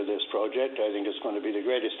favor of this project. I think it's going to be the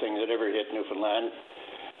greatest thing that ever hit Newfoundland.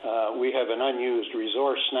 We have an unused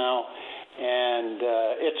resource now, and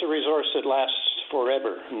it's a resource that lasts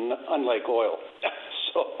forever, unlike oil.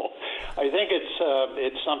 So I think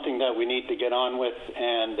it's something that we need to get on with,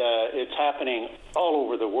 and it's happening all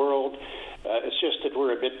over the world. It's just that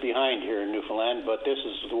we're a bit behind here in Newfoundland, but this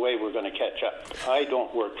is the way we're going to catch up. I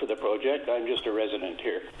don't work for the project. I'm just a resident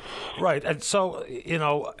here. Right. And so,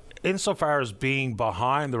 insofar as being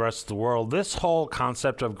behind the rest of the world, this whole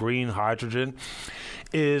concept of green hydrogen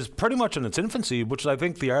is pretty much in its infancy, which I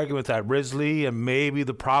think the argument that Risley and maybe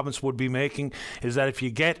the province would be making is that if you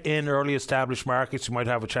get in early established markets, you might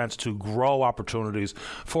have a chance to grow opportunities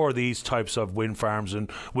for these types of wind farms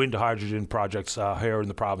and wind hydrogen projects here in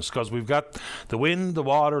the province, because we've got the wind, the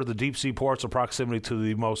water, the deep sea ports of proximity to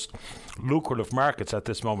the most lucrative markets at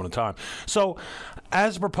this moment in time. So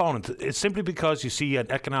as a proponent, it's simply because you see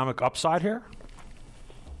an economic upside here?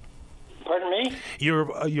 Pardon me?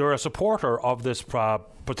 You're a supporter of this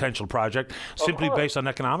potential project simply based on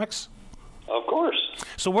economics? Of course.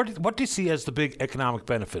 So what do you see as the big economic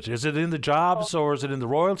benefit? Is it in the jobs, or is it in the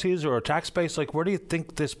royalties, or a tax base? Like, where do you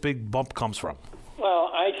think this big bump comes from?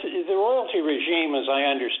 Well, the royalty regime, as I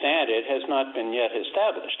understand it, has not been yet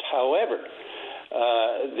established. However,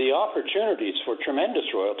 the opportunities for tremendous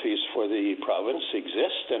royalties for the province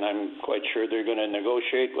exist, and I'm quite sure they're going to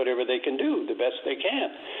negotiate whatever they can do, the best they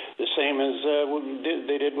can. The same as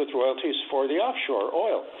they did with royalties for the offshore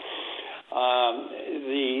oil.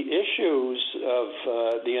 The issues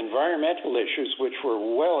of the environmental issues, which were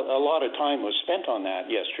a lot of time was spent on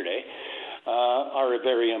that yesterday, are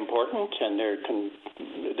very important, and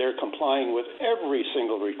they're complying with every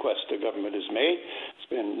single request the government has made. It's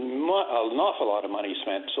been an awful lot of money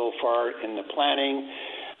spent so far in the planning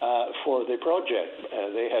for the project.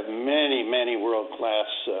 They have many, many world-class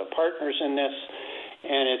partners in this,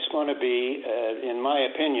 and it's going to be, in my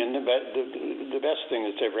opinion, the best thing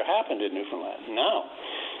that's ever happened in Newfoundland. Now,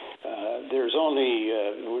 we're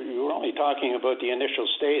only talking about the initial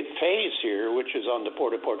phase here, which is on the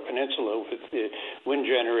Port-au-Port Peninsula with the wind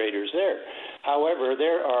generators there. However,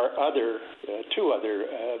 there are two other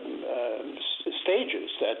stages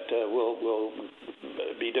that will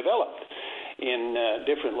be developed in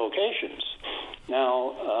different locations.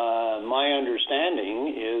 Now, my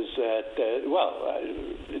understanding is that,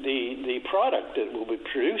 the product that will be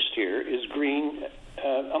produced here is green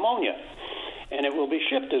ammonia. And it will be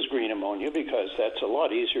shipped as green ammonia because that's a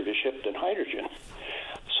lot easier to ship than hydrogen.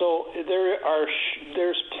 So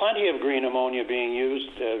there's plenty of green ammonia being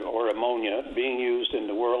used, or ammonia being used in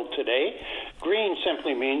the world today. Green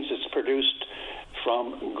simply means it's produced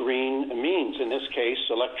from green means, in this case,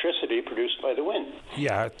 electricity produced by the wind.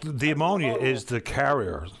 Yeah, the ammonia is the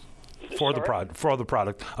carrier for the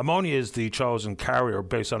product. Ammonia is the chosen carrier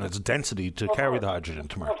based on its density to carry the hydrogen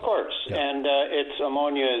to market. Of course, yeah. And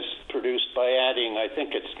ammonia is produced by adding, I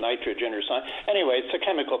think it's nitrogen or something. Anyway, it's a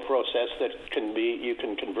chemical process that you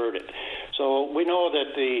can convert it. So we know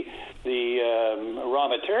that the raw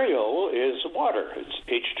material is water. It's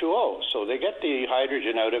H2O. So they get the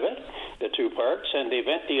hydrogen out of it, the two parts, and they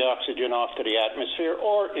vent the oxygen off to the atmosphere,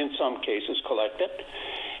 or in some cases collect it.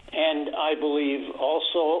 And I believe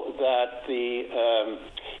also that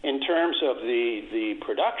in terms of the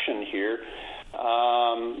production here,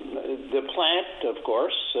 the plant, of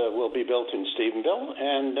course, will be built in Stephenville,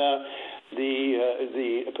 and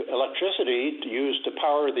the electricity used to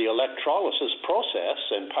power the electrolysis process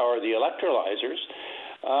and power the electrolyzers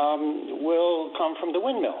will come from the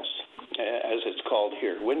windmills, as it's called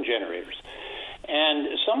here, wind generators. And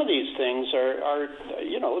some of these things are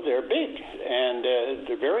they're big, and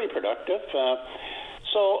they're very productive.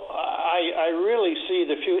 So I really see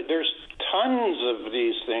the future. There's tons of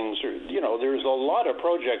these things. There's a lot of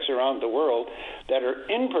projects around the world that are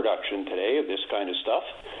in production today of this kind of stuff.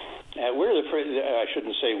 We're the first, I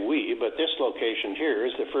shouldn't say we, but this location here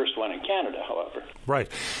is the first one in Canada, however. Right.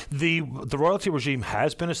 The royalty regime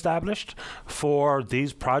has been established for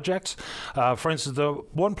these projects. For instance, the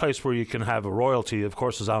one place where you can have a royalty, of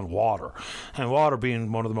course, is on water. And water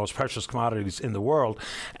being one of the most precious commodities in the world.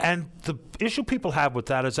 And the issue people have with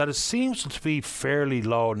that is that it seems to be fairly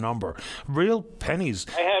low number. Real pennies.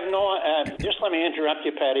 I have no, just let me interrupt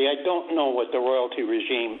you, Patty. I don't know what the royalty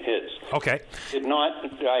regime is. Okay.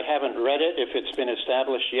 I haven't read it if it's been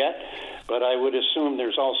established yet, but I would assume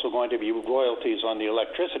there's also going to be royalties on the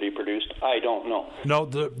electricity produced. I don't know. No,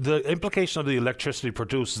 the implication of the electricity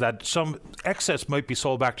produced is that some excess might be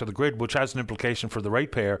sold back to the grid, which has an implication for the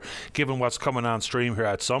ratepayer, given what's coming on stream here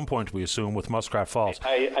at some point, we assume, with Muskrat Falls.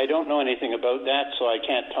 I don't know anything about that, so I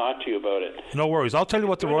can't talk to you about it. No worries. I'll tell you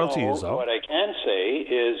what the royalty is, though. What I can say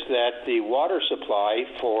is that the water supply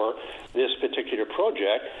for this particular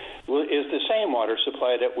project is the same water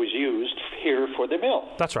supply that was used here for the mill.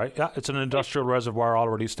 That's right. Yeah, it's an industrial reservoir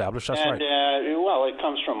already established. That's right. Well, it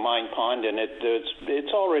comes from Mine Pond, and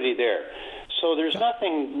it's already there. So there's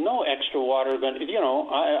no extra water. But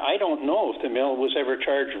I don't know if the mill was ever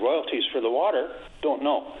charged royalties for the water. Don't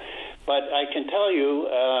know. But I can tell you,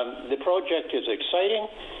 the project is exciting.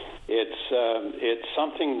 It's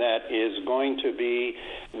something that is going to be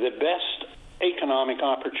the best economic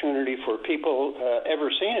opportunity for people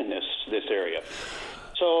ever seen in this area.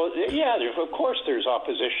 So, yeah, of course there's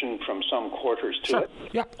opposition from some quarters to it.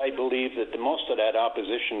 Yeah. I believe that most of that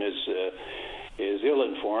opposition is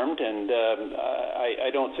ill-informed, and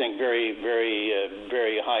I don't think very, very,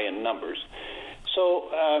 very high in numbers. So,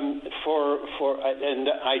 and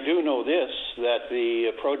I do know this, that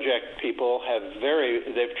the project people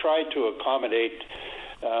they've tried to accommodate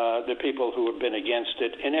the people who have been against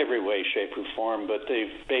it in every way, shape, or form, but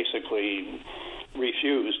they've basically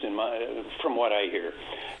refused, from what I hear.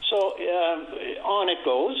 So on it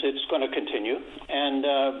goes. It's going to continue, and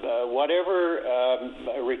whatever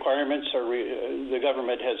requirements the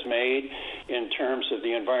government has made in terms of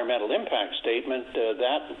the environmental impact statement,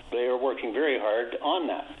 that they are working very hard on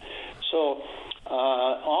that. So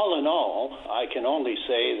all in all, I can only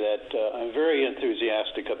say that I'm very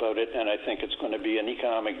enthusiastic about it, and I think it's going to be an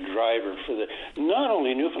economic driver for not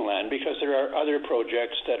only Newfoundland, because there are other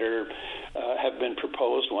projects that have been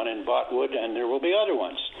proposed, one in Botwood, and there will be other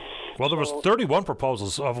ones. Well, there was 31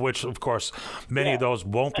 proposals, of which, of course, many of those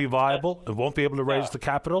won't be viable and won't be able to raise the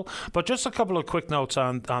capital. But just a couple of quick notes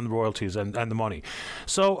on the royalties and the money.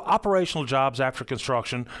 So operational jobs after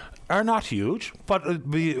construction are not huge, but it'd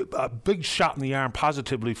be a big shot in the arm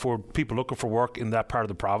positively for people looking for work in that part of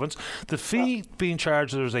the province. The fee being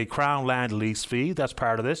charged, there's a Crown land lease fee, that's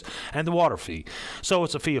part of this, and the water fee. So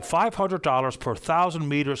it's a fee of $500 per 1,000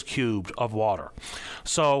 meters cubed of water.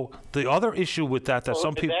 So the other issue with that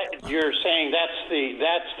some people... You're saying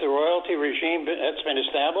that's the royalty regime that's been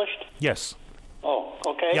established? Yes. Oh,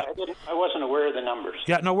 okay. Yeah. I wasn't aware of the numbers.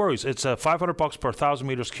 Yeah, no worries. It's $500 per 1,000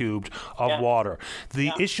 meters cubed of water.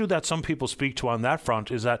 The issue that some people speak to on that front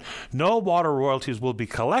is that no water royalties will be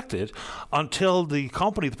collected until the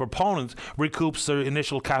company, the proponent, recoups their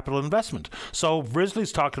initial capital investment. So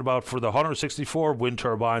Risley's talking about for the 164 wind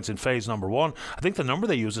turbines in phase number 1, I think the number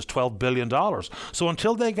they use is $12 billion. So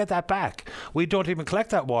until they get that back, we don't even collect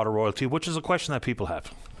that water royalty, which is a question that people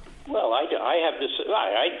have. Well, I have this.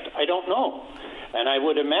 I don't know. And I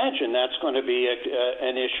would imagine that's going to be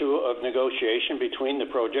an issue of negotiation between the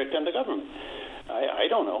project and the government. I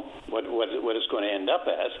don't know what it's going to end up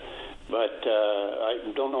as, but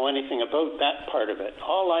I don't know anything about that part of it.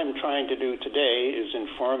 All I'm trying to do today is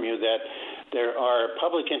inform you that there are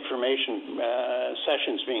public information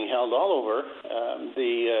sessions being held all over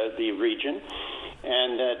the region,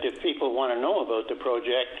 and that if people want to know about the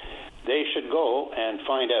project, they should go and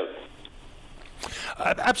find out.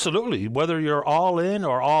 Absolutely. Whether you're all in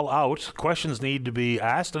or all out, questions need to be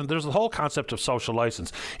asked. And there's the whole concept of social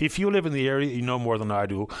license. If you live in the area, you know more than I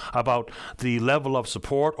do about the level of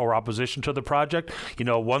support or opposition to the project. You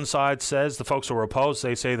know, one side says the folks who are opposed,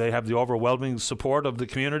 they say they have the overwhelming support of the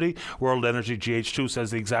community. World Energy GH2 says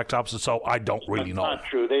the exact opposite. So I don't really know. That's not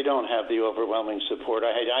true. They don't have the overwhelming support.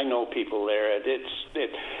 I know people there.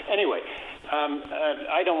 Anyway.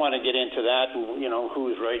 I don't want to get into that,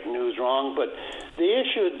 who's right and who's wrong, but the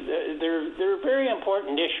issue, there are very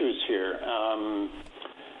important issues here.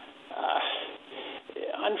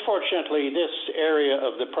 Unfortunately, this area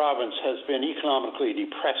of the province has been economically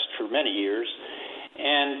depressed for many years,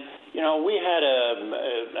 and we had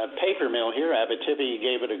a paper mill here. Abitibi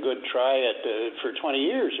gave it a good try for 20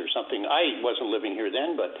 years or something. I wasn't living here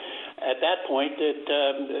then, but at that point,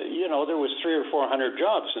 there was 300 or 400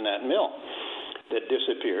 jobs in that mill. that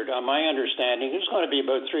disappeared. On my understanding, there's going to be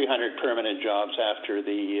about 300 permanent jobs after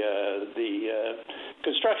the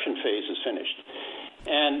construction phase is finished.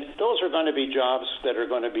 And those are going to be jobs that are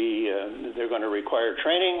going to be, they're going to require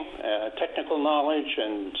training, technical knowledge,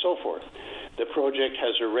 and so forth. The project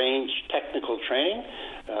has arranged technical training.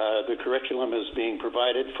 The curriculum is being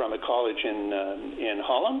provided from a college in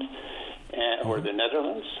Holland or the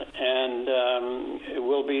Netherlands, and it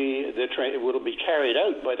will be carried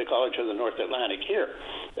out by the College of the North Atlantic here.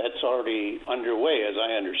 That's already underway, as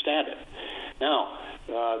I understand it. Now,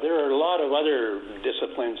 there are a lot of other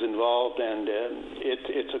disciplines involved, and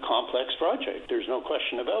it's a complex project. There's no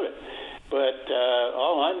question about it. But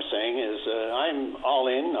all I'm saying is I'm all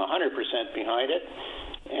in, 100% behind it,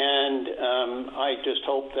 and I just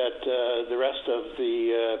hope that the rest of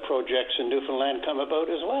the projects in Newfoundland come about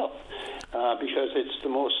as well, because it's the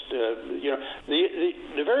most,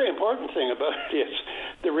 the very important thing about it is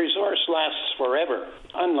the resource lasts forever,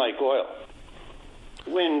 unlike oil.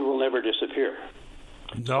 Wind will never disappear.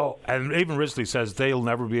 No, and even Risley says they'll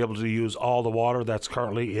never be able to use all the water that's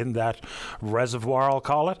currently in that reservoir, I'll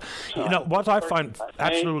call it. You know, what I find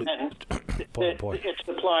absolutely... It's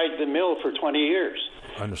supplied the mill for 20 years.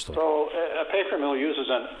 Understood. So a paper mill uses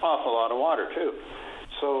an awful lot of water, too.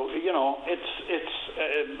 So, you know,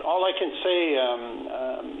 it's all I can say,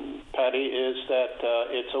 Patty, is that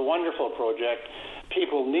it's a wonderful project.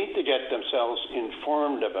 People need to get themselves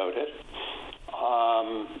informed about it.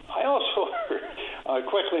 I also,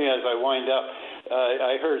 quickly as I wind up,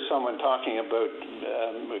 I heard someone talking about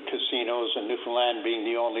casinos in Newfoundland being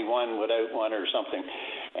the only one without one or something.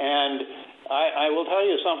 And I will tell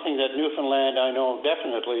you something that Newfoundland, I know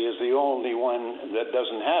definitely, is the only one that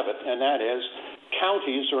doesn't have it, and that is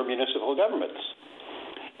counties or municipal governments.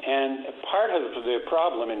 And part of the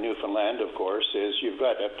problem in Newfoundland, of course, is you've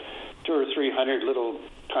got 200 or 300 little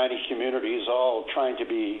tiny communities all trying to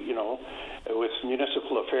be, you know, with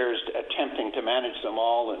municipal affairs attempting to manage them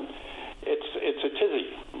all, and it's a tizzy.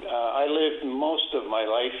 I lived most of my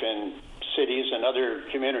life in cities and other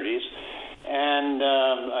communities, and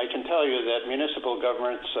I can tell you that municipal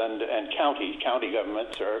governments and county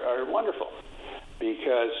governments are wonderful,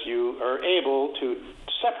 because you are able to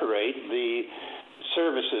separate the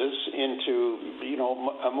services into, you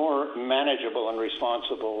know, a more manageable and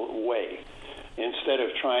responsible way, instead of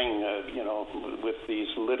trying, with these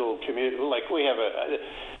little communities. Like we have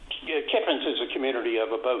Kippens is a community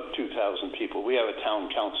of about 2,000 people. We have a town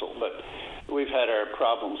council, but we've had our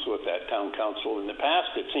problems with that town council in the past.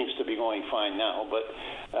 It seems to be going fine now,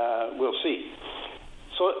 but we'll see.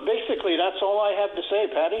 So basically, that's all I have to say,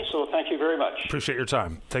 Patty, so thank you very much. Appreciate your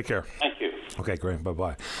time. Take care. Thank you. Okay, great.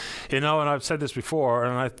 Bye-bye. You know, and I've said this before,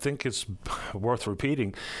 and I think it's worth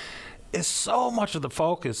repeating, is so much of the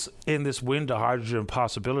focus in this wind to hydrogen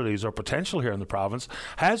possibilities or potential here in the province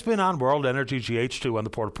has been on World Energy GH2 on the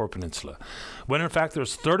Port au Port Peninsula, when in fact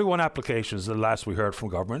there's 31 applications the last we heard from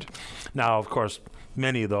government. Now, of course,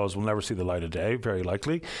 many of those will never see the light of day, very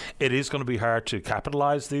likely. It is going to be hard to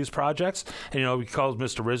capitalize these projects. And, you know, because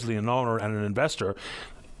Mr. Risley an owner and an investor,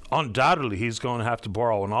 undoubtedly he's going to have to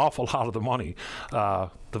borrow an awful lot of the money, the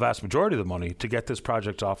vast majority of the money, to get this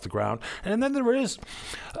project off the ground. And then there is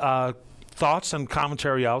thoughts and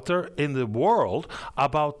commentary out there in the world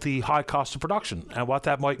about the high cost of production and what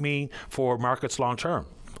that might mean for markets long term.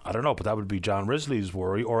 I don't know, but that would be John Risley's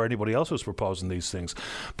worry, or anybody else who's proposing these things.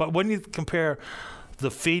 But when you compare the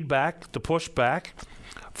feedback, the pushback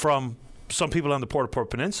from some people on the Port au Port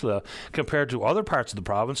Peninsula compared to other parts of the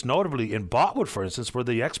province, notably in Botwood, for instance, where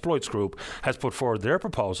the Exploits Group has put forward their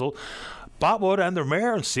proposal, Botwood and their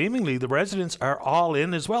mayor and seemingly the residents are all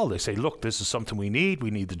in as well. They say, look, this is something we need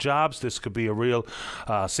the jobs, this could be a real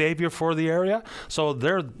saviour for the area. So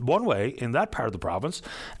they're one way in that part of the province.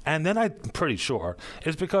 And then I'm pretty sure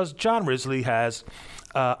it's because John Risley has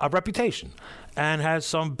a reputation and has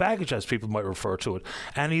some baggage, as people might refer to it.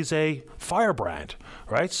 And he's a firebrand,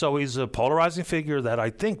 right? So he's a polarizing figure that I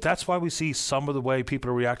think that's why we see some of the way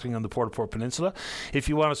people are reacting on the Port au Port Peninsula. If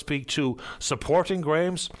you want to speak to supporting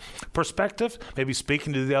Graham's perspective, maybe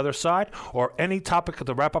speaking to the other side, or any topic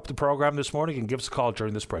to wrap up the program this morning, you can give us a call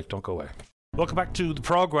during this break. Don't go away. Welcome back to the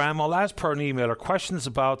program. I'll ask per an emailer questions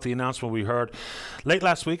about the announcement we heard late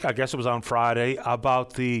last week, I guess it was on Friday,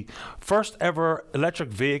 about the first ever electric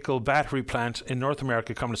vehicle battery plant in North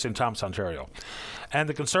America coming to St. Thomas, Ontario. And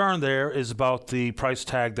the concern there is about the price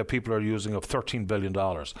tag that people are using of $13 billion.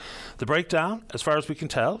 The breakdown, as far as we can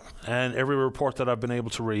tell, and every report that I've been able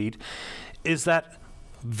to read, is that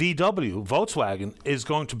Volkswagen, is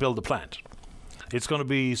going to build the plant. It's going to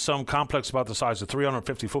be some complex about the size of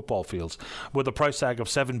 350 football fields with a price tag of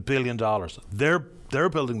 $7 billion. They're They're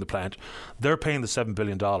building the plant. They're paying the $7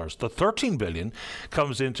 billion. The $13 billion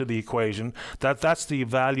comes into the equation. That's the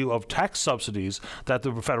value of tax subsidies that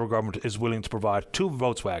the federal government is willing to provide to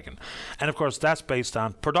Volkswagen. And, of course, that's based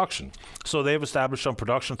on production. So they've established some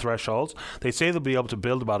production thresholds. They say they'll be able to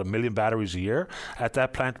build about 1 million batteries a year at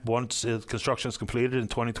that plant once construction is completed in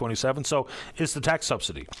 2027. So it's the tax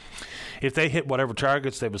subsidy. If they hit whatever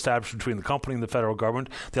targets they've established between the company and the federal government,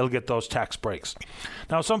 they'll get those tax breaks.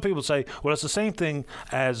 Now, some people say, well, it's the same thing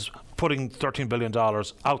as putting $13 billion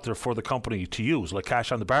out there for the company to use, like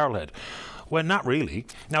cash on the barrelhead. Well, not really.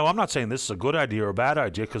 Now, I'm not saying this is a good idea or a bad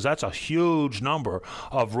idea, because that's a huge number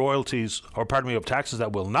of royalties, or of taxes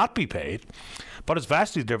that will not be paid. But it's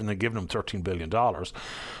vastly different than giving them $13 billion.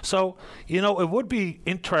 So, it would be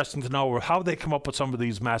interesting to know how they come up with some of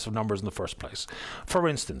these massive numbers in the first place. For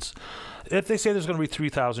instance, if they say there's going to be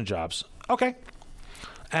 3,000 jobs, okay.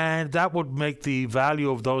 And that would make the value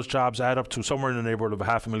of those jobs add up to somewhere in the neighborhood of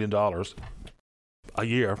 $500,000 a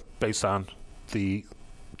year based on the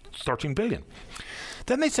 $13 billion.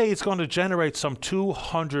 Then they say it's going to generate some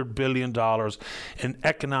 $200 billion in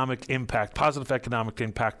economic impact, positive economic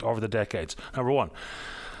impact over the decades. Number one,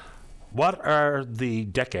 what are the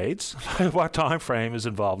decades? What time frame is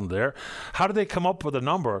involved in there? How do they come up with a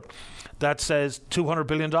number that says $200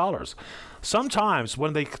 billion? Sometimes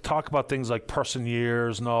when they talk about things like person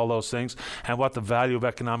years and all those things and what the value of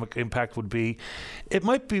economic impact would be, it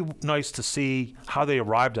might be nice to see how they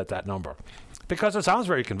arrived at that number, because it sounds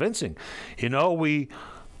very convincing. We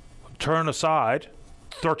turn aside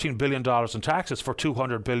 $13 billion in taxes for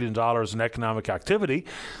 $200 billion in economic activity.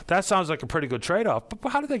 That sounds like a pretty good trade-off, but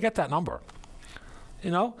how did they get that number?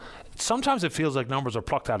 Sometimes it feels like numbers are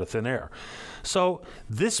plucked out of thin air. So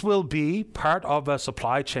this will be part of a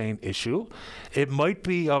supply chain issue. It might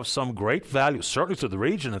be of some great value, certainly to the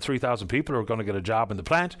region, and 3,000 people are going to get a job in the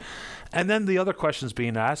plant. And then the other questions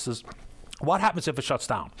being asked is, what happens if it shuts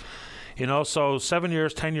down? So 7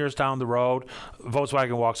 years, 10 years down the road,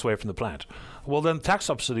 Volkswagen walks away from the plant. Well, then tax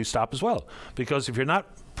subsidies stop as well, because if you're not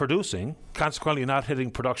producing, consequently not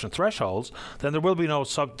hitting production thresholds, then there will be no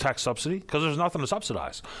tax subsidy, because there's nothing to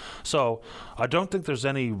subsidize. So I don't think there's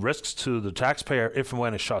any risks to the taxpayer if and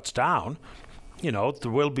when it shuts down.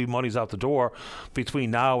 There will be monies out the door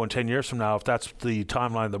between now and 10 years from now, if that's the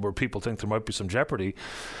timeline where people think there might be some jeopardy.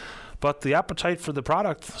 But the appetite for the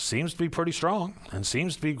product seems to be pretty strong and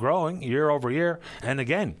seems to be growing year over year. And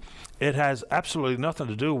again, it has absolutely nothing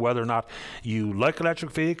to do whether or not you like electric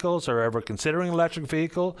vehicles or ever considering an electric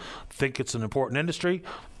vehicle, think it's an important industry.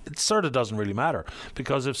 It sort of doesn't really matter,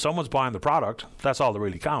 because if someone's buying the product, that's all that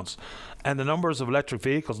really counts. And the numbers of electric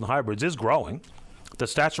vehicles and hybrids is growing. The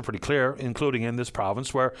stats are pretty clear, including in this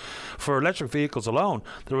province, where for electric vehicles alone,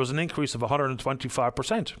 there was an increase of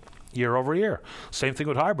 125%. Year over year. Same thing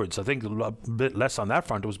with hybrids. I think a bit less on that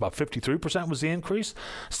front. It was about 53% was the increase.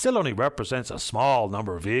 Still only represents a small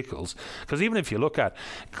number of vehicles, because even if you look at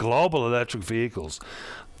global electric vehicles,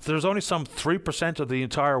 there's only some 3% of the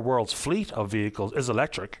entire world's fleet of vehicles is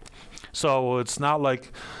electric. So it's not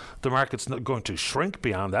like the market's not going to shrink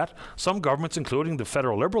beyond that. Some governments, including the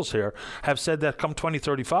federal Liberals here, have said that come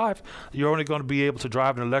 2035, you're only going to be able to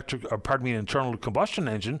drive an internal combustion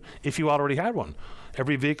engine if you already had one.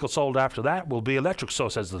 Every vehicle sold after that will be electric, so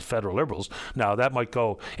says the federal Liberals. Now, that might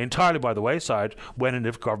go entirely by the wayside when and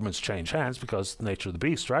if governments change hands, because the nature of the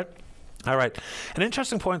beast, right? All right. An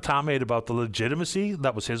interesting point Tom made about the legitimacy,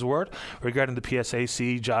 that was his word, regarding the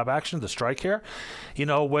PSAC job action, the strike here.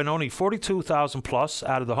 When only 42,000 plus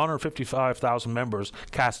out of the 155,000 members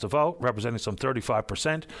cast a vote, representing some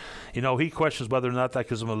 35%, he questions whether or not that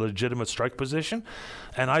gives them a legitimate strike position.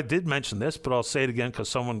 And I did mention this, but I'll say it again because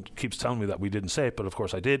someone keeps telling me that we didn't say it, but of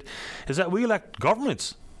course I did, is that we elect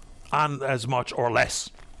governments on as much or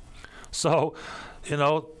less. So,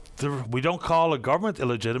 we don't call a government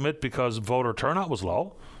illegitimate because voter turnout was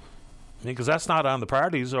low. Because that's not on the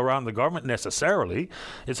parties or on the government necessarily.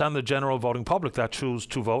 It's on the general voting public that choose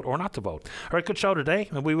to vote or not to vote. All right, good show today,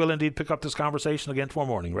 and we will indeed pick up this conversation again tomorrow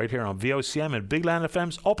morning right here on VOCM and Big Land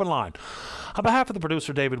FM's Open Line. On behalf of the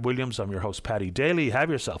producer, David Williams, I'm your host, Paddy Daly.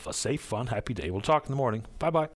 Have yourself a safe, fun, happy day. We'll talk in the morning. Bye-bye.